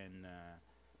together, and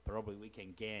probably we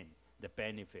can gain the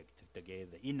benefit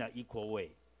together in an equal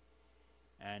way.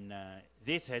 And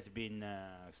this has been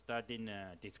starting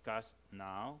discussed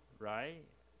now, right?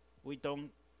 We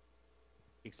don't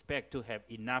expect to have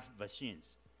enough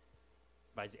vaccines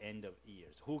by the end of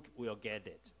years. Who will get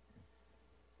it?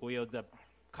 Will the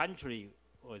country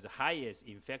with the highest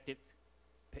infected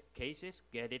cases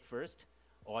get it first,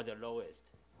 or the lowest?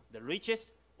 The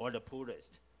richest or the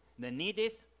poorest? The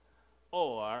neediest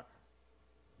or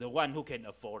the one who can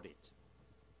afford it?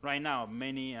 Right now,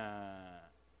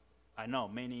 I know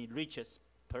many richest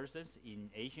persons in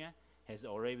Asia has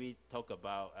already talked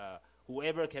about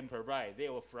whoever can provide, they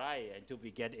will fly and to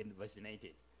be getting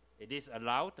vaccinated. It is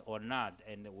allowed or not,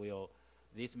 and will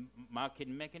this market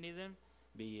mechanism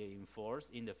be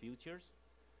enforced in the futures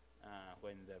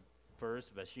when the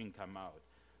first vaccine come out?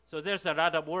 So there's a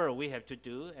lot of work we have to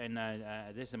do, and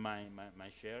this is my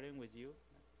sharing with you.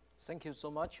 Thank you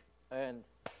so much, and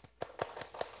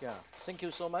yeah, thank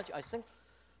you so much. I think,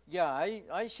 yeah,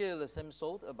 I share the same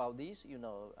thought about this.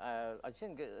 I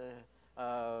think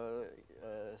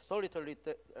solidarity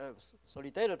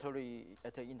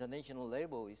at the international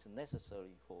level is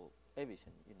necessary for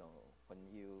everything.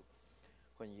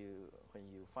 When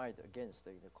you fight against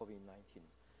the COVID-19.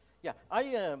 Yeah,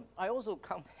 I also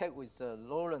come back with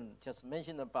Lauren just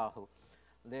mentioned about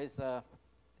there's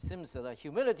seems that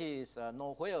humanity is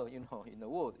nowhere in the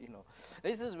world.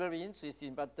 This is very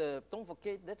interesting, but don't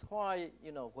forget that's why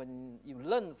when you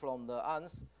learn from the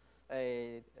Anne's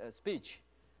speech,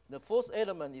 the fourth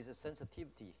element is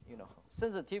sensitivity.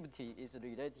 Sensitivity is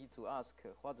related to ask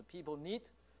what the people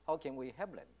need, how can we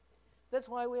help them. That's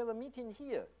why we have a meeting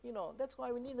here. That's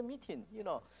why we need a meeting.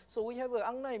 So we have an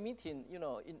online meeting.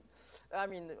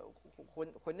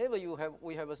 Whenever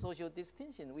we have a social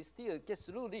distinction, we still get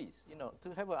through this.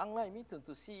 To have an online meeting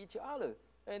to see each other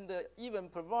and even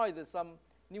provide some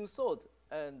new thought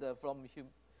and from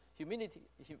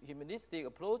humanistic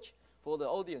approach for the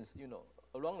audience.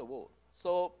 Around the world.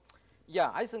 So,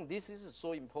 yeah, I think this is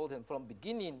so important from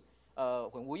beginning.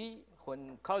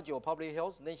 When College of Public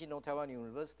Health, National Taiwan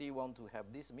University want to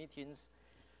have these meetings,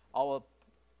 our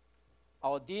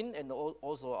dean and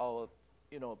also our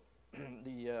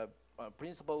the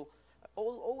principal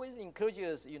always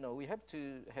encourages we have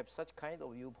to have such kind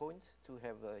of viewpoint to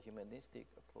have a humanistic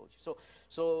approach.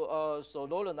 So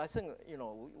Roland, I think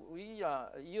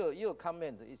your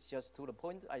comment is just to the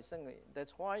point. I think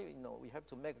that's why we have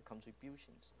to make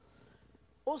contributions.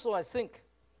 Also, I think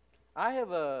I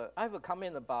have a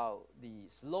comment about the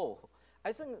slow.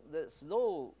 I think the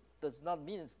slow does not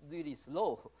mean really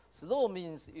slow. Slow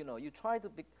means you try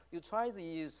to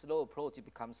use slow approach to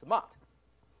become smart.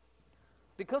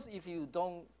 Because if you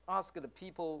don't ask the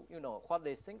people what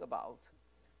they think about,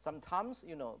 sometimes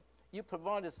you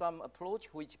provide some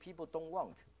approach which people don't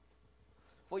want.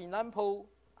 For example,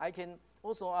 I can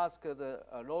also ask the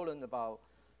Roland about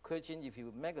question. If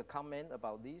you make a comment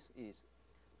about this is.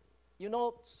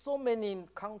 So many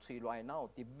countries right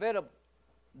now develop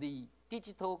the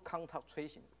digital contact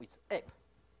tracing with app.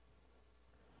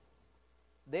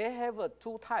 They have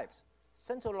two types,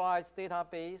 centralized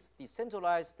database,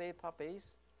 decentralized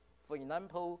database, For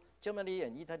example, Germany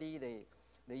and Italy,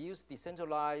 they use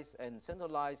decentralized and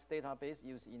centralized database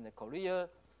used in Korea,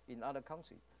 in other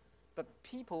countries. But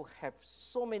people have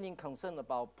so many concerns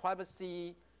about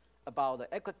privacy, about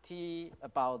the equity,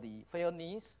 about the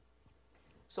fairness.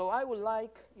 So I would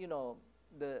like,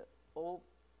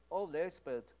 all the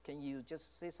experts, can you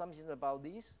just say something about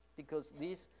this? Because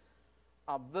these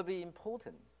are very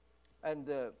important. And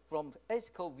from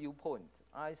ethical viewpoint,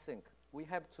 I think we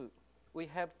have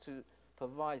to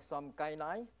provide some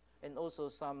guideline and also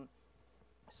some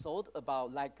thought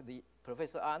about, like the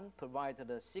Professor An provided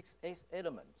the 6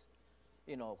 elements.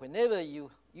 Whenever you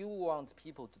want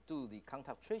people to do the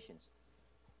contact tracings,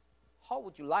 how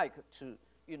would you like to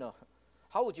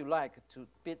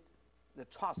build the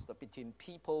trust between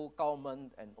people,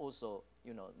 government, and also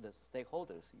the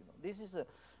stakeholders? This is a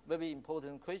very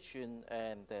important question,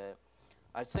 and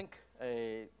I think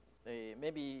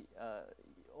maybe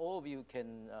all of you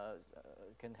can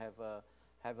have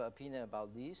an opinion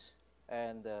about this.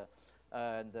 And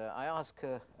I ask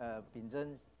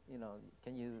Binzhen,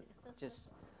 can you just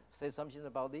say something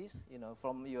about this?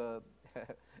 From your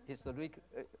historic,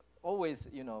 always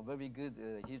very good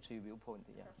history viewpoint.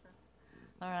 Yeah.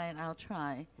 All right, I'll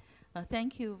try.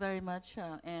 Thank you very much,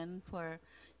 Anne, for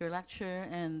your lecture,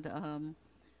 and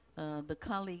the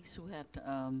colleagues who had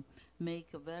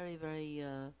make a very, very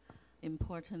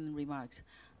important remarks.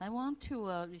 I want to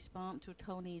respond to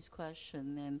Tony's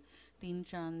question and Lin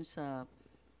Zhang's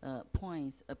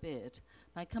points a bit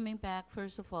by coming back,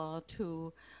 first of all,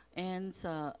 to Anne's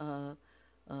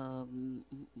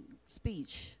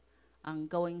speech on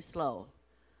going slow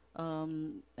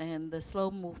and the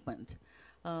slow movement,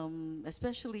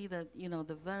 especially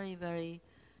the very, very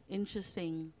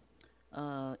interesting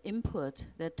input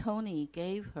that Tony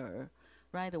gave her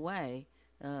right away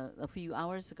a few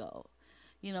hours ago.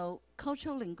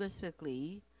 Cultural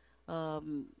linguistically,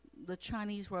 the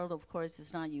Chinese world, of course,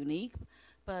 is not unique,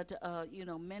 but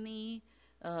many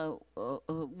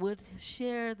would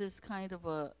share this kind of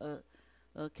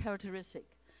a characteristic.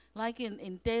 Like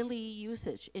in daily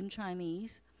usage in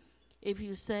Chinese, if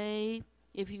you send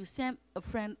a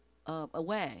friend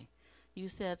away, you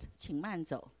said 请慢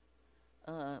走,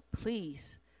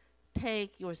 please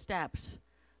take your steps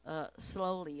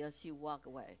slowly as you walk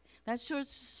away. That's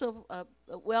just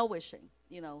well-wishing,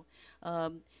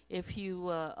 if you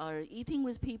are eating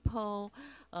with people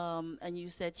and you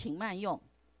said 请慢用,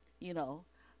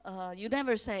 you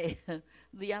never say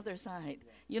the other side.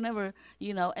 You never,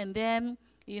 and then,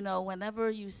 whenever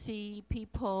you see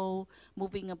people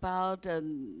moving about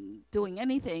and doing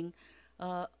anything,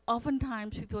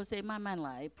 oftentimes people say 慢慢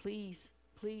来, please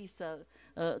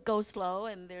go slow,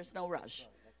 and there's no rush.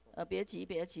 别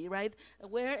急, right?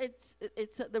 Where it's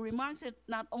the remarks are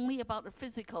not only about the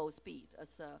physical speed,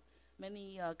 as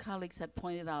many colleagues had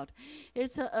pointed out.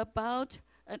 It's about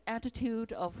an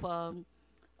attitude of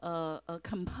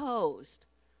composed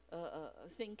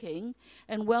thinking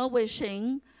and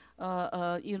well-wishing,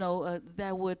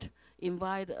 that would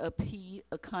invite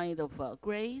a kind of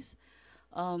grace,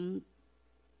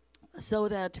 so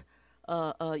that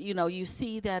you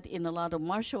see that in a lot of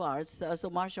martial arts. So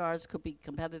martial arts could be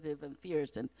competitive and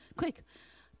fierce and quick,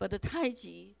 but the Tai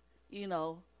Chi,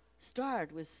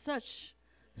 start with such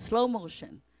slow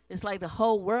motion. It's like the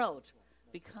whole world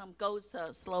goes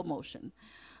slow motion.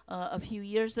 A few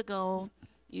years ago,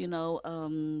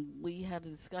 we had a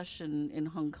discussion in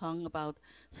Hong Kong about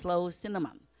slow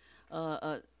cinema.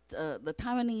 The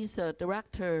Taiwanese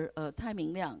director Tsai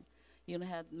Ming-liang,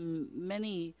 had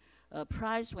many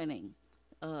prize-winning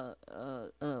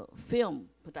film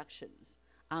productions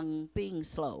on being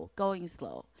slow, going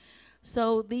slow.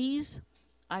 So these,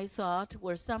 I thought,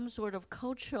 were some sort of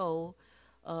cultural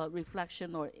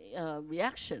reflection or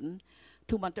reaction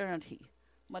to modernity.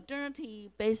 Modernity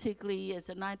basically is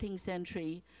a 19th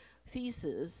century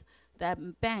thesis that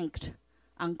banked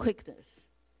on quickness,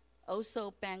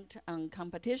 also banked on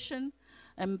competition,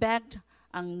 and banked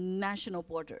on national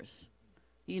borders.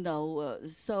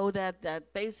 So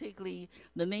that basically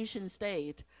the nation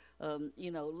state,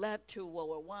 led to World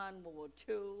War I, World War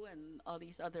II, and all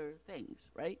these other things,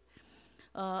 right?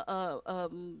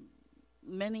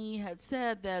 Many had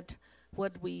said that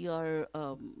what we are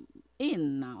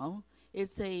in now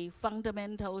is a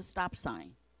fundamental stop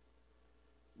sign.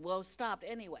 Well, stopped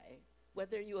anyway.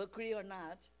 Whether you agree or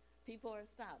not, people are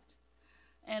stopped.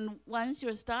 And once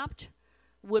you're stopped,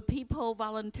 would people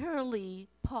voluntarily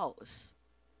pause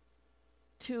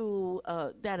to,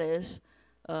 that is,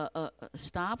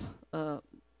 stop,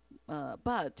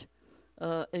 but,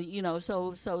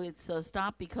 so it's a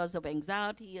stop because of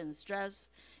anxiety and stress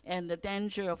and the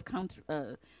danger of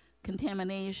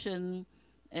contamination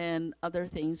and other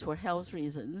things for health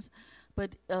reasons.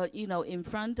 But, you know, in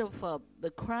front of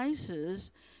the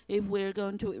crisis, if we're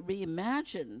going to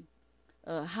reimagine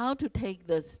how to take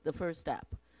the first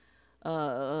step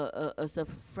as a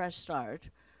fresh start,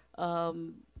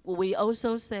 we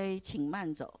also say 请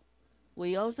慢走.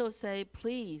 We also say,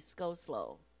 please go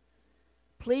slow.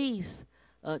 Please,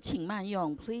 请慢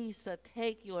用. Please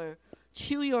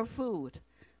chew your food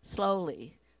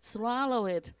slowly. Swallow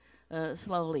it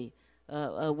slowly.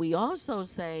 We also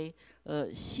say,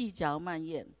 细嚼慢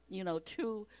咽. You know,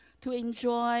 to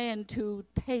enjoy and to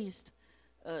taste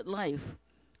life,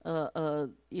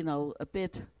 you know, a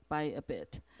bit by a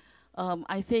bit.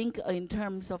 I think in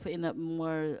terms of in a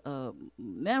more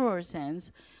narrower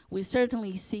sense, we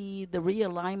certainly see the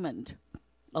realignment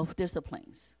of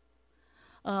disciplines.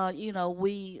 You know,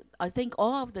 I think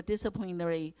all of the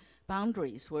disciplinary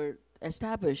boundaries were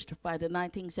established by the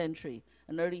 19th century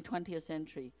and early 20th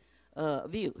century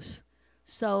views.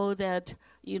 So that,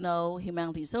 you know,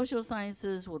 humanities, social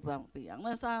sciences would be on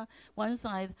one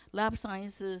side, lab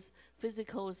sciences,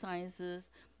 physical sciences,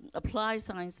 applied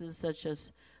sciences such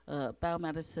as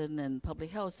biomedicine and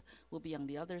public health will be on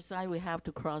the other side. We have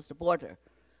to cross the border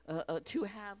to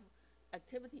have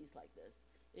activities like this.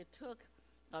 It took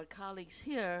our colleagues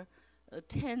here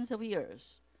tens of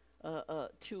years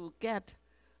to get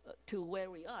to where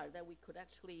we are, that we could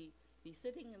actually be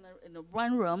sitting in a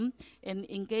one room and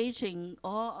engaging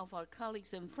all of our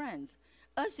colleagues and friends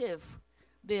as if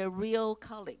they're real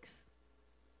colleagues,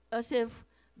 as if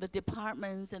the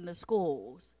departments and the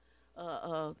schools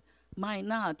might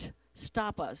not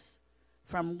stop us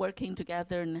from working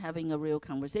together and having a real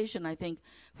conversation. I think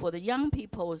for the young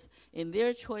peoples in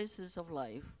their choices of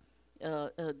life,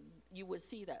 you would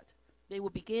see that. They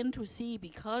will begin to see,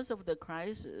 because of the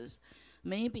crisis,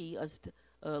 maybe as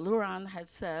Luran has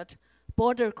said,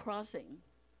 border crossing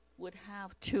would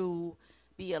have to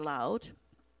be allowed,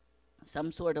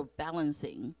 some sort of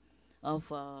balancing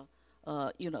of,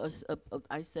 you know,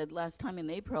 I said last time in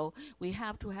April, we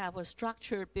have to have a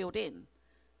structured built-in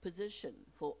position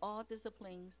for all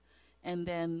disciplines, and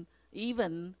then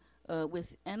even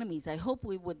with enemies. I hope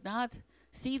we would not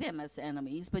see them as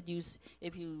enemies, but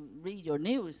if you read your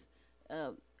news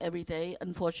every day,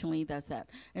 unfortunately, that's that.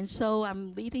 And so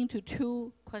I'm leading to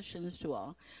two questions to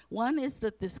all. One is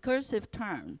the discursive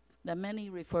term that many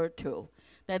refer to,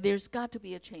 that there's got to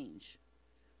be a change,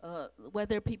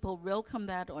 whether people welcome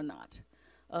that or not.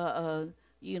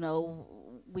 You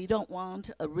know, we don't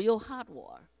want a real hot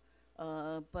war,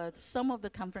 but some of the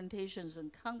confrontations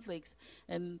and conflicts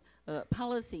and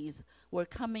policies were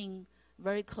coming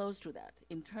very close to that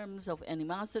in terms of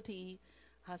animosity,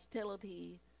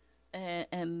 hostility,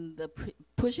 and the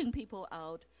pushing people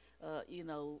out, you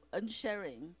know,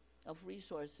 unsharing of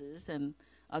resources and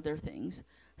other things.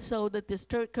 So the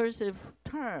discursive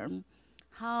term,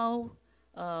 how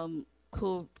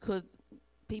could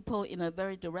people in a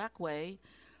very direct way,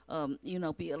 you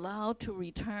know, be allowed to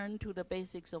return to the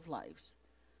basics of lives?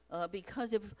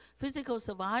 Because if physical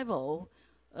survival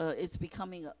is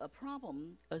becoming a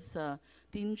problem, as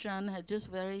Dean Zhan had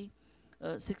just very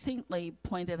succinctly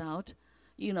pointed out,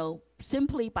 you know,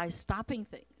 simply by stopping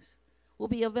things will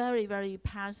be a very, very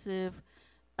passive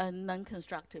and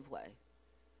non-constructive way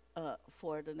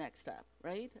for the next step,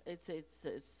 right? It's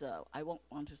I won't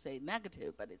want to say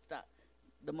negative, but it's not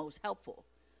the most helpful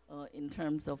in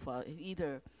terms of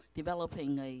either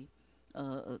developing a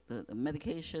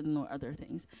medication or other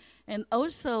things. And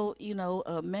also, you know,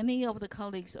 many of the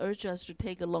colleagues urge us to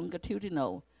take a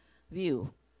longitudinal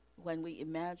view when we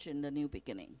imagine the new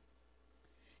beginning.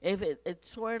 If it's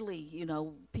sorely, you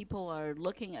know, people are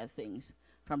looking at things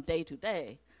from day to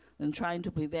day and trying to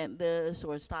prevent this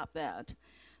or stop that.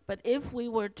 But if we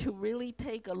were to really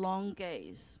take a long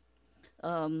gaze,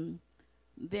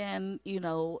 then, you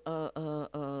know,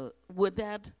 would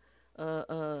that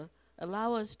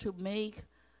allow us to make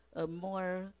a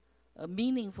more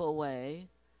meaningful way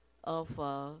of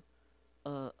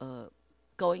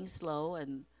going slow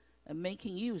and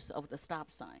making use of the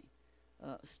stop sign?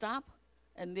 Stop,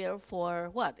 and therefore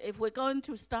what? If we're going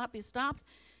to stop, be stopped,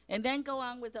 and then go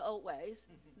on with the old ways,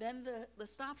 then the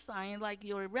stop sign, like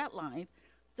your red line,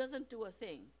 doesn't do a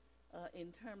thing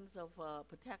in terms of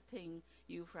protecting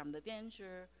you from the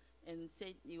danger and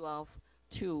set you off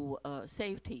to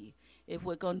safety. If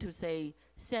we're going to say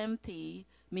safety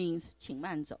means 请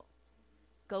慢走,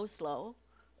 go slow,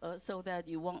 so that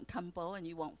you won't tumble and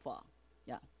you won't fall.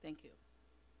 Yeah, thank you.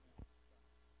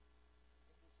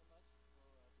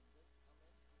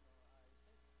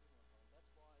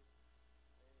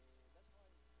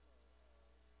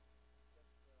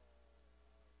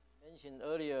 mentioned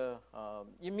earlier,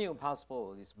 immune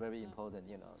passport is very important,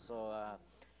 you know. So,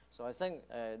 so I think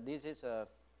this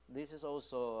is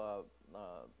also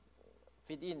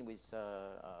fit in with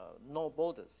no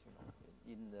borders,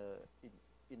 you know,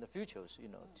 in the futures, you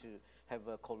know, to have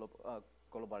a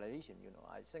collaboration, you know.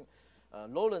 I think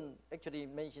Roland actually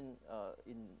mentioned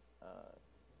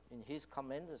in his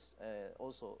comments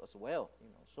also as well, you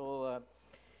know. So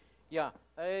yeah,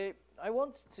 I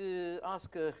want to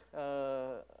ask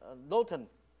Lawton,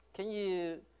 can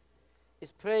you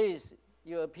express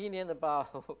your opinion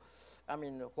about I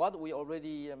mean what we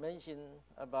already mentioned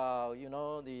about, you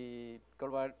know, the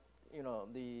global, you know,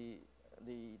 the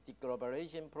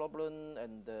collaboration problem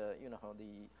and you know,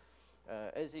 the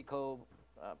ethical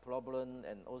problem,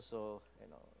 and also, you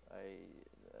know,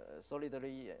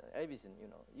 solidarity, everything, you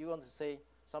know. You want to say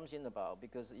something about,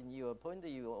 because in your point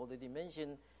you already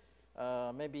mentioned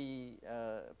maybe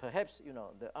perhaps, you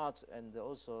know, the arts and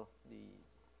also the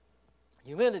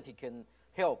humanity can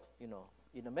help, you know,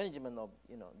 in the management of,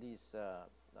 you know, this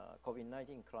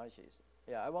COVID-19 crisis.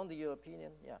 Yeah, I want your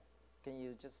opinion. Yeah, can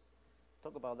you just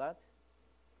talk about that?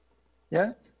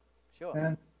 Yeah.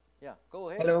 Sure. Yeah, go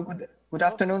ahead. Hello. Good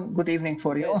afternoon. Good evening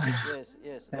for you.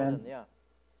 Yes. Lawton, yeah.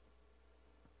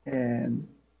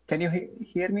 Can you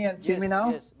hear me and see me now?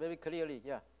 Yes, very clearly.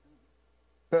 Yeah.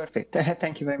 Perfect.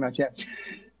 Thank you very much. Yeah.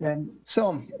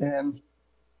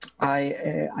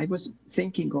 I was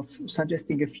thinking of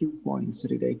suggesting a few points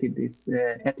related to this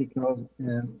ethical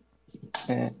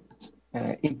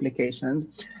implications,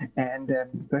 and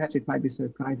perhaps it might be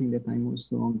surprising that I'm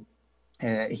also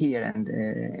here, and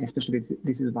especially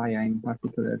this is why I'm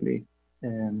particularly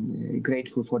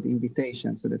grateful for the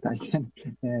invitation so that I can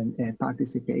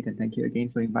participate, and thank you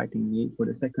again for inviting me for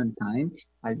the second time.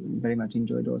 I very much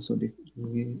enjoyed also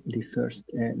the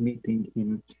first meeting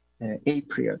in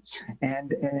April,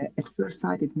 and at first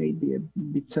sight it may be a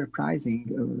bit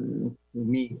surprising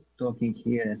me talking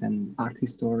here as an art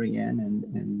historian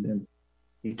and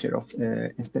teacher of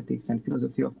aesthetics and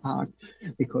philosophy of art,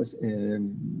 because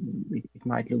it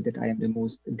might look that I am the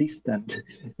most distant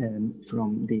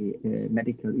from the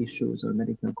medical issues or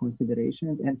medical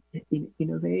considerations. And in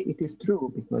a way it is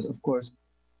true, because of course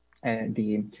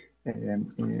the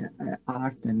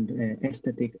art and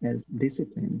aesthetic as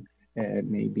disciplines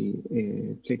may be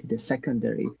treated as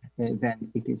secondary when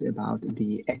it is about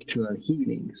the actual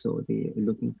healing. So the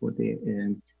looking for the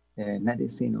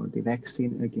medicine or the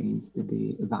vaccine against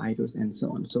the virus and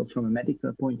so on. So from a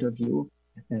medical point of view,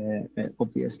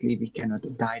 obviously we cannot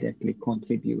directly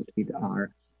contribute with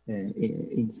our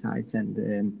insights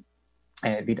and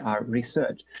with our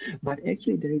research. But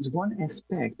actually there is one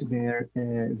aspect where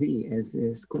we as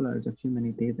scholars of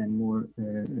humanities, and more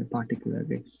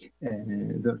particularly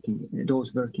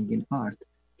those working in art,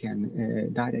 can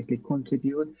directly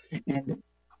contribute, and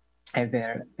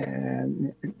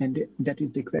that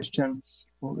is the question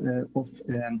of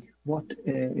what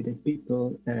the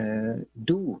people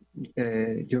do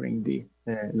during the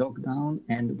lockdown,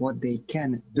 and what they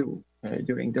can do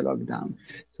during the lockdown.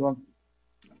 So of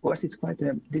course it's quite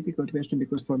a difficult question,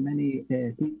 because for many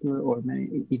people, or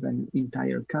many even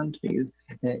entire countries,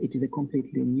 it is a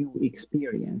completely new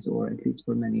experience, or at least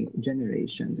for many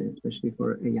generations, especially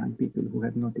for young people who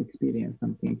have not experienced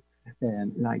something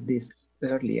like this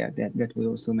earlier. That was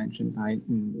also mentioned by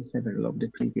several of the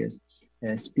previous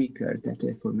speakers, that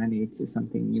for many it's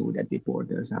something new, that the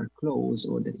borders are closed,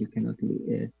 or that you cannot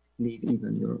leave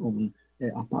even your own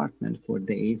apartment for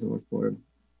days or for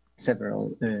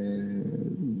several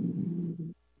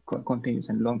continuous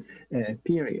and long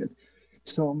periods.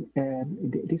 So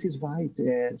this is why it's,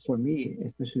 for me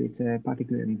especially, it's a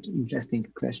particularly interesting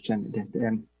question,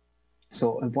 that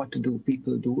so what do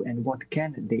people do, and what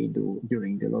can they do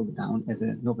during the lockdown as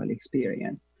a novel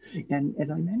experience? And as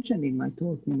I mentioned in my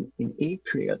talk in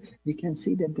April, we can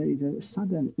see that there is a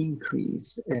sudden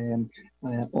increase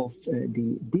of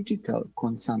the digital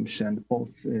consumption of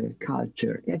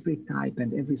culture, every type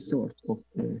and every sort of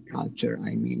culture,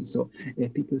 I mean. So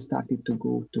people started to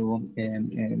go to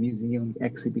museums,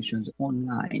 exhibitions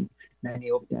online.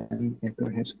 Many of them,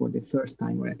 perhaps for the first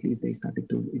time, or at least they started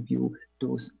to view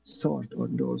those sort or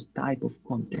those type of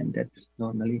content that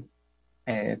normally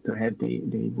perhaps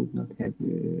they would not have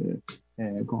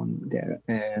gone there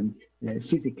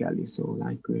physically. So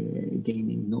like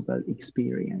gaining novel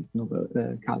experience, novel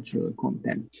cultural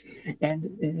content. And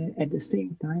at the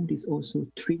same time, this also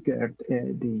triggered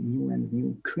the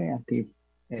new creative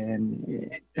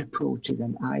approaches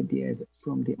and ideas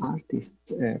from the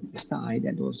artists' side,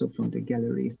 and also from the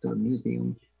galleries or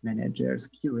museum managers,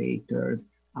 curators,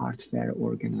 art fair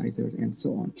organizers, and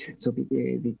so on. So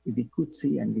we could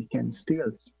see, and we can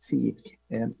still see,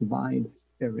 a wide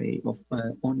array of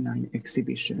online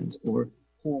exhibitions or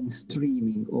home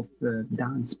streaming of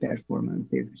dance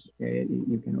performances.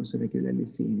 You can also regularly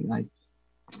see like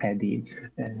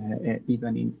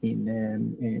even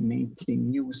in mainstream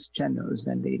news channels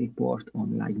when they report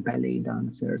on like ballet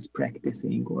dancers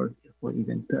practicing or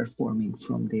even performing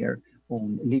from their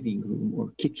own living room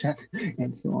or kitchen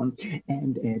and so on.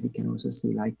 And we can also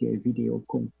see like video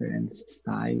conference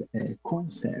style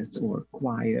concerts or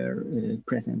choir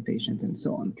presentations and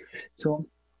so on. So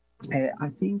I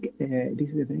think this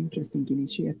is a very interesting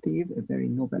initiative, a very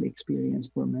novel experience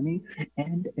for many.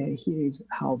 And here is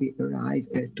how we arrive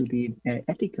to the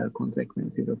ethical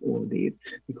consequences of all these,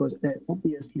 because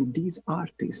obviously these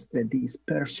artists, these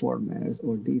performers,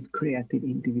 or these creative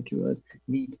individuals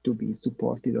need to be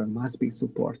supported or must be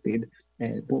supported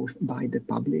both by the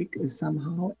public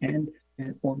somehow and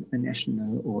on a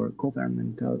national or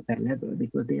governmental level,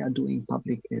 because they are doing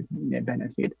public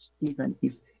benefit, even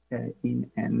if in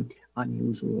an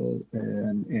unusual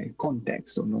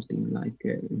context, or not in like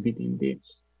within the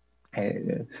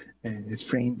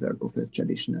framework of a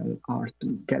traditional art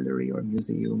gallery or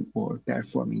museum or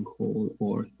performing hall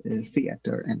or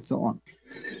theater and so on.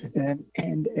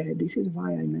 And this is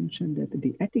why I mentioned that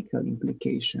the ethical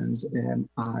implications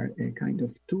are kind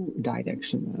of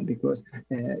two-directional, because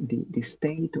the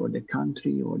state or the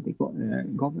country or the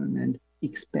government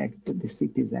expects the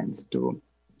citizens to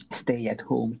stay at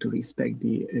home, to respect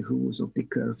the rules of the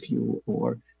curfew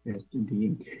or the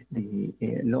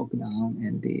lockdown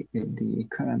and the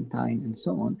quarantine and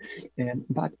so on.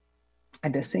 But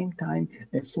at the same time,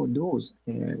 for those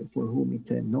for whom it's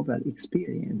a novel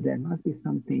experience, there must be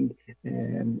something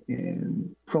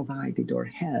provided or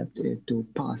helped to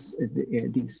pass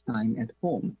this time at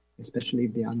home, especially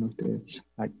if they are not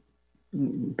like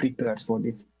prepared for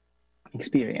this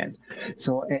experience.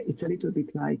 So it's a little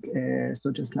bit like,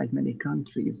 so just like many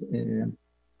countries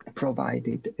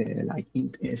provided like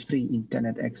free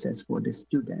internet access for the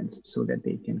students so that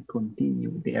they can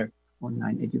continue their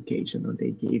online education, or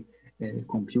they gave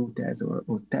computers or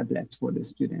tablets for the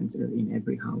students in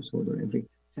every household or every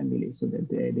family so that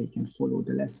they can follow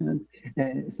the lessons.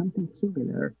 Something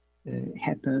similar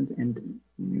happens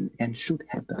and should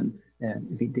happen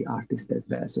with the artists as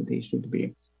well. So they should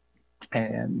be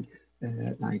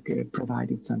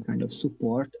provided some kind of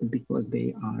support, because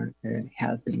they are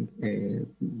helping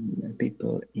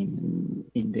people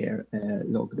in their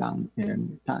lockdown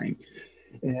time.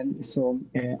 So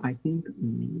I think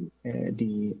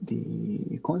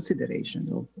the consideration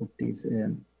of these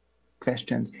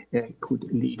questions could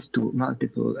lead to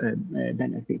multiple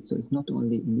benefits. So it's not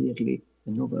only merely a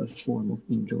novel form of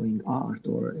enjoying art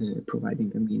or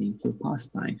providing a meaningful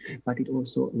pastime, but it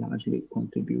also largely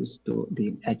contributes to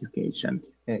the education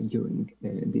during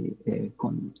the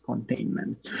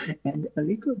containment. And a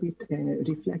little bit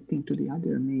reflecting to the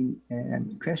other main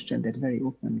question that very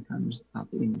often comes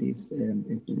up in this,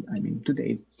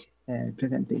 today's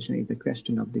presentation, is the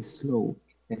question of the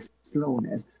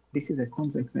slowness. This is a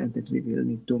consequence that we will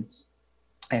need to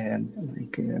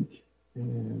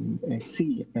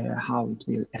see how it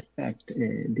will affect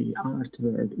the art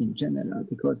world in general,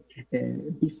 because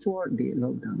before the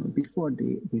lockdown or before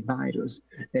the virus,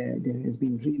 there has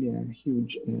been really a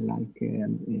huge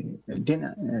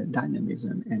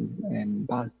dynamism and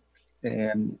buzz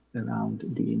around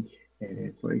the,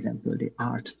 for example, the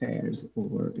art fairs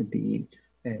or the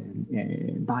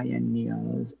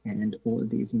biennials and all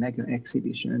these mega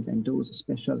exhibitions, and those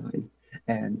specialized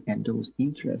and those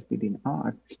interested in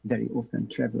art very often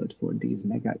traveled for these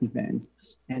mega events.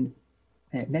 And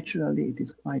naturally, it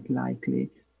is quite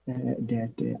likely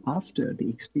that after the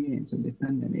experience of the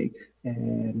pandemic,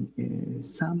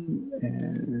 some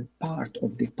part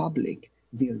of the public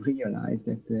will realize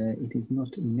that it is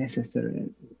not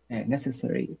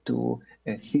necessary to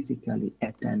physically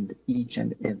attend each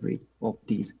and every of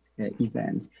these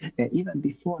events. Even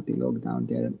before the lockdown,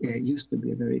 there used to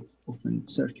be a very often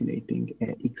circulating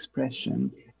expression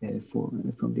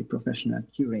from the professional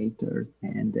curators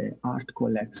and art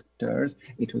collectors.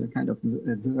 It was a kind of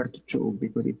a word joke,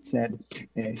 because it said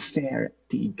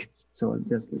fatigue. So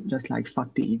just like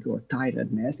fatigue or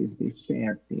tiredness is the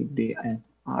fatigue, the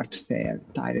art fair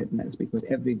tiredness, because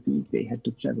every week they had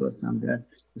to travel somewhere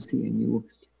to see a new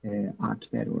art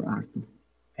fair or art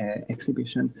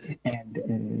exhibition, and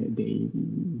they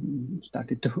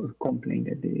started to complain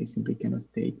that they simply cannot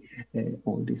take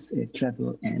all this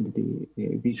travel and the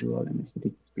visual and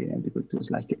aesthetic experience, because it was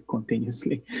like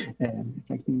continuously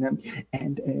affecting them.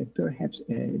 And perhaps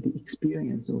the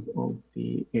experience of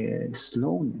the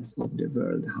slowness of the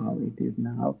world, how it is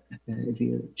now,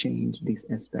 will change this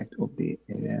aspect of the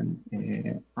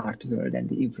art world and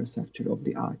the infrastructure of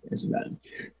the art as well.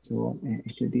 So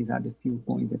actually, these are the few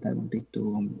points that I wanted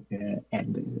to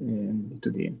add to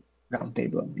the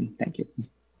roundtable. Thank you.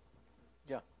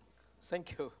 Yeah,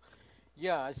 thank you.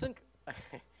 Yeah, I think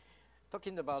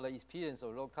talking about the experience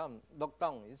of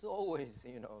lockdown is always,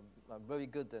 you know, a very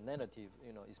good narrative,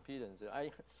 you know, experience.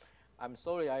 I'm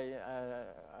sorry,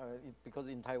 because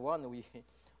in Taiwan we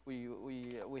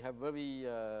have very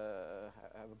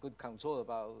have good control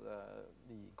about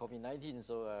the COVID-19,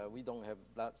 so we don't have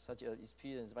such an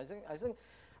experience. But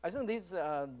I think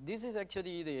this is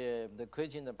actually the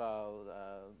question about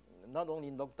not only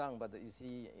lockdown, but you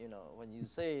see, you know, when you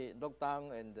say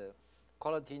lockdown and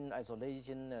quarantine,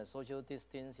 isolation, social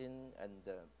distancing, and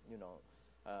you know,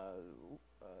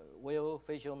 wear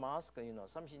facial mask, you know,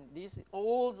 something. These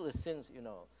all the things, you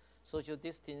know, social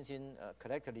distancing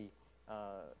collectively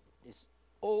is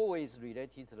always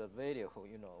related to the value.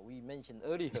 You know, we mentioned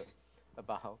earlier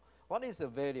about what is the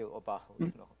value about,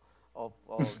 you know, of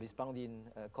responding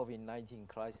COVID-19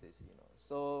 crisis. You know,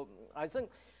 so I think,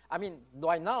 I mean,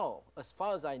 right now, as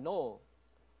far as I know,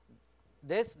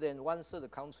 less than 1/3 of the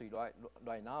country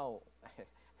right now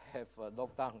have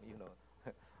lockdown, you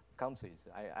know, countries.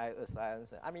 As I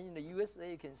understand. I mean, in the USA,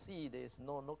 you can see there's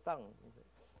no lockdown.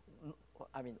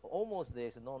 I mean, almost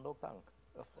there's no lockdown,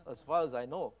 as far as I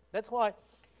know. That's why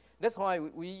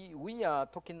we are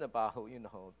talking about, you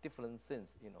know, different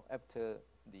things, you know, after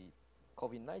the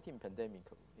COVID-19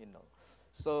 pandemic, you know.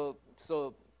 So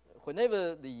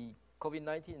whenever the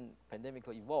COVID-19 pandemic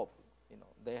evolve, you know,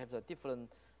 they have a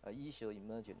different issue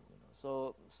emerging, you know.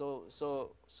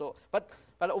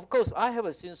 But of course, I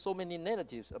have seen so many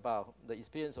narratives about the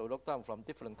experience of lockdown from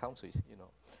different countries, you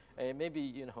know. Maybe,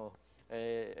 you know,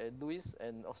 Luis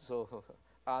and also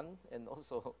Anne, and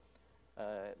also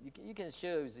you can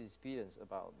share his experience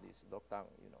about this lockdown,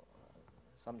 you know,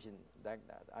 something like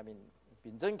that. I mean,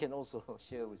 Binzhen can also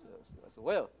share with us as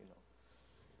well, you know.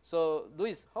 So,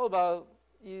 Luis, how about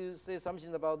you say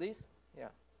something about this? Yeah.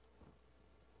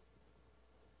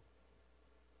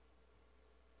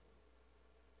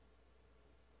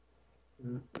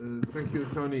 Thank you,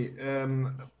 Tony.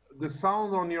 The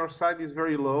sound on your side is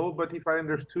very low, but if I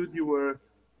understood, you were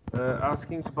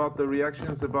asking about the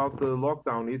reactions about the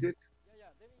lockdown, is it?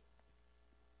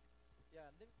 Let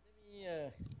me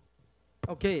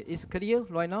okay, it's clear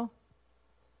right now?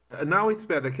 Now it's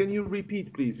better. Can you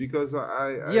repeat, please? Because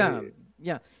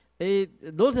Yeah.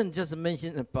 Dalton just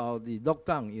mentioned about the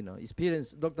lockdown, you know,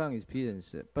 lockdown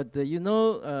experience. But you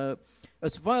know,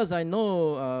 as far as I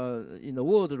know, in the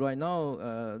world right now,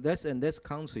 less and less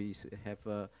countries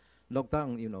have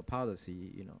lockdown, you know,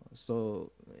 policy, you know.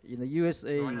 So in the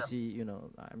USA, you see, you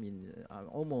know, I mean,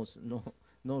 almost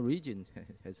no region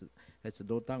has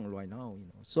lockdown right now, you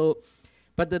know. So,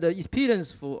 but the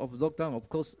experience of lockdown, of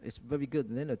course, is very good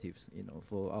narratives, you know,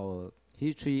 for our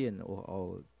history and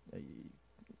our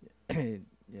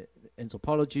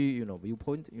anthropology, you know,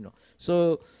 viewpoint, you know.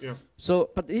 So, yeah. So,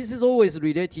 but this is always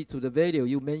related to the value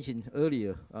you mentioned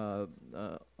earlier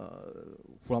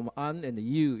from Anne and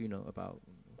you know, about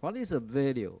what is the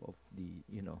value of the,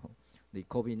 you know, the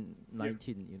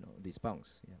COVID-19, you know,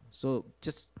 response. Yeah. So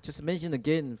just mention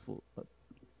again for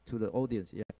to the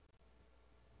audience. Yeah.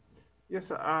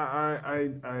 Yes,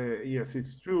 yes,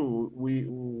 it's true.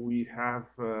 We have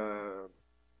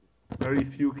very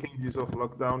few cases of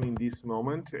lockdown in this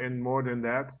moment, and more than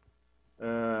that,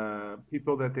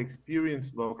 people that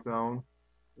experienced lockdown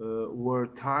were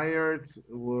tired,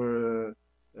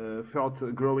 felt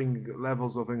growing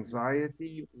levels of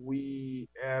anxiety. We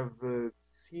have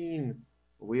seen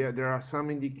there are some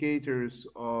indicators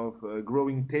of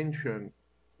growing tension,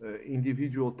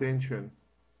 individual tension,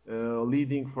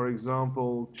 leading, for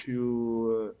example,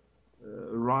 to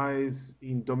rise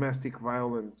in domestic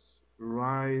violence,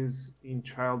 rise in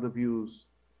child abuse,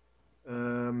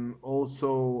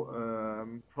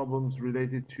 also problems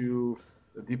related to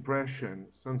depression,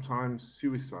 sometimes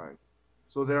suicide.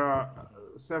 So there are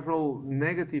several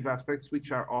negative aspects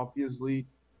which are obviously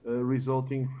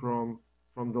resulting from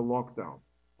the lockdown.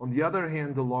 On the other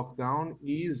hand, the lockdown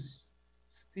is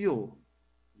still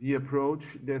the approach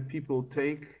that people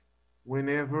take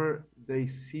whenever they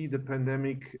see the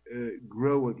pandemic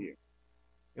grow again.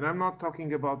 And I'm not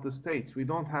talking about the States. We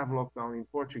don't have lockdown in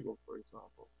Portugal, for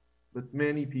example. But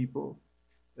many people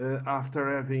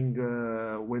after having,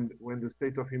 when the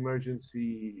state of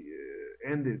emergency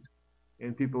ended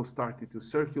and people started to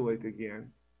circulate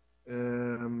again,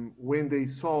 when they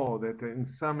saw that in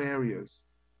some areas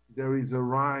there is a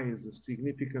rise, a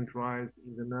significant rise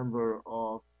in the number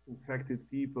of infected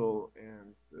people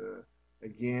and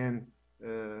again,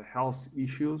 health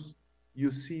issues,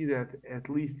 you see that at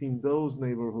least in those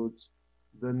neighborhoods,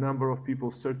 the number of people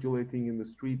circulating in the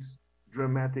streets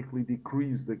dramatically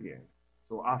decreased again.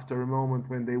 So after a moment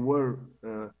when they were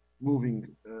moving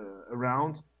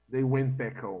around, they went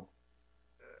back home.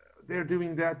 They're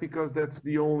doing that because that's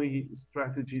the only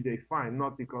strategy they find,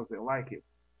 not because they like it.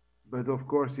 But of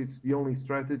course, it's the only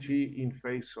strategy in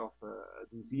face of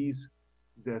a disease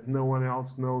that no one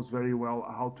else knows very well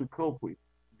how to cope with,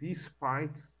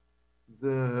 despite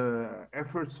the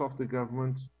efforts of the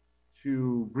government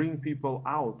to bring people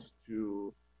out,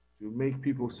 to make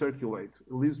people circulate.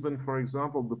 Lisbon, for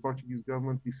example, the Portuguese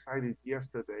government decided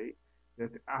yesterday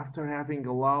that after having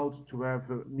allowed to have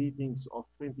meetings of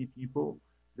 20 people,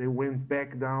 they went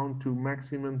back down to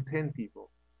maximum 10 people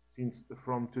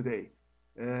from today.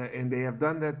 And they have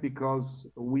done that because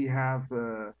we have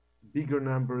bigger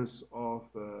numbers of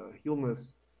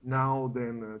illness now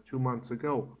than 2 months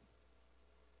ago.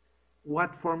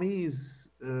 What for me is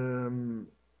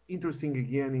interesting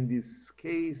again in this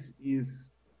case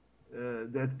is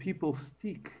that people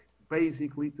stick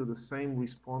basically to the same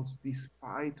response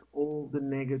despite all the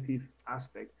negative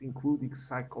aspects, including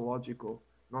psychological,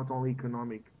 not only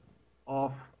economic,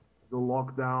 of the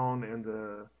lockdown and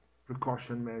the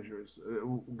precaution measures.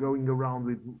 Going around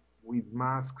with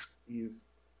masks is,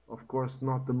 of course,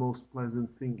 not the most pleasant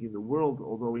thing in the world,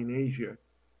 although in Asia,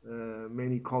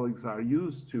 many colleagues are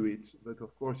used to it, but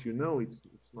of course, you know, it's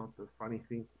not a funny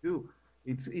thing to do.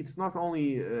 It's not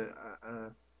only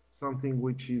something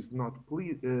which is not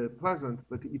pleasant,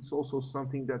 but it's also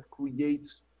something that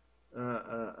creates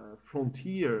a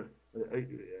frontier,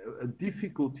 a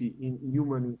difficulty in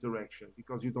human interaction,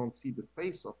 because you don't see the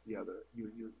face of the other.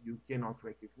 You cannot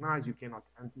recognize, you cannot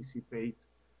anticipate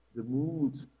the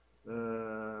moods,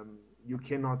 you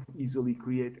cannot easily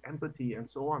create empathy and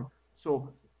so on. So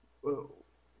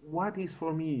what is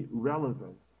for me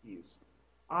relevant is,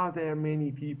 are there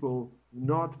many people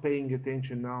not paying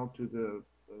attention now to the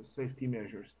safety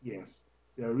measures? Yes,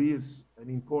 there is an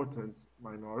important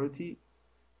minority,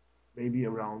 maybe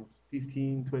around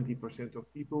 15–20%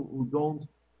 of people who don't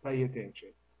pay attention.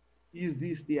 Is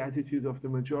this the attitude of the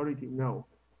majority? No.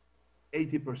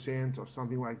 80% or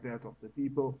something like that of the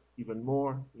people, even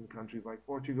more in countries like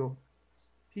Portugal,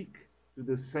 stick to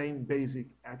the same basic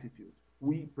attitude.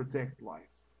 We protect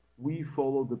life. We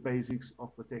follow the basics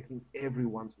of protecting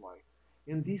everyone's life.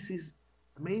 And this is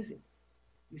amazing.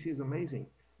 This is amazing.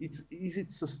 Is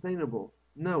it sustainable?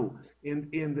 No.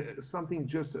 And something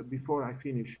just before I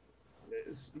finish,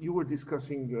 you were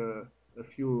discussing a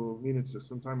few minutes or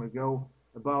some time ago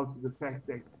about the fact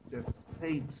that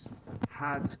states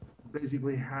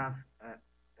basically have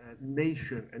a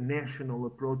national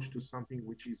approach to something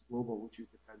which is global, which is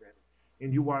the pandemic.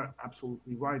 And you are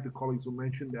absolutely right. The colleagues who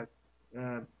mentioned that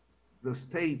the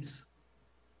states,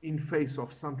 in face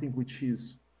of something which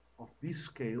is of this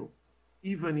scale,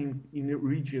 even in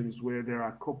regions where there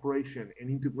are cooperation and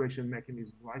integration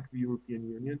mechanisms like the European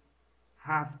Union,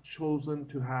 have chosen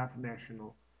to have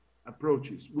national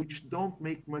approaches, which don't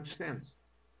make much sense.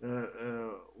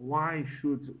 Why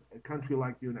should a country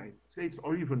like the United States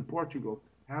or even Portugal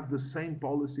have the same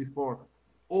policy for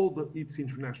all its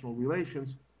international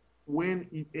relations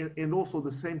and also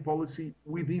the same policy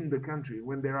within the country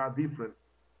when there are different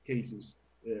cases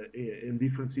and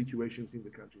different situations in the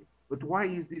country? But why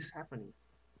is this happening?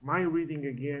 My reading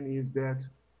again is that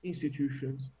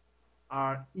institutions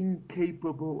are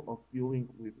incapable of dealing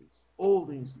with this. All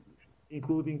the institutions,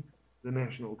 including the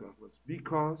national governments,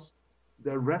 because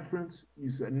the reference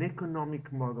is an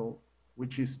economic model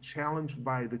which is challenged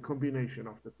by the combination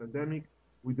of the pandemic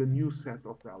with a new set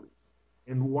of values.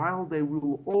 And while they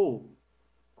will all,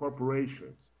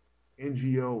 corporations,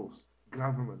 NGOs,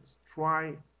 governments,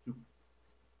 try to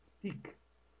stick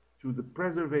to the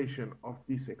preservation of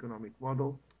this economic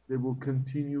model, they will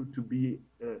continue to be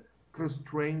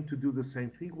constrained to do the same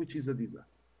thing, which is a disaster.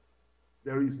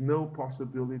 There is no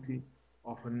possibility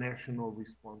of a national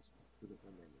response to the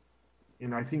pandemic.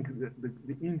 And I think that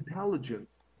the intelligent,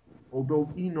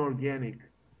 although inorganic,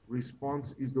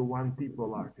 response is the one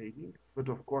people are taking. But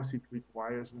of course, it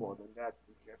requires more than that.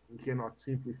 We cannot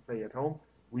simply stay at home.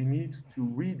 We need to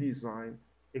redesign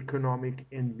economic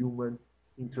and human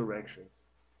interactions.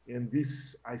 And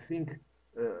this, I think,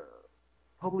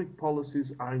 public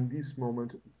policies are in this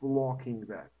moment blocking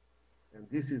that. And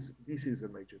this is a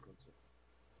major concern.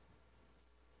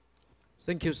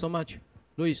 Thank you so much,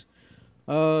 Luis.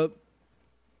 Yeah,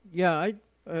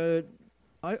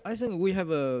 I think we have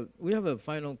a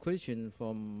final question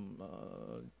from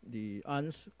the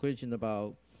Anne's question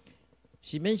about.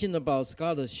 She mentioned about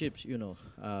scholarships.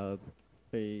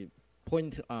 A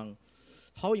point on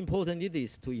how important it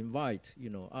is to invite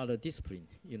other disciplines,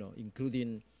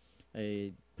 including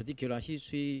a particular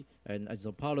history and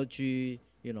anthropology,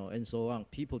 and so on.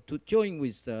 People to join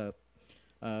with.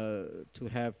 To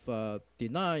have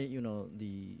deny,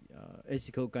 the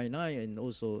ethical guideline and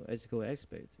also ethical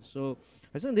aspect. So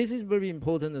I think this is very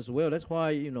important as well. That's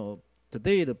why,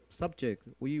 today the subject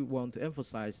we want to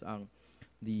emphasize on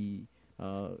the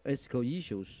ethical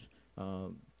issues,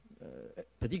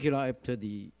 particularly after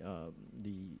the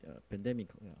pandemic.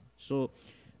 Yeah. So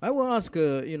I will ask,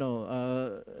 Lauren,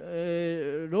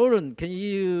 can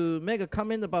you make a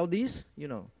comment about this?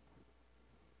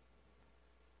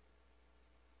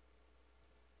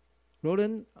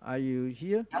 Roland, are you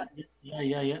here?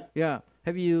 Yeah. Yeah.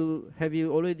 Have you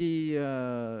already?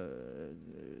 I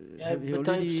have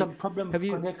some problem with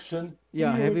connection.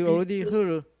 Yeah. Have you already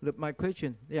heard my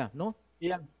question? Yeah. No.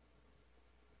 Yeah.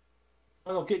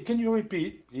 Okay. Can you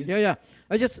repeat, please? Yeah.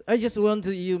 I just want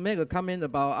you make a comment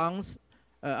about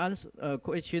Anne's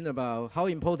question about how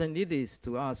important it is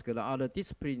to ask the other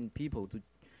discipline people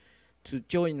to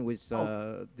join with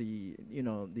the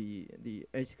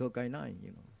ethical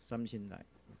guideline. Something like.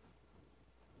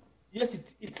 Yes,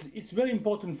 it's very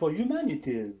important for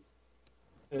humanities.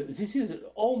 This is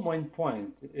all my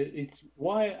point. It's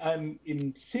why I'm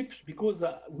in SIPS, because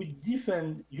we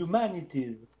defend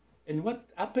humanities. And what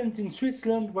happened in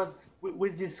Switzerland was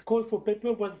with this call for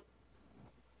paper was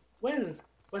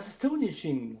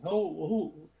astonishing.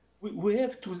 How we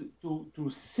have to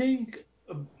think,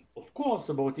 of course,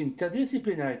 about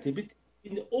interdisciplinarity, but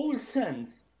in all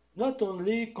sense, not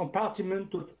only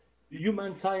compartment of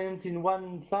human science in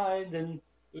one side and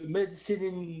medicine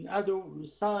in other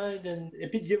side and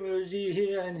epidemiology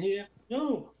here and here.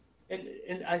 No,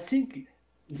 and I think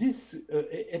this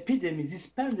epidemic, this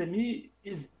pandemic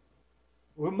is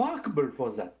remarkable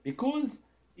for that, because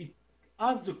it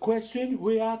asks the question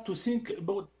we are to think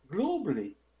about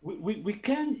globally. We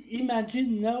can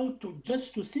imagine now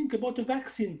just to think about a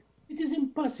vaccine. It is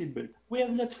impossible. We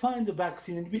have not found a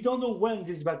vaccine, and we don't know when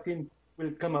this vaccine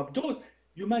will come up. Those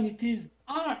humanities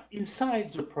are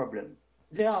inside the problem.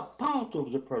 They are part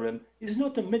of the problem. It's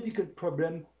not a medical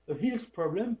problem, a health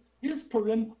problem. Health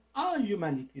problem are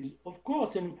humanities, of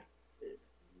course. And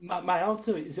my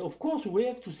answer is, of course, we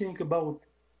have to think about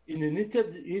in an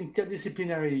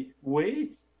interdisciplinary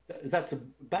way. That's a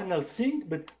banal thing,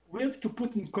 but we have to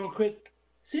put in concrete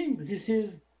things. This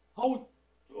is how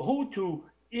to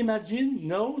imagine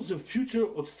now the future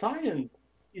of science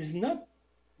is not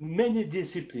many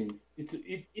disciplines.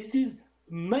 It is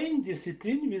main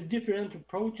discipline with different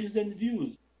approaches and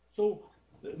views. So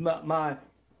my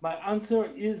answer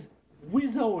is,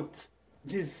 without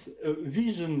this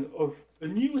vision of a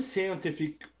new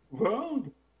scientific world,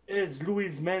 as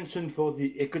Louis mentioned for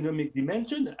the economic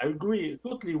dimension, I agree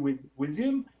totally with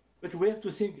him, but we have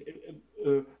to think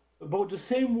about the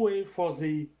same way for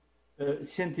the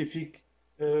scientific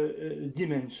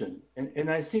dimension. And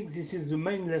I think this is the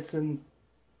main lesson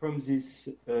from this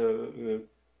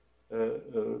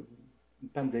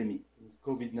pandemic,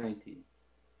 COVID-19.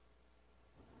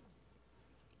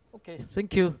 Okay,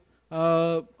 thank you.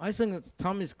 I think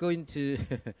Tom is going to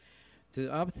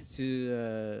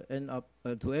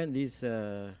end this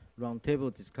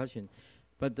roundtable discussion.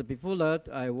 But before that,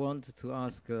 I want to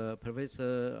ask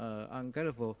Professor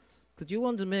Angarifo, could you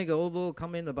want to make an overall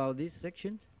comment about this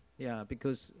section? Yeah,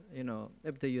 because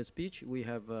after your speech, we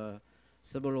have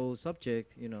several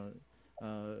subjects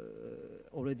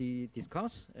already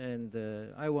discussed, and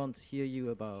I want to hear you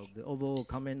about the overall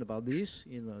comment about this,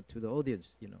 to the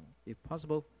audience, if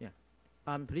possible. Yeah,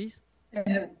 please.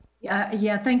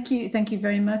 Yeah, thank you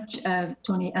very much,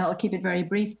 Tony. I'll keep it very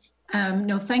brief.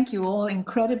 No, thank you all.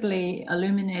 Incredibly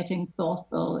illuminating,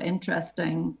 thoughtful,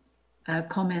 interesting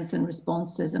comments and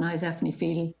responses, and I definitely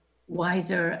feel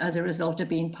wiser as a result of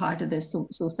being part of this.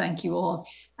 So thank you all.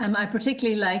 I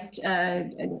particularly liked,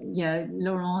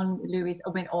 Laurent, Louis,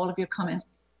 all of your comments,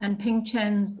 and Ping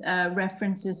Chen's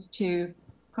references to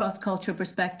cross-cultural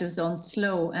perspectives on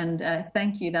slow. And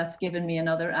thank you. That's given me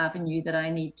another avenue that I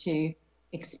need to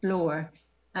explore.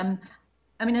 I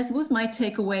suppose my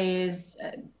takeaway is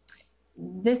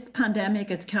this pandemic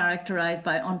is characterized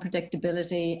by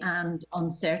unpredictability and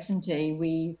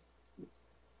uncertainty.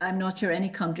 I'm not sure any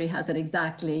country has it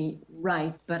exactly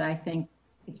right, but I think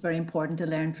it's very important to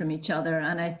learn from each other.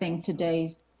 And I think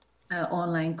today's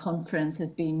online conference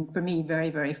has been, for me, very,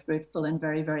 very fruitful and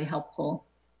very, very helpful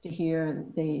to hear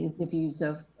the views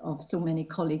of so many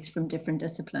colleagues from different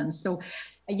disciplines. So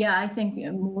yeah, I think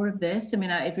more of this. I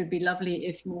mean, it would be lovely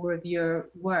if more of your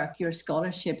work, your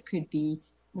scholarship could be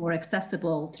more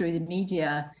accessible through the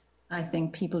media. I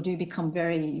think people do become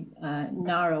very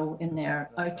narrow in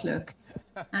their outlook.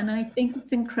 And I think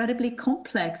it's incredibly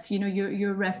complex. You know,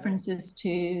 your references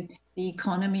to the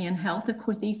economy and health, of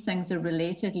course, these things are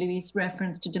related. Louis'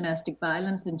 reference to domestic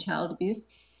violence and child abuse.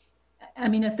 I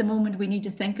mean, at the moment, we need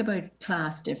to think about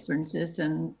class differences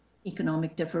and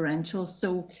economic differentials.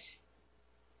 So,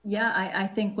 yeah, I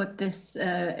think what this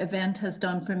event has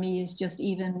done for me is just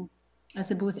even, I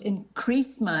suppose,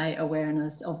 increase my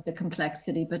awareness of the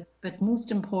complexity, but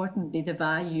most importantly, the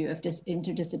value of this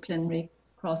interdisciplinary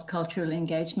cross-cultural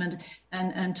engagement.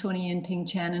 And Tony and Ping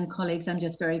Chen and colleagues, I'm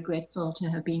just very grateful to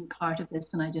have been part of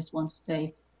this. And I just want to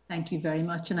say thank you very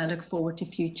much. And I look forward to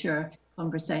future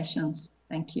conversations.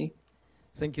 Thank you.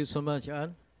 Thank you so much,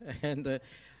 Anne. And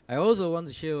I also want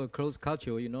to share a close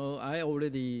culture. You know, I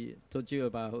already told you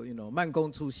about, you know, 慢工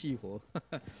出细活.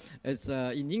 As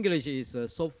in English, is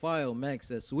soft file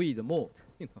makes sweet mold.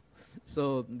 You know,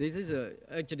 so this is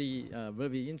actually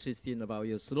very interesting about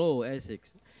your slow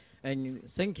ethics. And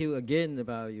thank you again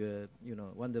about your, you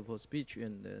know, wonderful speech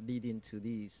and leading to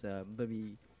this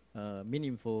very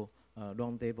meaningful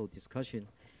roundtable discussion.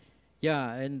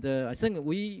 Yeah, and I think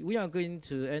we are going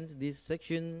to end this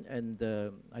section, and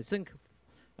I think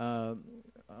the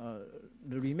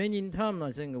remaining time,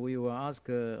 I think we will ask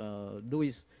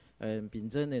Louis and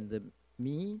Binzhen and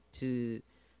me to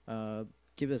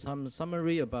give us some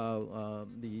summary about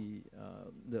the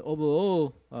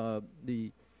overall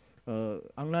the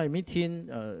online meeting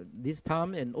this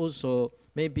time, and also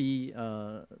maybe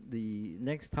the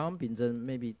next time Binzhen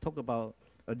maybe talk about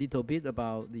a little bit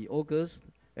about the August.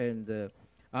 And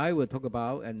I will talk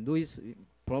about, and Louis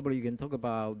probably can talk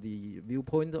about the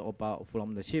viewpoint about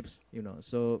from the ships, you know.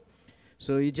 So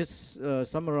you just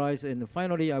summarize, and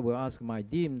finally I will ask my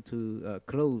team to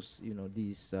close, you know,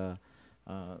 this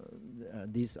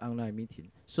online meeting.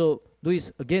 So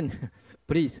Louis, again,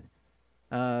 please,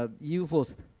 you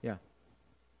first, yeah.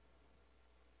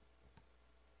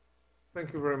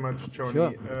 Thank you very much, Tony.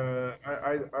 Sure.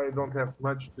 I don't have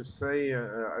much to say.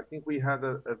 I think we had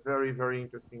a very, very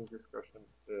interesting discussion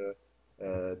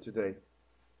today.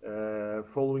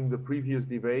 Following the previous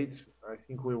debate, I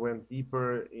think we went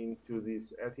deeper into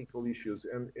these ethical issues.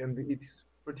 And it's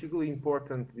particularly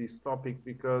important, this topic,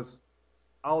 because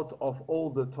out of all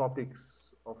the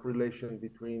topics of relation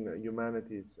between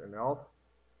humanities and health,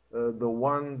 the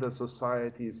one the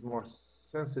society is more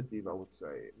sensitive, I would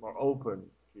say, more open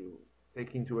to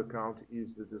take into account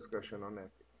is the discussion on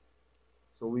ethics.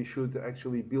 So we should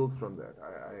actually build from that.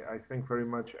 I thank very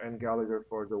much Anne Gallagher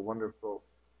for the wonderful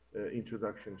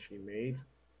introduction she made.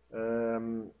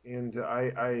 And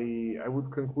I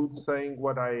would conclude saying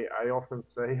what I often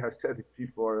say, I said it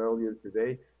before earlier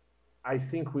today, I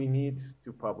think we need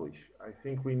to publish. I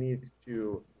think we need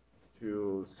to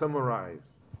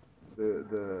summarize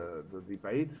the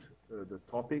debate, the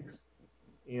topics,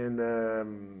 and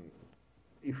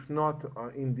if not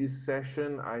in this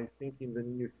session, I think in the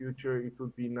near future it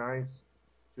would be nice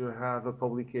to have a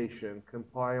publication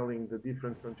compiling the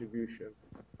different contributions,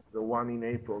 the one in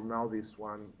April, now this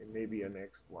one, and maybe a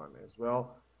next one as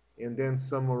well, and then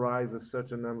summarize a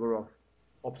certain number of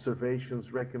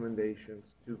observations,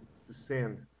 recommendations to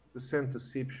send to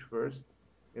CIPSH first,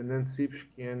 and then CIPSH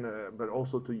can, but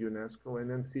also to UNESCO, and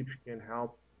then CIPSH can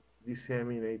help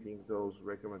disseminating those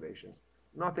recommendations.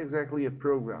 Not exactly a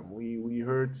program. We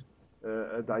heard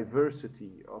a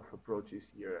diversity of approaches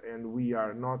here, and we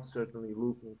are not certainly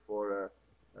looking for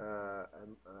a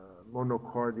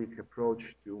monocordic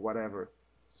approach to whatever.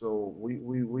 So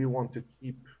we want to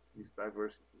keep this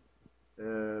diversity.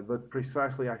 But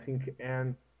precisely, I think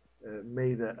Anne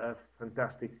made a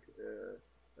fantastic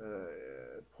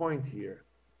point here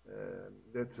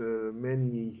that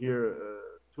many here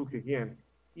took again.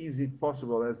 Is it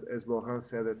possible, as Laurent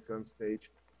said at some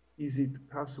stage, is it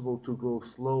possible to go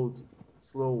slow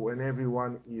when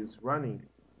everyone is running?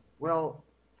 Well,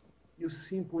 you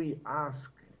simply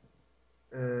ask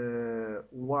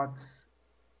what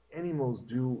animals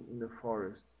do in the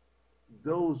forest.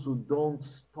 Those who don't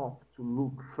stop to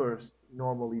look first,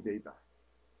 normally they die.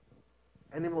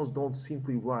 Animals don't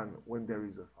simply run when there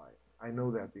is a fire. I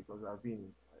know that because I've been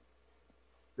in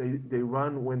fire. They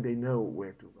run when they know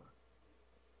where to run.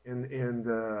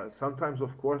 And sometimes,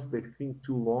 of course, they think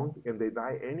too long and they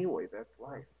die anyway. That's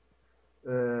life.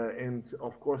 And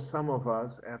of course, some of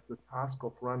us have the task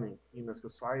of running. In a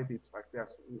society, it's like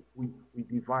this. We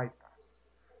divide tasks.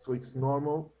 So it's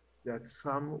normal that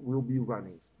some will be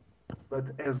running. But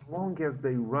as long as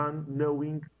they run,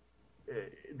 knowing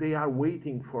they are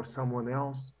waiting for someone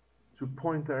else to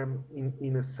point them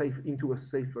into a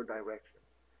safer direction.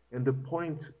 And the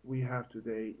point we have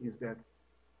today is that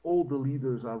all the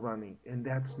leaders are running, and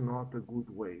that's not a good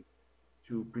way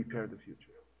to prepare the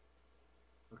future.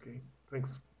 Okay,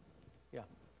 thanks. Yeah,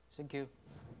 thank you,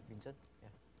 Vincent. Yeah.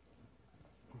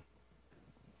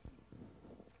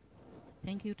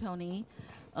 Thank you, Tony.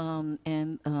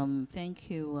 Thank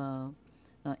you,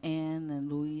 Anne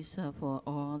and Louisa, for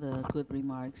all the good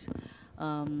remarks.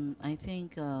 I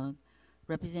think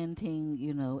representing,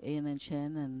 Anne and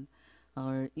Chen and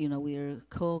we are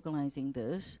co-organizing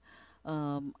this.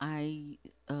 I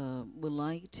would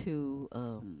like to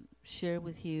share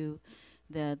with you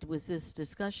that with this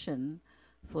discussion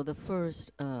for the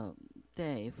first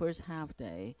half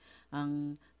day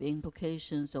on the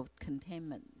implications of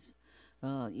containment,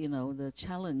 the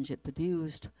challenge it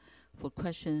produced for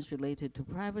questions related to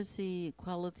privacy,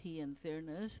 equality, and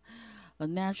fairness.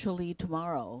 Naturally,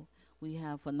 tomorrow we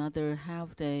have another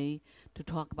half day to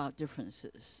talk about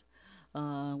differences.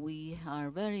 We are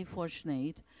very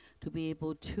fortunate to be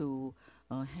able to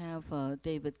have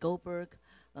David Goldberg,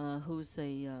 who's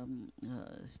a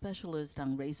specialist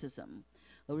on racism,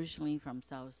 originally from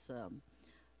South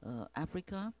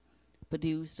Africa,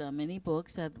 produced many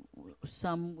books that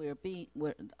some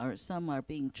are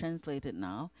being translated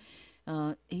now.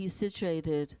 He's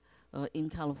situated in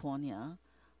California,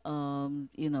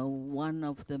 one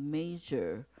of the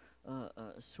major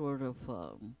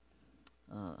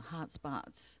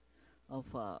hotspots of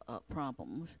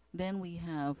problems. Then we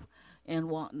have Ann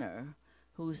Wagner,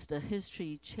 who's the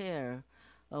history chair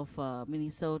of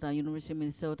University of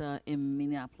Minnesota in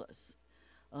Minneapolis,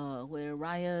 where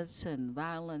riots and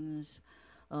violence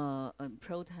and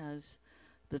protests,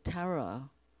 the terror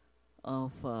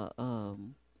of,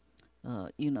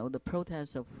 the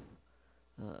protests of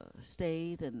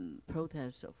state and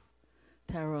protests of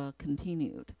terror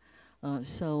continued.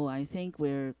 So I think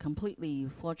we're completely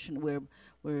fortunate.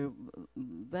 We're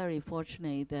very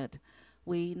fortunate that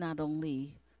we not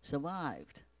only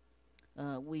survived,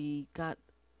 we got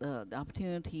the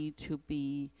opportunity to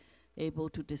be able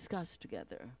to discuss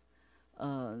together,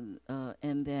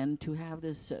 and then to have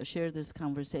this share this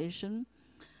conversation,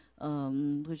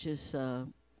 which is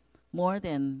more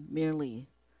than merely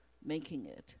making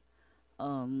it.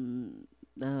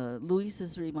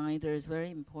 Luis's reminder is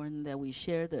very important that we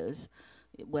share this,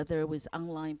 whether with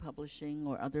online publishing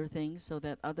or other things, so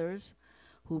that others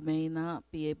who may not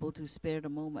be able to spare the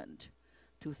moment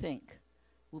to think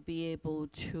will be able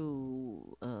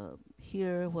to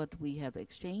hear what we have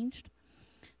exchanged.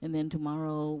 And then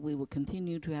tomorrow we will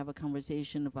continue to have a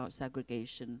conversation about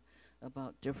segregation,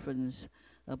 about difference,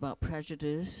 about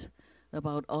prejudice,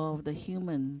 about all of the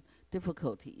human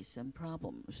difficulties and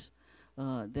problems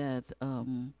that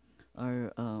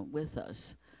are with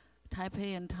us.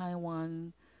 Taipei and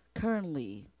Taiwan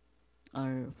currently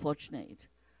are fortunate.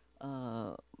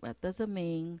 That doesn't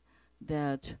mean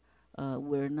that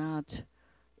we're not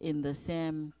in the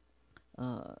same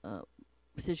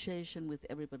situation with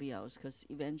everybody else, because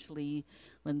eventually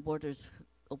when borders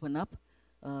open up,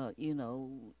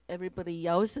 everybody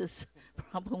else's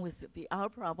problem will be our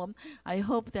problem. I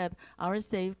hope that our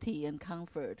safety and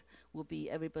comfort will be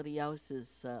everybody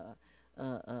else's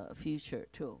future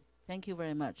too. Thank you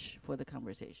very much for the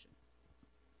conversation.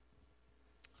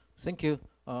 Thank you.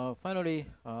 Finally,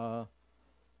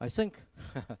 I think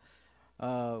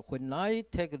when I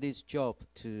take this job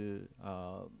to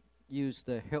use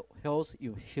the health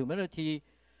humanity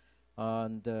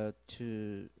and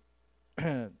to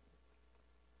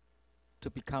to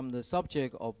become the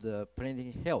subject of the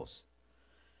planetary health.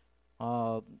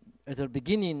 At the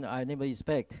beginning, I never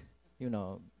expect,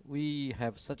 we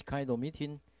have such kind of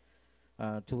meeting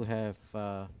to have,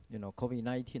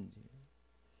 COVID-19.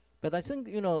 But I think,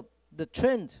 the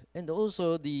trend and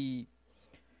also the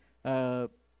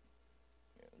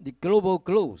global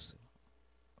growth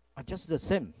are just the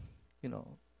same,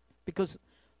 because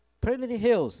planetary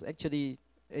health actually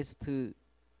is to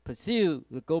pursue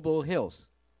the global health.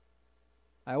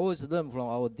 I always learn from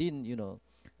our dean,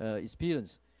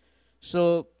 experience.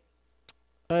 So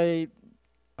I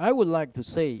would like to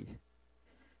say,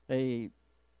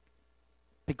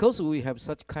 because we have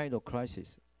such kind of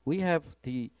crisis, we have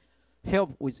to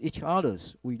help with each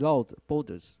others without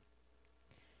borders.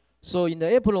 So in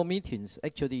the April meetings,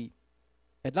 actually,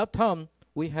 at that time,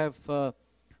 we have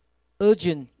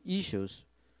urgent issues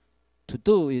to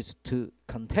do is to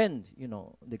contain,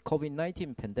 the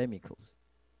COVID-19 pandemic.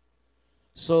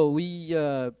 So we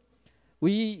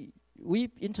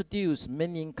introduce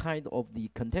many kind of the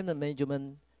containment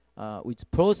management with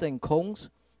pros and cons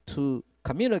to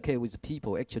communicate with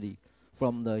people actually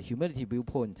from the humanity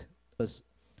viewpoint. As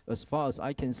far as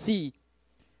I can see,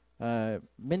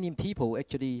 many people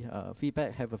actually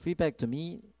have a feedback to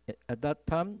me at that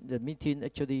time. The meeting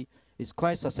actually is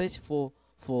quite successful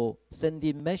for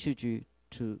sending message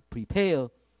to prepare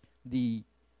the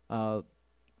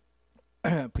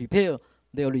prepare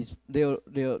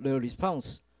their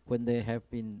response when they have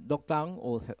been locked down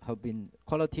or have been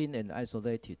quarantined and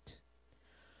isolated.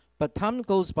 But time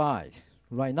goes by.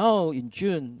 Right now in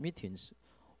June meetings,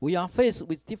 we are faced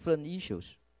with different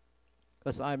issues,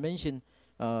 as I mentioned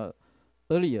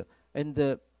earlier,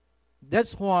 and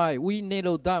that's why we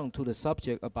narrowed down to the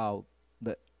subject about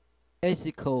the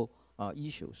ethical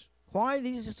issues. Why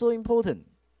this is so important?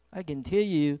 I can tell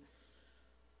you,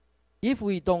 if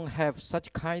we don't have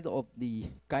such kind of the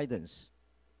guidance,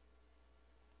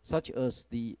 such as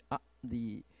the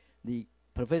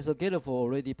Professor Gellerford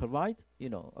already provide,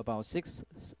 about 6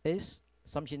 A's,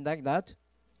 something like that.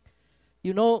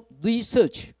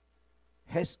 Research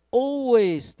has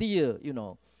always still,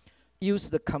 used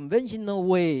the conventional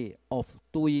way of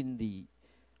doing the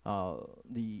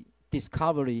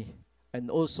discovery and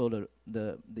also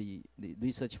the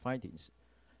research findings.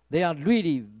 They are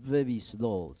really very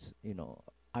slow,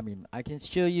 I mean, I can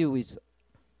show you with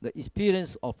the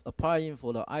experience of applying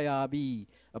for the IRB,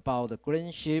 about the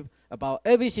grantship, about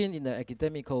everything in the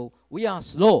academical. We are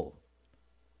slow.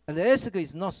 And the ethical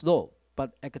is not slow,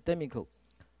 but academical.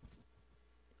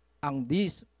 On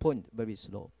this point, very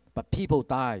slow. But people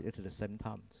die at the same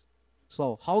time.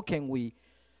 So how can we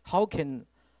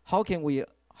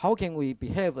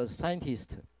behave as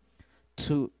scientists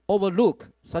to overlook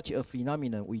such a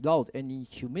phenomenon without any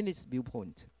humanist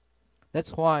viewpoint?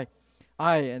 That's why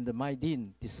I and my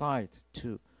dean decide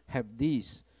to have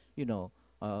this,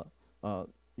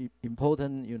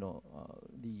 important,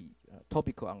 the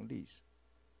topic on this.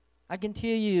 I can tell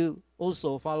you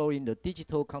also following the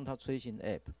digital contact tracing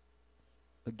app.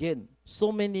 Again,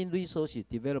 so many resources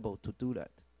developed to do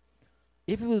that.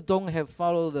 If you don't have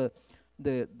follow the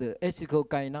ethical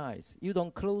guidelines, you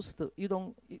don't close the,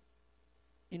 you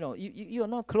are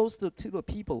not close to the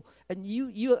people, and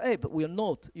your app will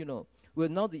not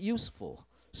useful.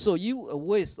 So you a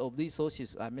waste of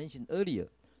resources I mentioned earlier.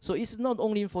 So it's not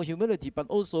only for humanity, but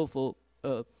also for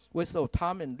waste of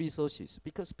time and resources,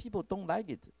 because people don't like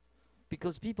it,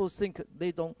 because people think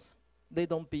they don't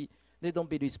be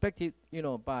respected,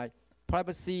 by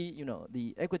privacy,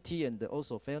 the equity and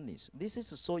also fairness. This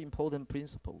is a so important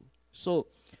principle. So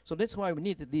that's why we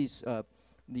need this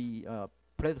the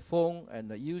platform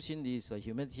and using this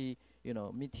humanity,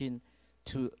 meeting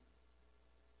to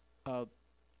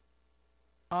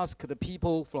ask the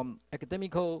people from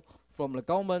academical, from the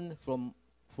government, from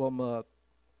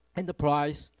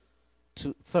enterprise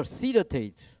to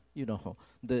facilitate,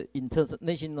 the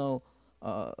international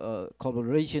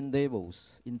collaboration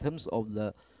levels in terms of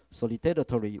the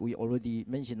solidarity we already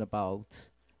mentioned about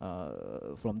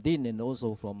from Dean and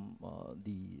also from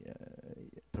the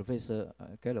Professor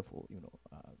Gellerford,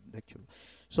 lecture.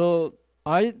 So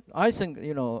I think,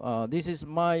 this is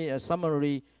my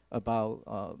summary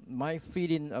about my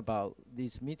feeling about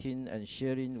this meeting and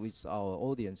sharing with our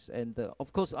audience. And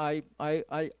of course, I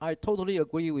totally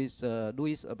agree with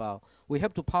Luis about we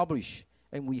have to publish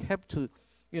and we have to,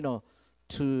 to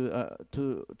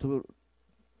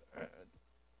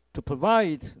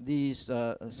provide this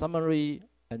summary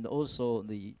and also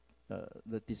the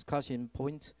discussion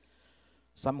point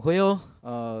somewhere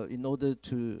in order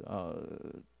to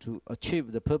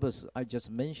achieve the purpose I just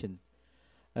mentioned.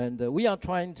 And we are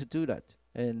trying to do that,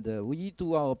 and we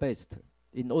do our best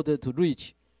in order to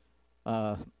reach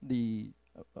the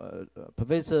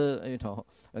Professor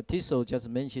Tissot just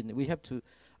mentioned. We have to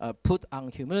put on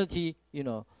humanity,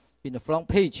 in the front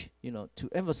page, to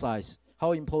emphasize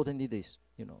how important it is,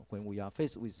 when we are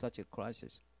faced with such a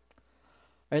crisis.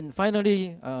 And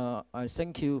finally, I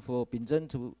thank you for Binzhen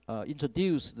to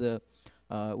introduce the.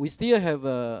 We still have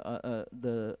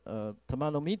the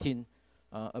tomorrow meeting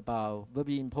about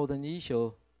very important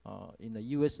issue in the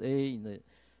USA,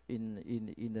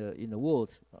 in the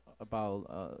world, about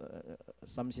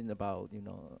something about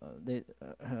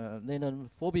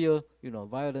xenophobia,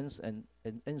 violence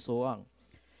and so on.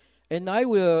 And I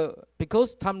will,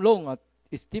 because time long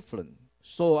is different,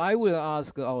 so I will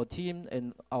ask our team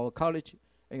and our college,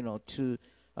 to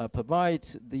provide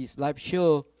this live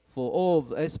show for all of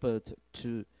the experts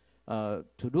to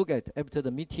to look at after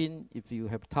the meeting. If you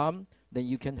have time, then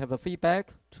you can have a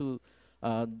feedback to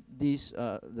this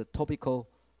the topical,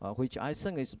 which I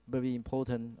think is very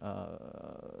important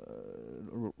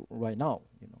right now.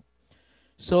 You know,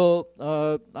 so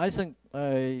I think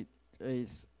I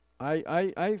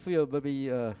feel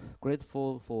very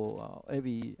grateful for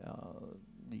every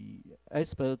the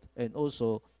expert and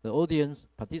also the audience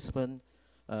participant.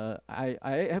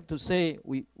 I have to say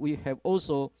we have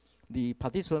also the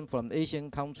participants from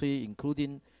Asian country,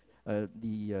 including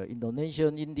the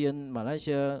Indonesian, Indian,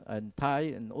 Malaysia, and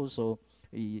Thai, and also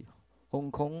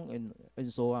Hong Kong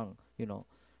and so on. You know,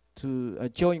 to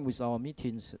join with our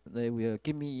meetings. They will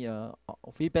give me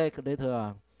feedback later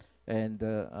on. And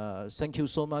thank you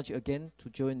so much again to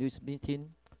join this meeting.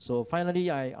 So finally,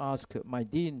 I ask my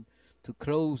dean to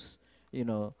close, you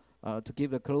know, to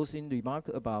give a closing remark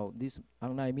about this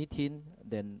online meeting.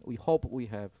 Then we hope we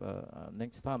have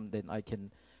next time. Then I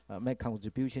can make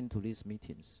contribution to these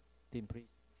meetings. Dean, please.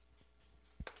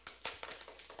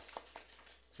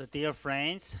 So dear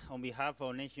friends, on behalf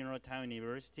of National Taiwan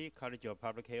University College of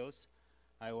Public Health,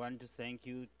 I want to thank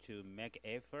you to make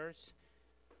efforts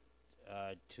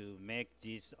to make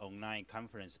this online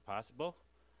conference possible.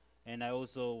 And I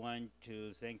also want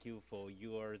to thank you for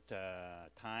your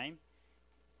time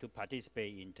to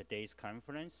participate in today's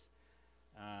conference.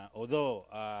 Although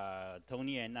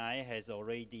Tony and I has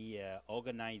already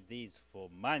organized this for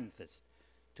months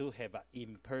to have an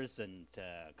in-person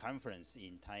conference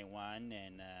in Taiwan,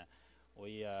 and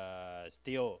we are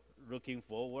still looking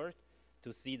forward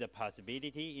to see the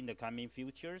possibility in the coming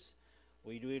futures.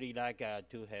 We'd really like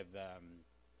to have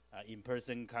an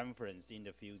in-person conference in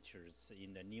the futures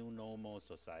in the new normal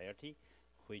society,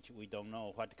 which we don't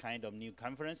know what kind of new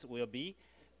conference will be,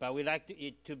 but we like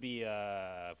it to be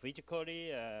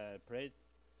physically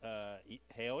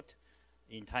held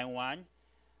in Taiwan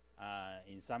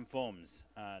in some forms.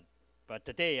 But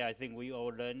today, I think we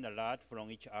all learned a lot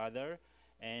from each other,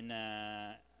 and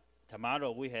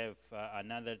tomorrow we have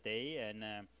another day,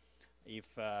 and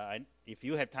if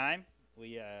you have time,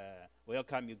 we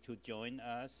welcome you to join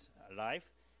us live.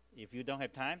 If you don't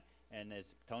have time, and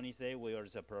as Tony said, we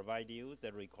also provide you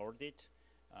the recorded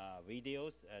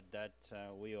videos that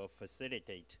will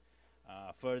facilitate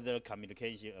further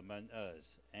communication among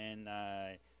us. And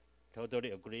I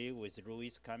totally agree with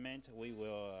Louis' comment. We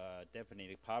will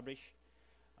definitely publish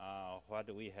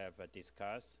what we have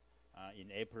discussed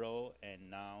in April and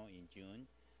now in June,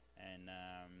 and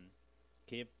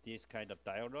keep this kind of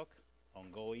dialogue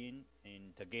ongoing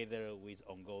and together with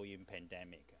ongoing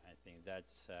pandemic. I think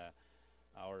that's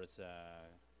our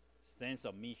sense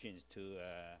of missions to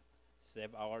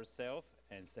save ourselves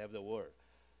and save the world.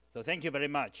 So thank you very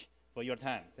much for your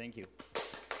time. Thank you.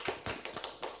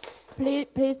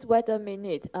 Please wait a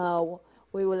minute.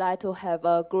 We would like to have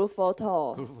a group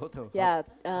photo. Group photo. Yeah.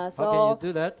 So how can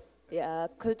you do that? Yeah.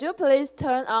 Could you please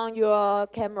turn on your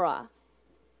camera,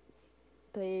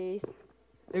 please?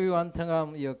 Everyone, turn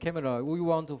on your camera. We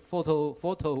want to photo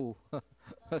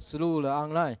through the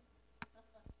online.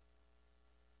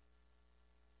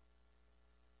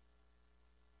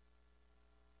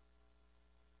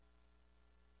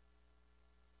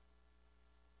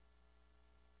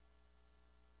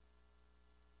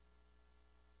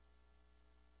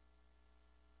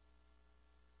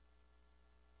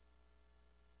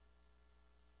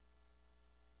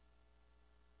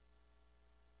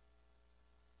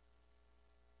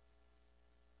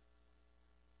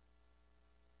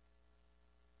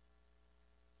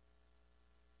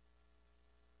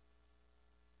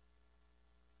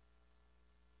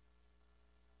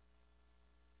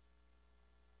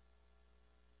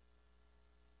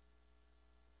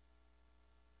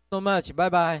 So much. Bye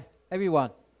bye,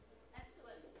 everyone.